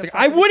fun.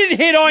 I wouldn't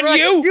hit on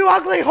you. Like, you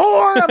ugly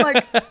whore. I'm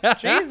like,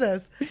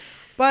 Jesus.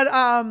 But,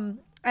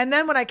 and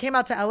then when I came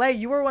out to LA,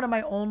 you were one of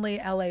my only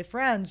LA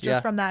friends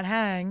just from that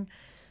hang.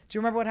 Do you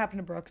remember what happened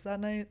to Brooks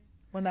that night?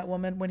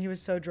 When he was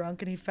so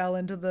drunk and he fell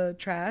into the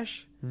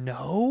trash?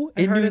 No.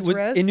 And hurt his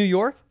wrist? In New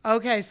York?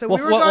 Okay, so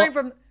we were going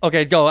from...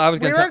 Okay, go. I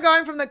was We going to were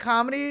going from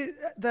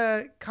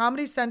the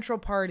Comedy Central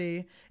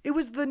party. It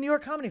was the New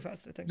York Comedy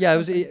Fest, I think. Yeah, it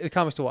was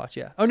Comics to Watch,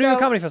 yeah. Oh, New York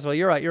Comedy Festival.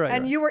 You're right.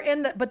 And you were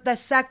in but the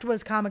sect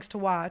was Comics to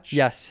Watch.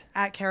 Yes.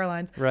 At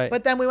Caroline's. Right.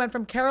 But then we went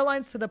from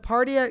Caroline's to the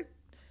party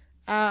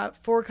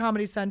for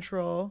Comedy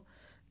Central.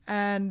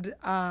 And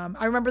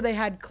I remember they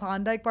had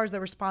Klondike bars. They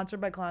were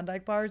sponsored by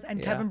Klondike bars.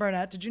 And Kevin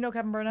Barnett. Did you know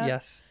Kevin Barnett?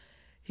 Yes.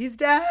 He's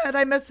dead.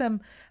 I miss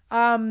him.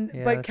 But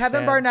that's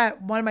Kevin sad.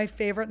 Barnett, one of my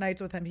favorite nights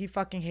with him. He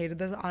fucking hated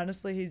this.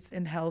 Honestly, he's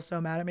in hell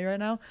so mad at me right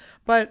now.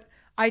 But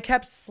I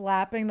kept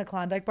slapping the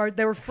Klondike bars.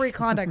 They were free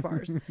Klondike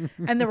bars.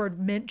 And there were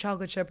mint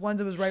chocolate chip ones.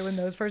 It was right when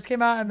those first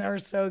came out, and they were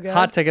so good.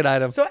 Hot ticket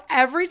item. So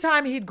every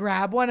time he'd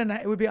grab one and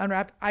it would be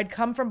unwrapped, I'd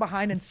come from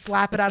behind and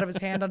slap it out of his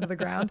hand onto the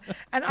ground.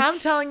 And I'm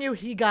telling you,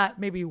 he got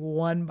maybe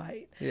one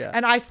bite. Yeah.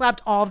 And I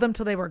slapped all of them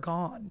till they were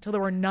gone, till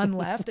there were none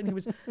left. And he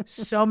was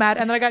so mad.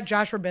 And then I got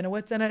Josh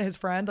Rabinowitz in it, his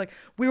friend. Like,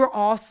 we were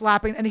all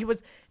slapping. And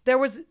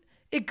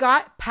it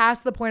got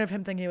past the point of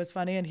him thinking it was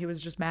funny, and he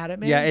was just mad at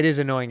me. Yeah, it is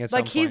annoying at some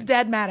Like, point. he's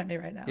dead mad at me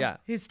right now. Yeah.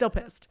 He's still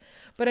pissed.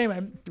 But anyway,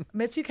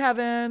 miss you,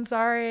 Kevin.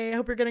 Sorry. I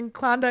hope you're getting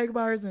Klondike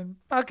bars in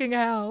fucking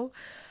hell.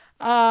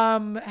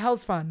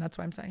 Hell's fun. That's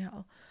why I'm saying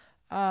hell.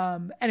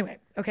 Anyway,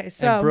 okay.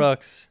 So And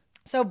Brooks.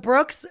 So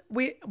Brooks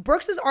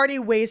is already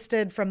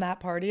wasted from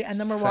that party, and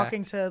then we're Fact.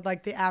 walking to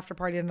like the after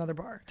party at another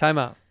bar. Time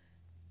out.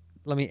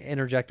 Let me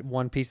interject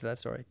one piece of that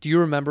story. Do you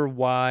remember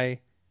why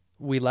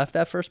we left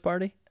that first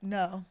party?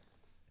 No.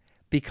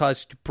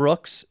 Because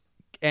Brooks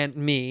and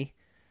me,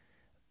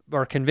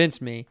 or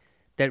convinced me,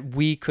 that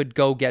we could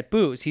go get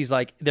booze. He's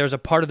like, there's a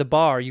part of the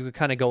bar you could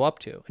kind of go up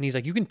to. And he's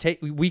like,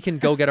 we can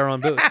go get our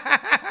own booze.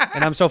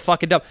 And I'm so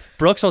fucking dumb.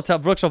 Brooks will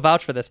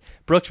vouch for this.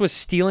 Brooks was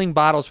stealing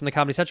bottles from the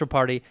Comedy Central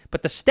party,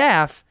 but the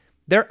staff,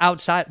 they're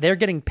outside, they're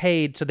getting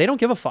paid, so they don't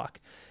give a fuck.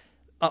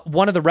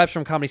 One of the reps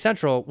from Comedy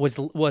Central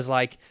was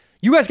like,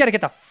 you guys got to get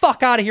the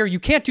fuck out of here. You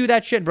can't do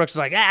that shit. And Brooks was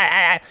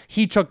like,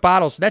 He took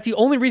bottles. So that's the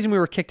only reason we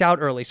were kicked out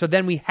early. So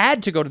then we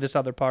had to go to this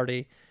other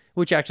party,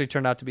 which actually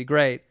turned out to be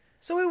great.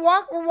 So we're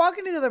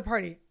walking to the other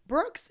party.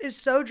 Brooks is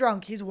so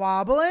drunk, he's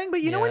wobbling.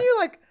 But you know when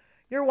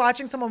you're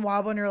watching someone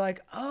wobble and you're like,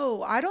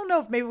 oh, I don't know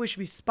if maybe we should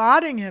be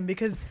spotting him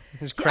because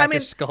His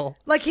his skull.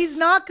 Like he's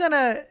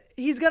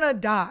gonna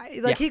die.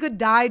 Like he could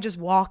die just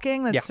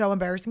walking. That's so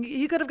embarrassing.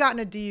 He could have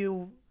gotten a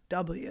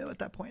DUW at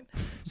that point.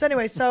 So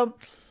anyway,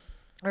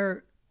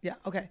 yeah,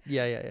 okay.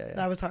 Yeah.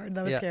 That was hard.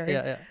 That was scary.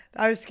 Yeah.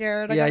 I was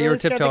scared. I Yeah, got you really were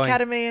scared. tiptoeing. The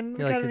ketamine.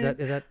 You're like, ketamine.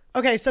 is that?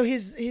 Okay, so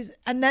he's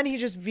and then he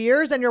just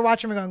veers and you're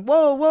watching him going,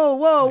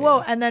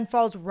 whoa, and then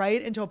falls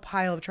right into a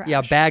pile of trash. Yeah,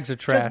 bags of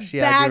trash. Just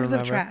Yeah, I do bags of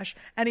remember. trash.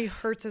 And he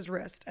hurts his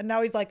wrist. And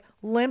now he's like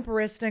limp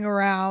wristing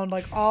around,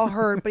 like all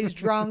hurt, but he's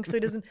drunk, so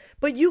he doesn't.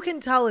 But you can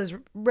tell his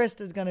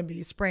wrist is going to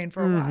be sprained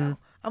for a while.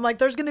 I'm like,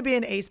 there's going to be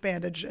an ace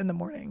bandage in the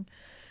morning.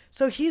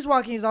 So he's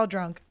walking, he's all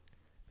drunk.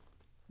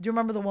 Do you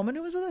remember the woman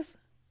who was with us?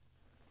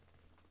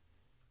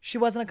 She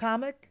wasn't a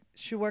comic.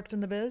 She worked in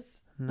the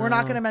biz. No. We're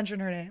not going to mention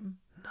her name.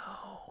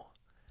 No.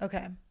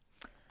 Okay.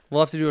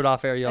 We'll have to do it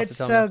off air. You'll have It's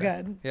to tell so me.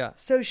 good. Yeah.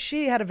 So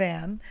she had a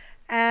van,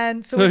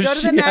 and so we go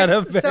to the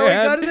next. So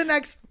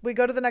we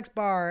go to the next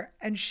bar,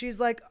 and she's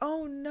like,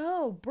 "Oh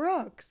no,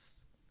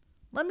 Brooks,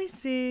 let me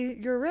see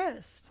your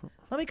wrist.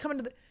 Let me come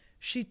into the."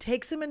 She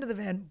takes him into the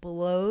van,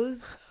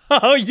 blows.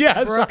 Oh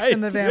yes, Brooks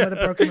in the van with a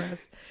broken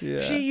wrist.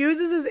 Yeah. She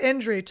uses his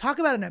injury. Talk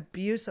about an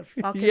abuse of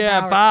fucking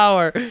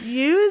power.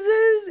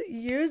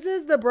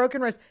 Uses the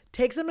broken wrist.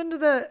 Takes him into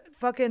the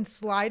fucking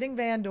sliding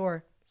van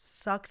door.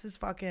 Sucks his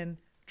fucking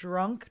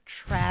drunk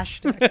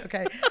trash dick.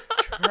 Okay,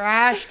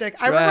 trash dick.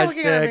 I remember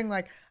looking at her being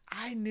like,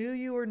 I knew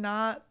you were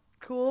not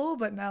cool,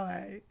 but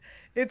now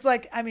it's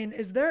like, I mean,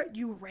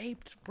 you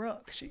raped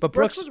Brooks? But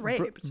Brooks was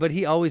raped. But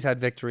he always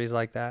had victories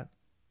like that.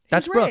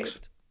 That's He's Brooks.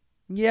 raped.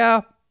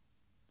 Yeah.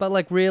 But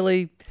like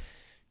really,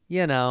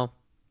 did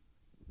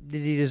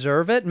he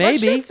deserve it? Maybe.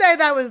 Let's just say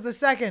that was the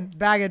second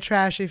bag of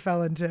trash he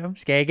fell into.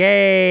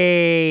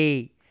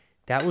 Skagay.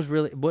 That was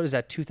really, what is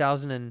that,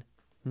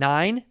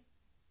 2009?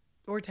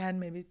 Or 10,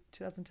 maybe.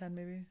 2010,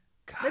 maybe.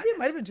 God. Maybe it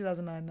might have been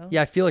 2009, though.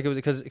 Yeah, I feel like it was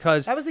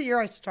because That was the year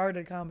I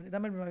started comedy.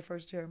 That might have been my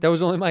first year. that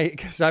was only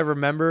because I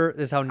remember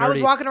this how nerdy. I was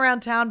walking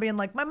around town being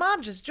like, my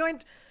mom just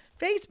joined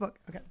Facebook.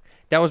 Okay.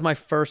 That was my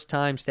first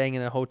time staying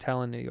in a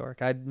hotel in New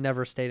York. I'd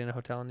never stayed in a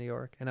hotel in New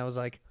York. And I was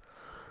like,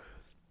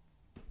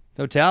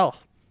 hotel,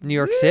 New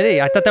York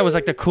City. I thought that was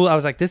like I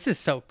was like, this is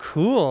so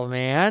cool,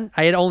 man.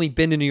 I had only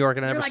been to New York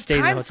and I You're never like, stayed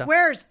in a Times hotel.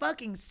 Square is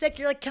fucking sick.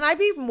 You're like, can I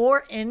be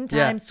more in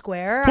Times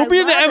Square? Put me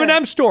in the love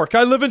M&M it. store.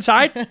 Can I live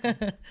inside?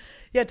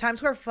 Yeah, Times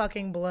Square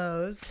fucking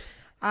blows.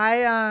 When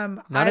I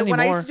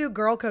anymore. used to do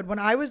Girl Code, when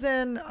I was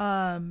in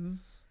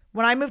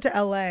when I moved to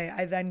LA,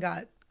 I then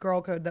got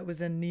Girl Code that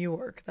was in New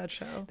York, that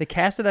show. The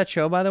cast of that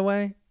show, by the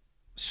way,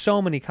 so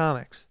many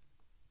comics.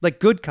 Like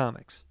good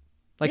comics.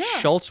 Like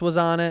Schultz was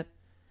on it.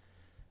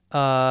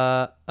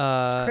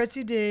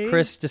 Chrissy D.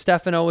 Chris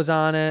DiStefano was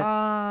on it.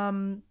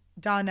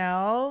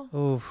 Donnell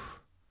Oof.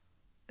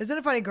 Isn't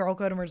it funny, girl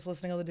code, and we're just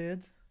listing all the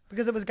dudes?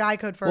 Because it was guy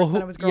code first,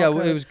 then it was girl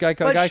code. Yeah, it was guy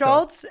code. But guy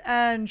Schultz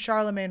and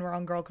Charlemagne were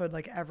on girl code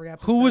like every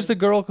episode. Who was the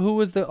girl? Who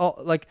was the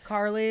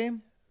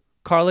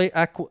Carly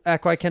I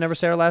can never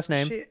say her last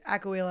name.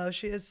 Aquilo.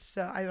 She is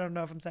so. I don't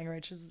know if I'm saying it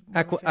right. She's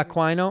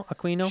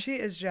Aquino. She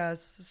is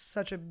just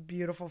such a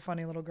beautiful,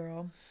 funny little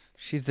girl.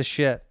 She's the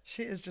shit.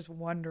 She is just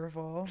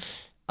wonderful.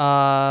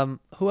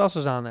 Who else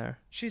was on there?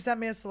 She sent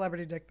me a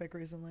celebrity dick pic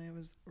recently. It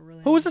was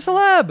really. Who was the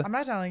celeb? I'm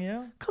not telling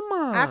you. Come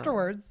on.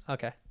 Afterwards.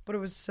 Okay. But it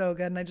was so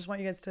good, and I just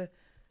want you guys to.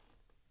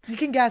 You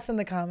can guess in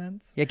the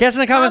comments. Yeah, guess in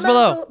the comments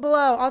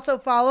below. Also,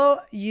 follow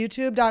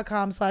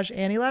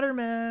youtube.com/Annie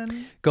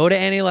Lederman. Go to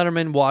Annie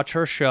Lederman, watch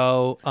her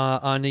show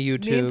on the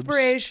YouTube. The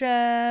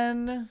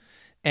inspiration.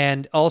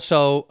 And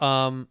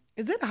also,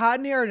 is it hot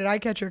in here or did I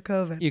catch your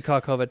COVID? You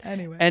caught COVID.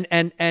 Anyway.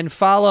 And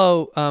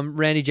follow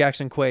Randy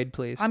Jackson Quaid,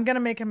 please. I'm going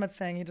to make him a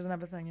thing. He doesn't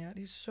have a thing yet.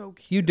 He's so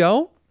cute. You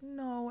don't?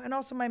 No. And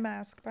also my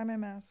mask. Buy my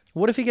mask.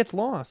 What if he gets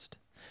lost?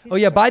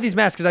 Buy these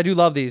masks because I do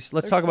love these.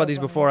 Let's talk about these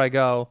funny. before I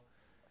go.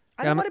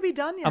 I don't want to be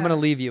done yet. I'm going to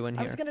leave you in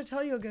here. I was going to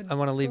tell you a good I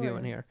want to leave you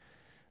in here.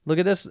 Look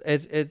at this.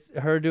 It's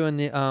her doing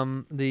the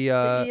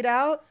eat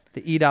out.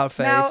 The eat out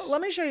face. Now, let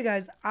me show you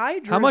guys. I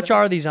drew How much this.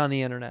 are these on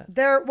the internet?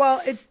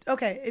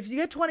 If you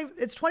get 20,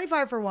 it's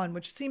 25 for one,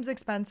 which seems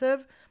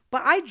expensive,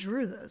 but I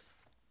drew this.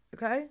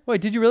 Okay?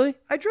 Wait, did you really?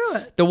 I drew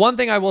it. The one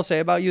thing I will say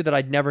about you that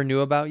I never knew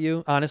about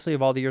you, honestly,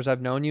 of all the years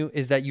I've known you,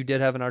 is that you did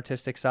have an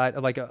artistic side,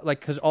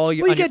 because all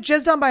you. Well, you get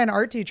jizzed on by an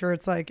art teacher.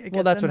 It's like.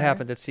 Well, that's what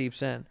happens. It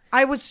seeps in.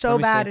 I was so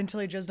bad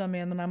until he jizzed on me,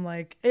 and then I'm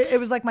like, it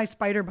was like my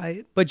spider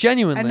bite. But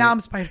genuinely, and now I'm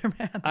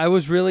Spider-Man. I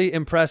was really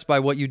impressed by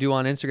what you do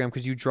on Instagram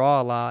because you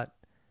draw a lot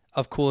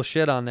of cool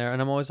shit on there,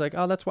 and I'm always like,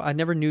 oh, that's why I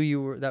never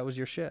knew that was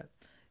your shit.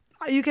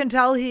 You can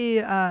tell he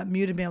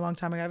muted me a long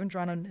time ago. I haven't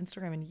drawn on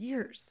Instagram in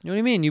years. You know what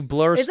I mean? You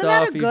blur Isn't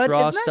stuff, that you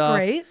draw Isn't stuff. That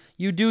great?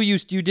 You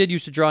did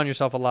used to draw on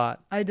yourself a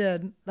lot. I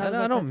did.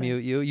 I don't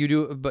mute you. You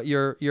do, but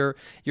your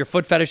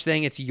foot fetish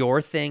thing, it's your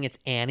thing. It's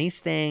Annie's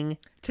thing.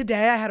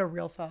 Today I had a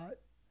real thought.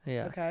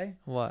 Yeah. Okay.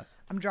 What?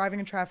 I'm driving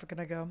in traffic and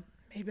I go,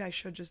 maybe I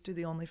should just do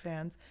the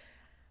OnlyFans.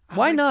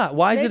 Why not?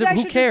 Why is it?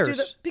 Who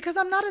cares? Because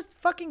I'm not a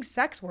fucking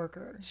sex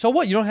worker. So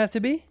what? You don't have to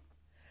be.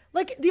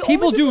 Like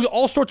people do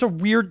all sorts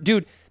of weird,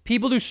 dude.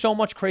 People do so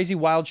much crazy,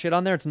 wild shit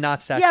on there. It's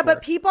not sex. Yeah,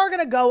 but people are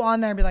gonna go on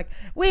there and be like,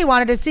 "We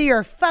wanted to see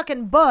your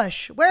fucking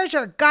bush. Where's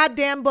your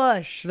goddamn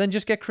bush?" So then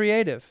just get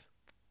creative.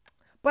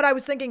 But I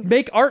was thinking,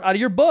 make art out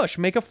of your bush.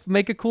 Make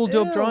a cool,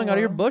 dope drawing out of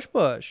your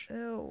bush.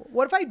 Ew.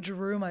 What if I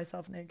drew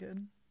myself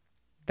naked?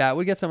 That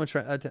would get so much.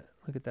 Look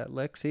at that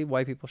lick. See,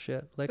 white people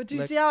shit. Lick, but do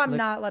you lick, see how I'm lick.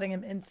 not letting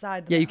him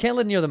inside? Yeah, you can't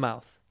let it near the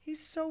mouth.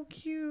 He's so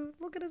cute.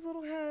 Look at his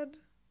little head.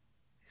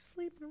 He's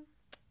sleeping.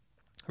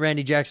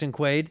 Randy Jackson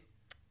Quaid.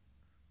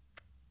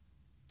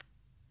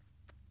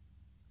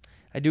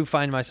 I do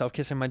find myself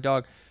kissing my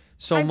dog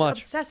so much. I'm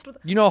obsessed with.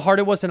 You know how hard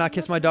it was to not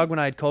kiss my dog when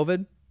I had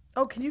COVID?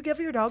 Oh, can you give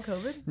your dog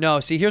COVID? No.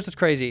 See, here's what's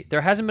crazy.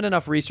 There hasn't been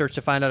enough research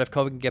to find out if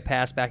COVID can get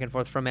passed back and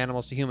forth from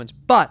animals to humans.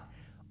 But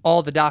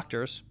all the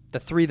doctors, the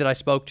 3 that I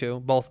spoke to,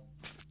 both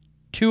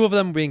 2 of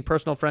them being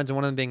personal friends and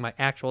one of them being my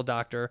actual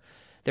doctor,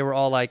 they were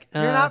all like,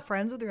 You're not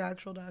friends with your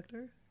actual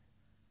doctor?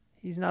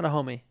 He's not a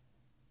homie.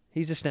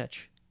 He's a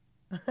snitch.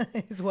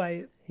 He's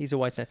white. He's a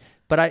white snitch.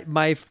 But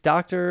my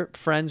doctor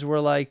friends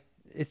were like,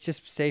 it's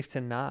just safe to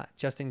not,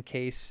 just in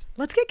case.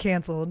 Let's get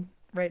canceled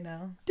right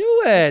now. Do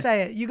it. Let's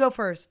say it. You go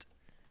first.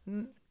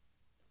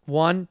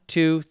 1,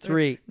 2,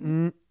 3.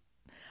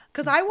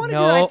 Because I want to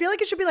do that. I feel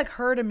like it should be like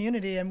herd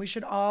immunity, and we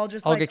should all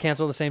just all get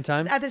canceled at the same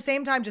time? At the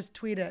same time, just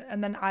tweet it,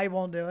 and then I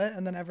won't do it,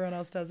 and then everyone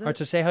else does it. All right,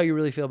 so say how you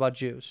really feel about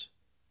Jews.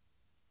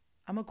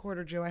 I'm a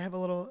quarter Jew. I have a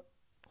little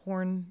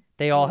horn.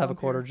 They all have a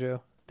quarter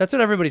Jew. That's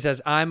what everybody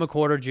says. I'm a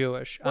quarter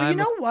Jewish. Well, you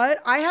know what?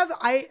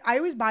 I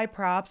always buy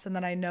props, and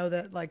then I know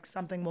that like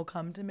something will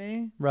come to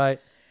me. Right.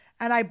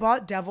 And I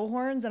bought devil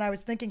horns, and I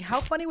was thinking, how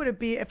funny would it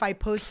be if I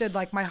posted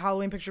like my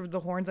Halloween picture with the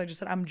horns? I just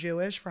said I'm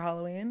Jewish for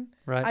Halloween.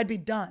 Right. I'd be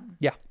done.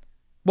 Yeah.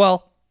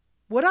 Well.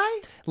 Would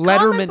I?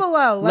 Letterman. Comment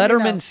below.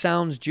 Letterman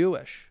sounds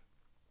Jewish.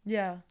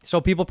 Yeah.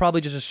 So people probably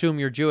just assume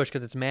you're Jewish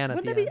because it's man at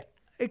Wouldn't the end. Wouldn't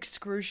that be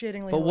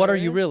excruciatingly But hilarious? what are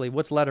you really?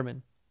 What's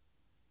Letterman?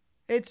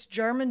 It's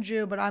German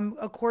Jew, but I'm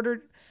a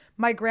quarter.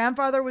 My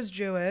grandfather was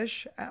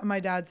Jewish on my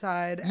dad's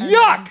side.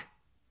 Yuck!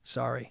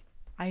 Sorry.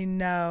 I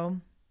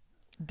know.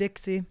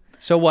 Dixie.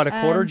 So what, a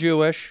quarter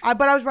Jewish?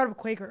 But I was brought up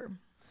Quaker.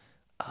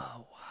 Oh,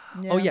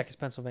 wow. Yeah. Oh, yeah, because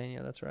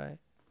Pennsylvania, that's right.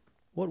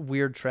 What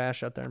weird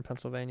trash out there in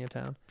Pennsylvania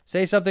town.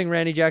 Say something,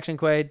 Randy Jackson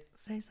Quaid.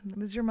 Say something.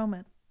 This is your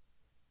moment.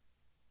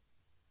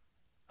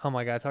 Oh,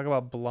 my God. Talk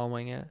about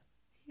blowing it.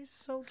 He's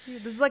so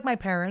cute. This is like my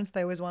parents.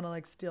 They always want to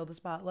like steal the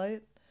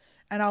spotlight.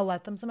 And I'll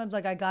let them sometimes.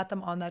 Like I got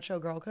them on that show,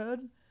 Girl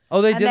Code.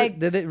 Oh, they did it?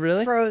 Did it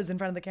really? Froze in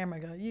front of the camera.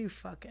 I go, you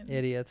fucking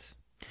idiots.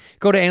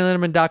 Go to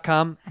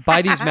AnnieLetterman.com.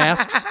 Buy these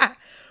masks.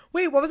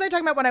 Wait, what was I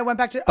talking about when I went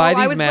back to... Buy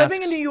these I was masks.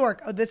 living in New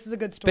York. Oh, this is a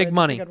good story. Big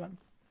money. This is a good one.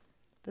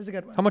 This is a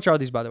good one. How much are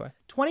these, by the way?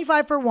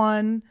 25 for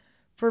one.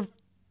 For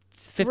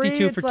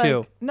 52 for like,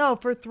 2. No,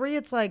 for 3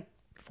 it's like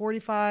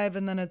 45,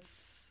 and then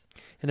it's...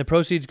 And the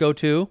proceeds go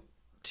to...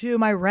 to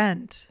my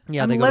rent.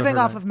 Yeah, I'm they go to living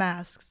her off rent. of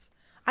masks.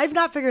 I've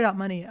not figured out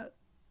money yet.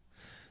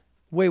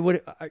 Wait,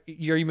 what? Are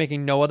you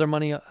making no other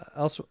money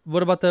else?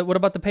 What about the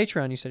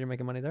Patreon? You said you're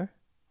making money there.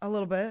 A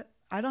little bit.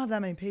 I don't have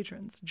that many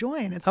patrons.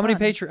 Join. It's How fun.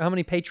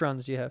 many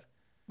patrons do you have?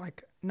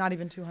 Like not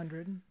even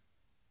 200.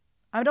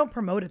 I don't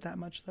promote it that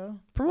much though.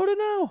 Promote it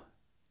now.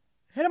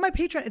 Hit on my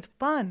Patreon. It's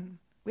fun.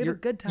 We have a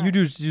good time. You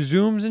do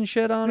Zooms and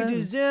shit on We it?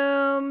 do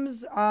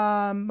Zooms.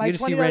 My You get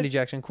to see 20 Randy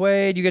Jackson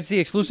Quaid. You get to see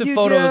exclusive You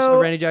photos do.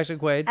 of Randy Jackson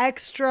Quaid.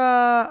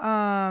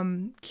 extra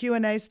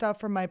Q&A stuff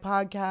from my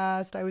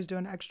podcast. I always do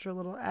an extra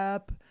little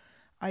ep.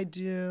 I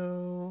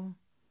do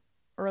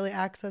early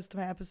access to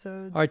my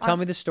episodes. All right, tell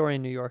me the story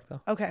in New York,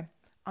 though. Okay.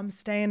 I'm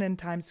staying in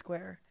Times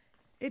Square.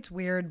 It's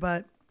weird,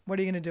 but what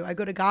are you going to do? I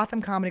go to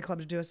Gotham Comedy Club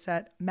to do a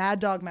set. Mad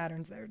Dog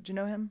Mattern's there. Do you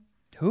know him?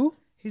 Who?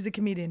 He's a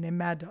comedian named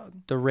Mad Dog.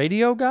 The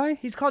radio guy?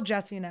 He's called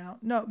Jesse now.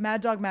 No,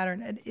 Mad Dog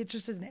Mattern. And it's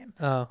just his name.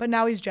 Oh. But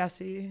now he's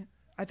Jesse.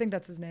 I think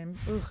that's his name.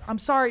 Ugh, I'm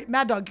sorry.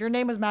 Mad Dog. Your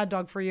name was Mad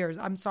Dog for years.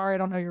 I'm sorry. I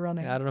don't know your real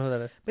name. I don't know who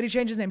that is. But he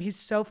changed his name. He's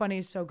so funny.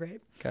 He's so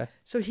great. Okay.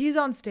 So he's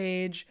on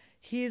stage.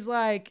 He's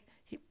like,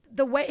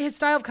 the way his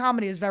style of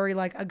comedy is very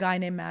like a guy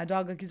named Mad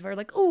Dog. Like he's very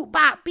like, ooh,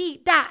 bop,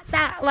 beat,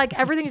 that. Like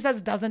everything he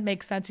says doesn't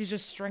make sense. He's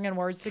just stringing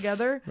words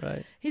together.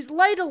 Right. He's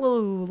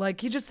light-a-loo.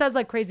 Like he just says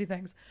like crazy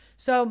things.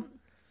 So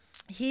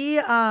he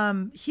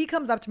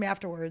comes up to me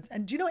afterwards.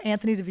 And do you know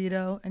Anthony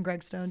DeVito and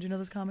Greg Stone? Do you know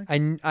those comics?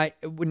 I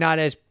not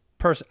as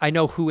person. I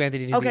know who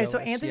Anthony DeVito is. Okay, so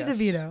Anthony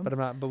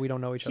DeVito. But we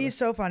don't know each other. He's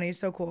so funny. He's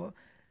so cool.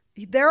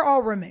 They're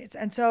all roommates.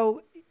 And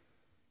so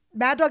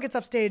Mad Dog gets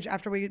off stage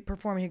after we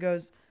perform. He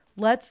goes,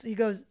 let's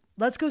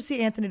go see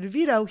Anthony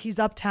DeVito. He's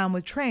uptown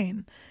with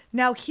Train.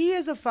 Now he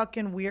is a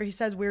fucking weird, he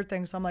says weird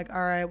things. So I'm like,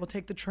 all right, we'll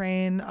take the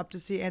train up to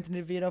see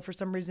Anthony DeVito. For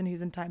some reason,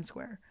 he's in Times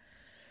Square.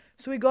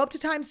 So we go up to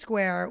Times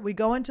Square. We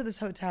go into this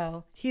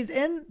hotel. He's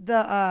in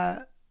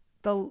the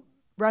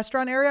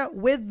restaurant area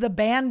with the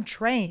band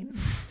Train.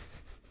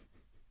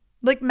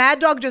 Like Mad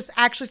Dog just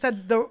actually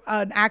said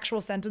an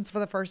actual sentence for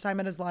the first time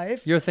in his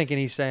life. You're thinking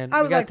he's saying, I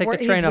we was gotta like, take the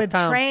he's train with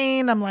uptown.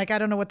 Train. I'm like, I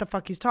don't know what the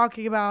fuck he's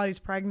talking about. He's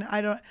pregnant.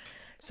 I don't.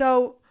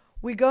 So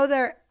we go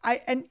there.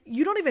 And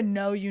you don't even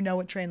know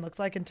what Train looks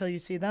like until you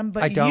see them.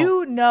 But I don't.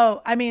 you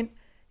know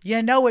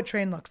what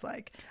Train looks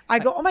like. I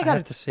go, oh my God,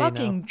 have to it's see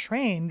fucking now.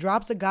 Train.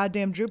 Drops a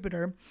goddamn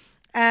Jupiter.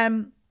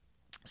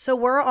 So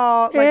we're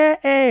all like,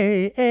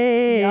 Yup.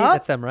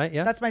 That's them, right?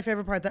 Yeah. That's my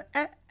favorite part.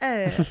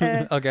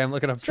 Okay, I'm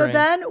looking up So Train.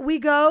 then we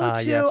go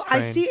to, yes, I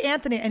Train. see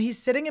Anthony and he's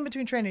sitting in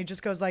between Train and he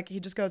just goes,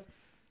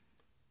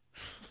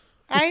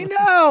 I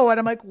know. And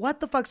I'm like, what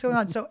the fuck's going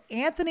on? So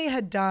Anthony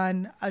had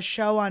done a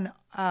show on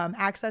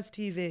Access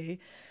TV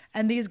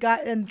and these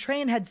guys and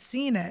Train had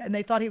seen it and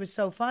they thought he was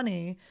so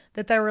funny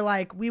that they were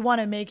like, we want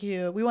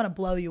to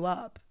blow you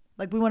up.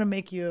 Like we want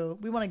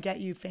to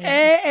get you famous.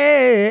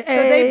 So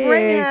they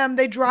bring him,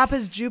 they drop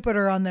his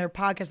Jupiter on their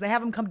podcast. They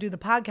have him come do the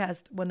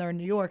podcast when they're in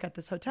New York at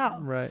this hotel.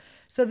 Right.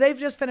 So they've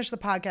just finished the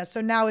podcast. So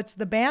now it's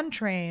the band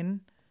Train,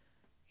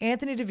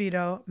 Anthony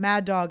DeVito,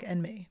 Mad Dog,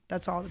 and me.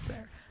 That's all that's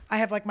there. I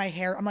have like my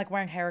hair, I'm like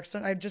wearing hair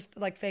extensions. I just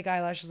like fake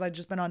eyelashes. I've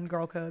just been on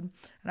Girl Code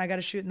and I got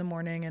to shoot in the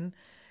morning. And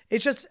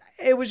it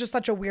was just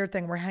such a weird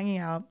thing. We're hanging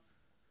out.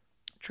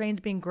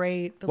 Train's being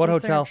great. The What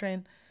lead singer hotel?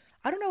 Train.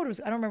 I don't know what it was.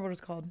 I don't remember what it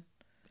was called.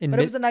 In But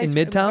it was a nice, in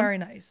it was Midtown? very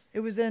nice. It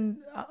was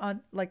in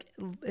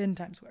in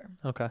Times Square.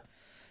 Okay.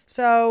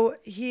 So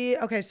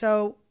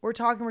so we're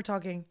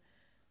talking.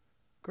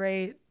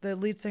 Great. The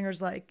lead singer's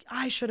like,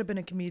 I should have been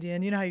a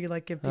comedian. You know how you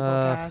like give people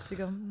a pass. You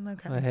go,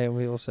 okay. I hate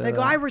we will say They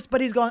that. go,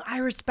 but he's going, I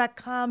respect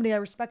comedy.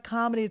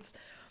 It's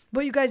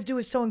what you guys do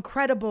is so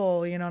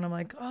incredible, And I'm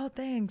like, oh,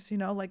 thanks.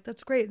 Like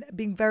that's great.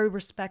 Being very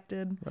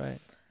respected. Right.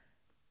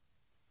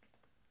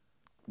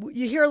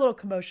 You hear a little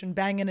commotion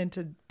banging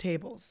into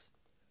tables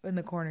in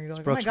the corner. You're like,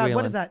 oh my Brooks God,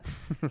 what is Wheelan.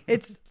 that?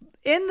 It's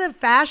in the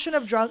fashion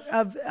of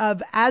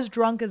as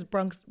drunk as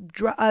Brooks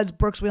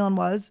Wheelan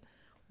was,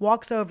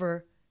 walks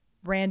over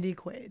Randy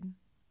Quaid.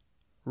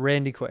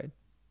 Randy Quaid.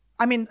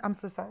 I mean, I'm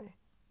so sorry.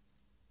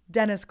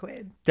 Dennis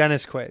Quaid.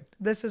 Dennis Quaid.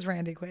 This is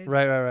Randy Quaid.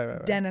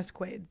 Right. Dennis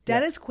Quaid.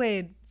 Dennis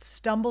Quaid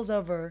stumbles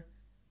over,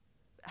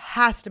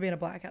 has to be in a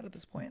blackout at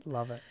this point.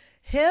 Love it.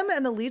 Him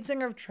and the lead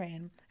singer of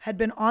Train had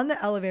been on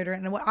the elevator.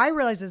 And what I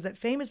realized is that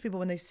famous people,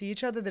 when they see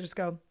each other, they just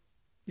go,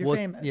 you're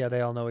famous. Yeah,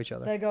 they all know each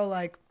other. They go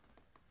like,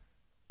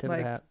 Tip of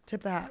the hat.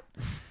 Tip the hat.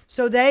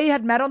 So they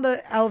had met on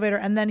the elevator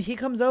and then he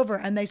comes over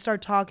and they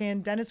start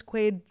talking. Dennis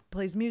Quaid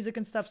plays music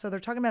and stuff. So they're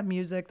talking about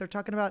music. They're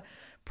talking about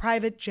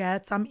private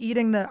jets. I'm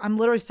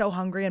literally so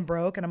hungry and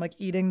broke and I'm like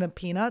eating the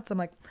peanuts. I'm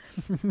like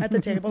at the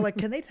table, like,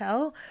 can they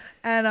tell?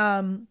 And,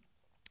 I'm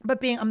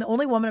the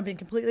only woman. I'm being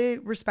completely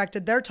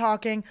respected. They're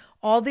talking.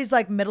 All these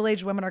like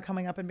middle-aged women are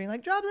coming up and being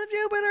like, "Drops of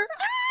Jupiter,"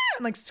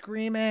 and like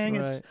screaming.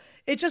 Right.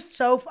 It's just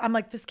so. I'm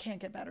like, this can't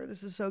get better.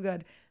 This is so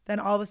good. Then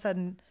all of a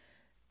sudden,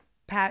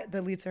 Pat,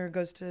 the lead singer,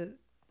 goes to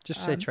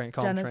Just say Train.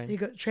 Call him Dennis.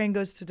 Train. Train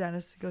goes to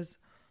Dennis. He goes,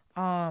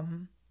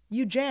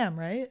 "You jam,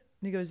 right?" And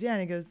he goes, "Yeah."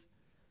 And he goes,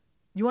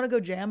 "You want to go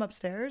jam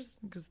upstairs?"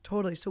 He goes,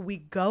 "Totally." So we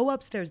go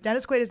upstairs.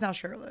 Dennis Quaid is now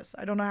shirtless.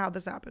 I don't know how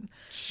this happened.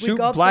 We go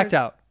upstairs. Blacked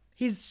out.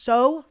 He's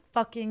so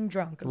fucking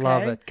drunk. Okay?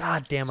 Love it.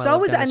 God damn, I So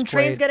love is Dennis and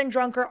Train's Quaid. getting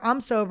drunker. I'm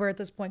sober at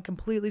this point,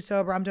 completely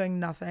sober. I'm doing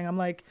nothing. I'm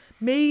like,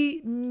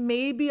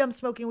 maybe I'm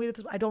smoking weed at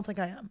this. I don't think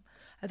I am.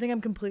 I think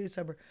I'm completely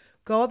sober.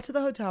 Go up to the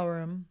hotel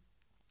room.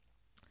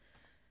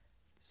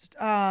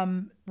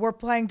 We're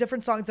playing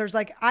different songs. There's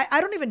like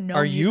I don't even know.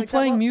 Are you music that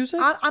playing well. music?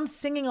 I'm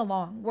singing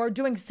along. We're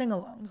doing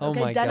sing-alongs. Oh Okay,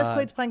 my Dennis God.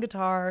 Quaid's playing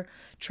guitar.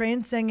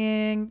 Train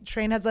singing.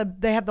 Train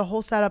they have the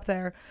whole setup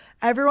there.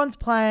 Everyone's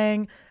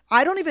playing.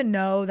 I don't even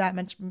know that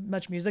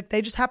much music.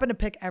 They just happen to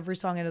pick every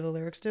song into the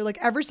lyrics too. Like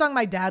every song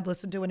my dad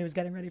listened to when he was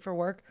getting ready for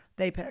work,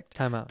 they picked.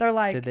 Time out. They're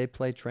like, did they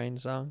play Train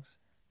songs?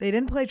 they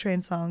didn't play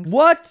Train songs.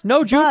 What?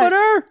 No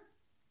Jupiter?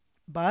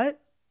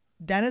 But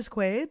Dennis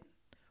Quaid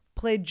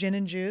played Gin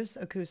and Juice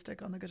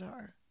acoustic on the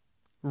guitar.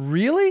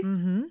 Really?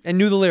 Mm-hmm. And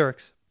knew the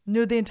lyrics.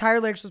 Knew the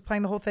entire lyrics, was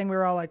playing the whole thing. We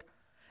were all like,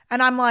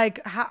 and I'm like,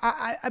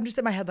 I'm just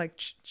in my head like,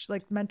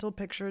 like mental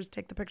pictures,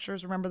 take the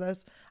pictures, remember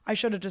this. I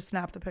should have just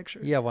snapped the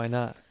pictures. Yeah, why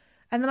not?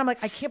 And then I'm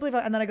like, I can't believe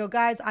it. And then I go,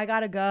 guys, I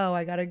gotta go.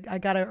 I got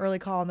an early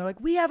call. And they're like,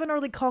 we have an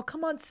early call.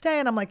 Come on, stay.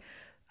 And I'm like,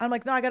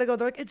 no, I gotta go.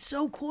 They're like, it's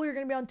so cool. You're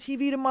gonna be on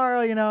TV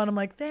tomorrow, you know. And I'm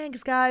like,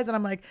 thanks, guys. And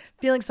I'm like,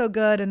 feeling so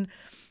good. And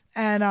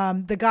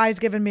the guy's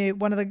giving me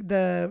one of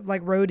the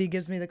like roadie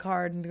gives me the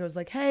card and goes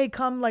like, hey,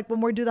 come like when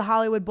we do the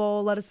Hollywood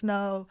Bowl, let us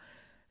know,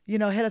 you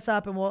know, hit us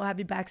up and we'll have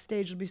you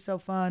backstage. It'll be so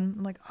fun.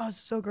 I'm like, oh, this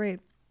is so great.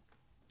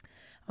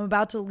 I'm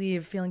about to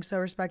leave, feeling so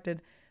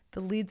respected. The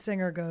lead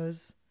singer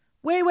goes,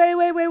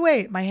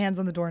 wait. My hand's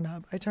on the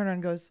doorknob. I turn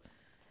around and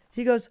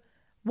he goes,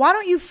 why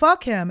don't you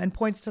fuck him? And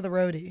points to the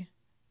roadie.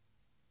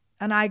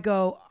 And I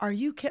go, are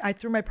you kidding? I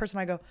threw my purse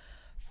and I go,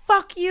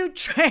 fuck you,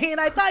 Train.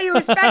 I thought you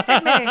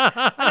respected me.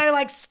 And I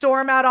like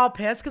storm out all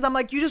pissed because I'm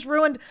like, you just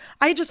ruined.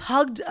 I just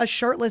hugged a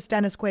shirtless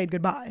Dennis Quaid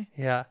goodbye.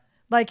 Yeah.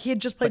 Like he had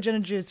just played Gin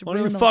and Juice. Why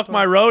don't you fuck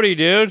my roadie,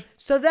 dude?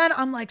 So then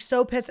I'm like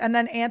so pissed. And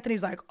then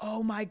Anthony's like,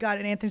 oh my God.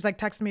 And Anthony's like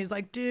texting me. He's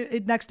like,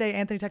 dude, next day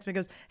Anthony texts me,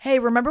 goes, hey,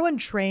 remember when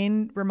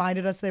Train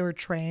reminded us they were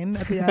Train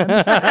at the end?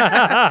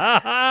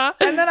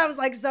 And then I was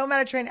like so mad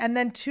at Train. And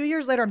then 2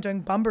 years later, I'm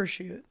doing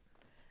Bumbershoot.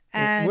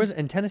 And where's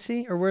in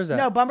Tennessee or where's that?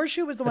 No,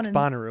 Bumbershoot was the one That's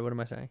Bonnaroo. What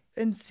am I saying?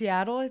 in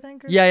Seattle, I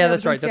think. Yeah, it that's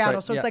was in right, that's Seattle.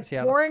 right. So Yeah, it's like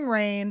Seattle. pouring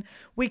rain.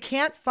 We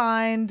can't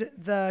find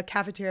the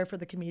cafeteria for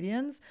the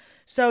comedians.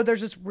 So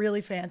there's this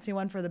really fancy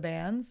one for the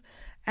bands.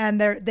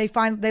 And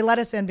they let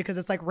us in because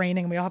it's like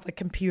raining and we all have like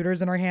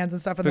computers in our hands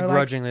and stuff. And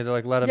Begrudgingly, they're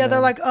like, let him yeah, in. they're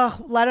like,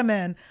 ugh, let him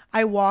in.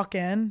 I walk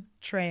in,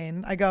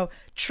 Train. I go,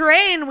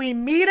 Train, we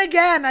meet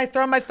again. I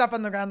throw my stuff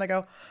on the ground. I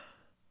go,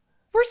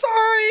 we're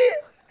sorry.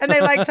 And they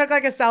like took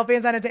like a selfie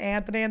and sent it to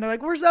Anthony. And they're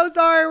like, we're so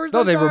sorry. We're so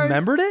No, they sorry.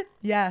 remembered it?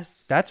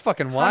 Yes. That's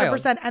fucking wild.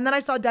 100%. And then I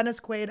saw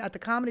Dennis Quaid at the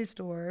Comedy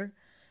Store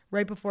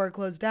right before it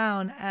closed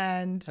down.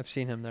 And I've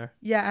seen him there.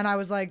 yeah, and I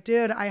was like,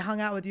 dude, I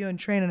hung out with you and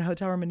Train in a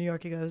hotel room in New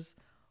York. He goes,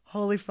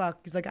 holy fuck.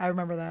 He's like, I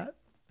remember that.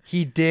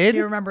 He did? He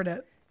remembered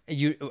it.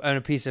 And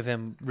a piece of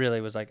him really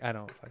was like, I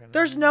don't fucking know.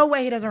 There's no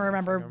way he doesn't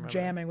remember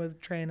jamming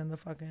with Train in the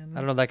fucking. I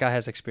don't know. That guy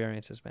has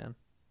experiences, man.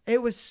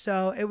 It was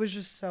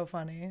just so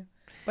funny.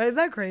 But is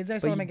that crazy? I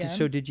saw him again.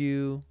 So did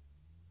you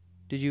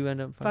end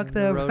up Fuck fucking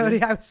the roadie?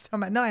 roadie. I was so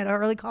mad. No, I had an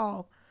early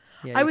call.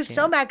 Yeah, I you was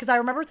so can't. mad because I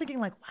remember thinking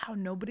like, wow,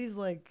 nobody's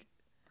like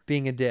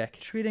Being a dick.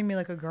 treating me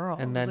like a girl.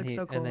 And It was, then like, he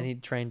so cool. and then he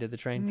trained to the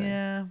train thing.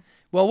 Yeah.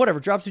 Well,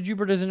 whatever. Drops to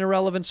Jupiter is an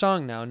irrelevant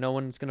song now. No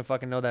one's gonna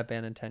fucking know that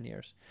band in 10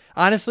 years.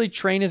 Honestly,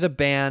 Train is a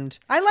band.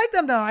 I like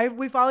them though.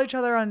 We follow each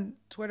other on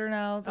Twitter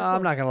now. They're I'm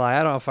cool. not gonna lie.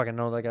 I don't fucking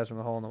know that guy's from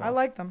the hole in the wall. I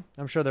like them.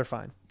 I'm sure they're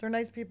fine. They're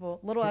nice people.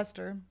 Little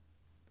Esther.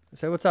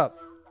 Say what's up.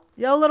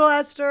 Yo, little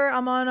Esther.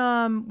 I'm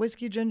on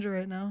Whiskey Ginger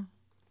right now.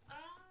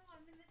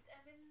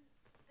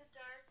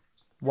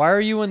 Why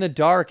are you in the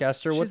dark,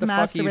 Esther? What She's the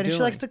fuck are you masturbating. doing?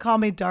 She likes to call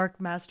me dark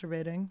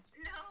masturbating.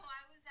 No,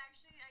 I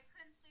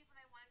couldn't sleep and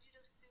I wanted you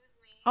to soothe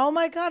me. Oh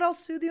my God, I'll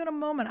soothe you in a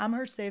moment. I'm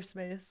her safe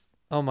space.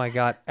 Oh my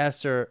God,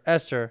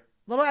 Esther.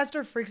 Little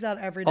Esther freaks out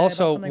every day. about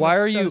Also, something why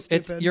that's are so you?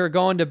 stupid. You're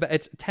going to bed.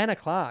 It's 10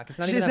 o'clock. It's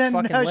not even that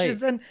fucking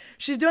late.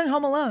 She's doing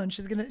Home Alone.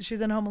 She's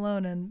in Home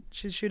Alone and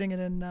she's shooting it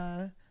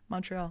in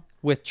Montreal.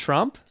 With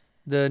Trump,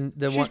 the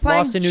She's one, playing-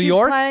 Lost in New she's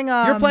York. playing,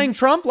 You're playing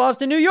Trump,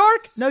 Lost in New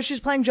York. No, she's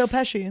playing Joe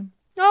Pesci.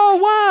 Oh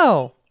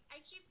wow. I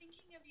keep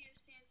thinking of you,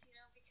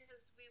 Santino,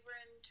 because we were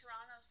in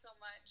Toronto so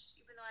much,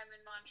 even though I'm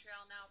in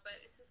Montreal now, but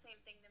it's the same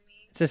thing to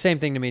me. It's the same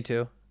thing to me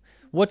too.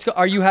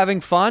 Are you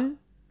having fun?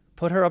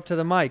 Put her up to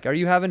the mic. Are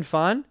you having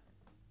fun?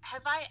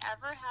 Have I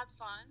ever had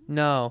fun?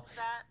 No. Is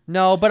that...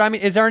 No, but I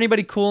mean, is there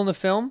anybody cool in the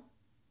film?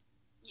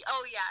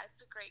 Oh, yeah,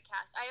 it's a great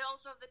cast. I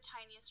also have the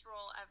tiniest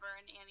role ever,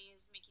 and Annie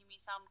is making me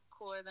sound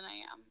cooler than I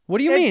am. What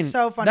do you mean? It's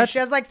so funny. That's- She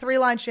has like 3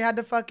 lines. She had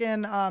to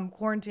fucking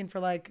quarantine for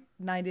like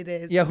 90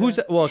 days. Yeah, to who's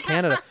do it. well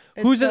Canada?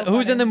 It's who's so in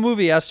funny. the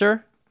movie,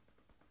 Esther?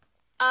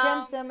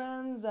 Tim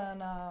Simmons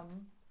and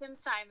Tim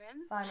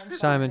Simons.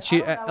 Simon.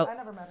 I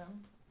never met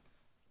him.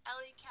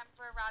 Ellie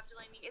Kemper, Rob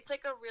Delaney. It's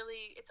like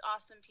it's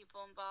awesome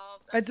people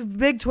involved. It's a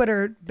big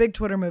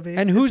Twitter movie.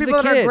 And There's who's the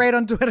people that kid? are great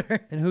on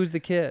Twitter. And who's the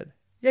kid?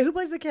 Yeah, who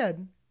plays the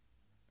kid?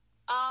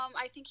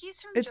 I think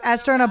he's from It's Jojo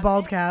Esther in a Rabbit.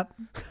 bald cap.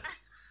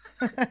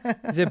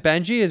 Is it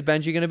Benji? Is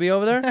Benji going to be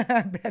over there?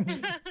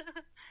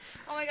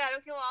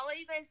 let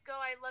you guys go.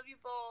 I love you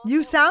both.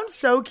 You sound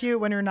so cute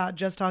when you're not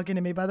just talking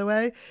to me, by the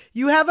way.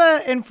 You have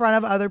a in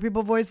front of other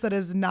people voice that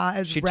is not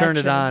as She wretched. turned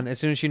it on as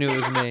soon as she knew it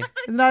was me.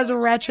 It's not as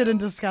wretched and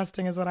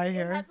disgusting as what I It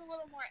hear. has a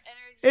little more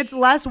energy. It's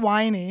less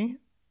whiny.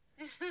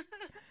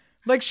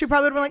 Like she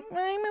probably would be like,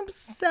 I'm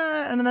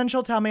upset. And then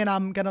she'll tell me and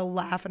I'm going to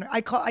laugh. And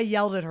I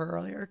yelled at her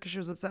earlier because she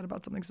was upset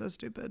about something so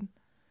stupid.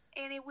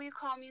 Annie, will you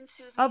call me and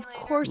soothe me Of later?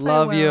 course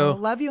Love I will. you.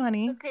 Love you,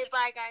 honey. Okay,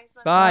 bye, guys.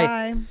 Love Bye.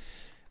 Bye.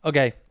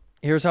 Okay,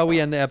 here's how we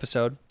end the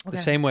episode. Okay.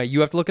 The same way. You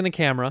have to look in the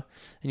camera,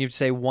 and you have to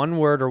say one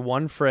word or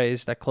one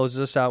phrase that closes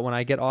us out when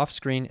I get off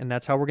screen, and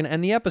that's how we're going to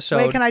end the episode.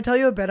 Wait, can I tell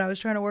you a bit I was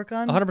trying to work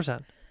on?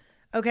 100%.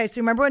 Okay, so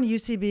you remember when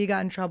UCB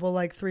got in trouble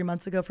like 3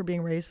 months ago for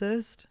being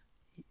racist?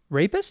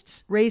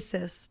 Rapists?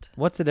 Racist.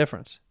 What's the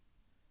difference?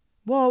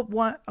 Well,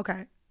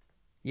 okay.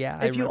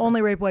 Yeah, If you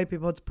only rape white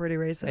people, it's pretty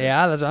racist.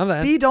 Yeah, that's what I'm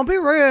saying. B, don't be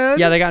rude.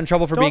 Yeah, they got in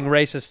trouble for Don't- being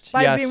racist.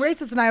 By yes. being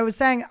racist. And I was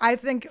saying, I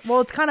think, well,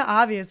 it's kind of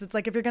obvious. It's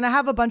like if you're going to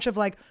have a bunch of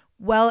like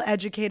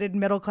well-educated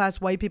middle-class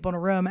white people in a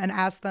room and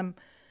ask them,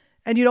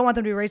 and you don't want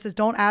them to be racist,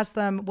 don't ask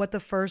them what the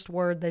first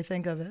word they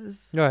think of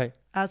is. Right.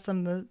 Ask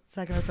them the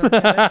second or third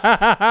word.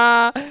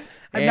 I've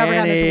never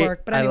gotten it to Annie,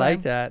 work, but anyway. I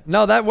like that.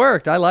 No, that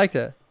worked. I liked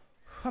it.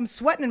 I'm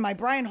sweating in my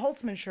Brian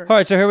Holtzman shirt. All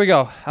right, so here we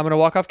go. I'm going to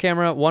walk off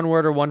camera, one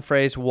word or one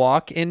phrase, stare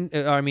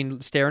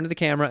into the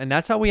camera, and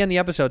that's how we end the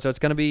episode. So it's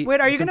going to be.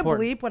 Wait, are you it's going to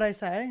important. bleep what I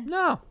say?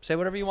 No, say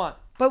whatever you want.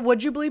 But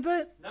would you bleep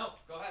it? No,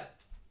 go ahead.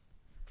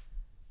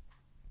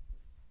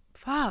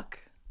 Fuck.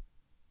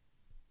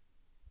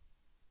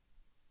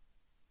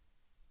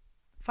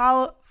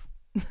 Follow.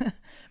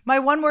 My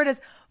one word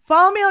is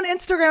follow me on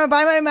Instagram and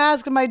buy my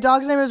mask. And my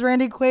dog's name is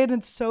Randy Quaid, and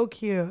it's so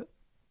cute.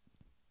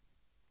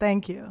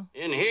 Thank you.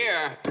 In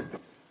here,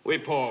 we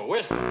pour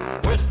whisk,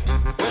 whisk,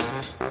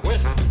 whisk,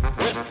 whisk,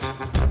 whisk.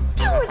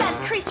 You were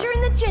that creature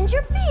in the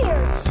ginger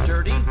beard.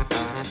 Sturdy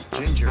and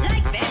ginger.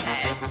 Like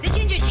vampires, the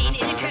ginger gene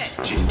is a curse.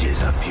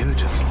 Gingers are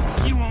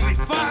beautiful. You owe me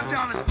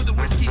 $5 for the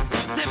whiskey and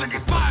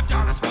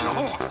 $75 for the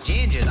horse.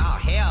 Gingers? Oh,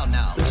 hell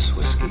no. This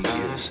whiskey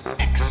is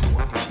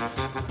excellent.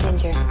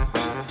 Ginger.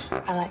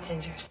 I like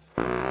gingers.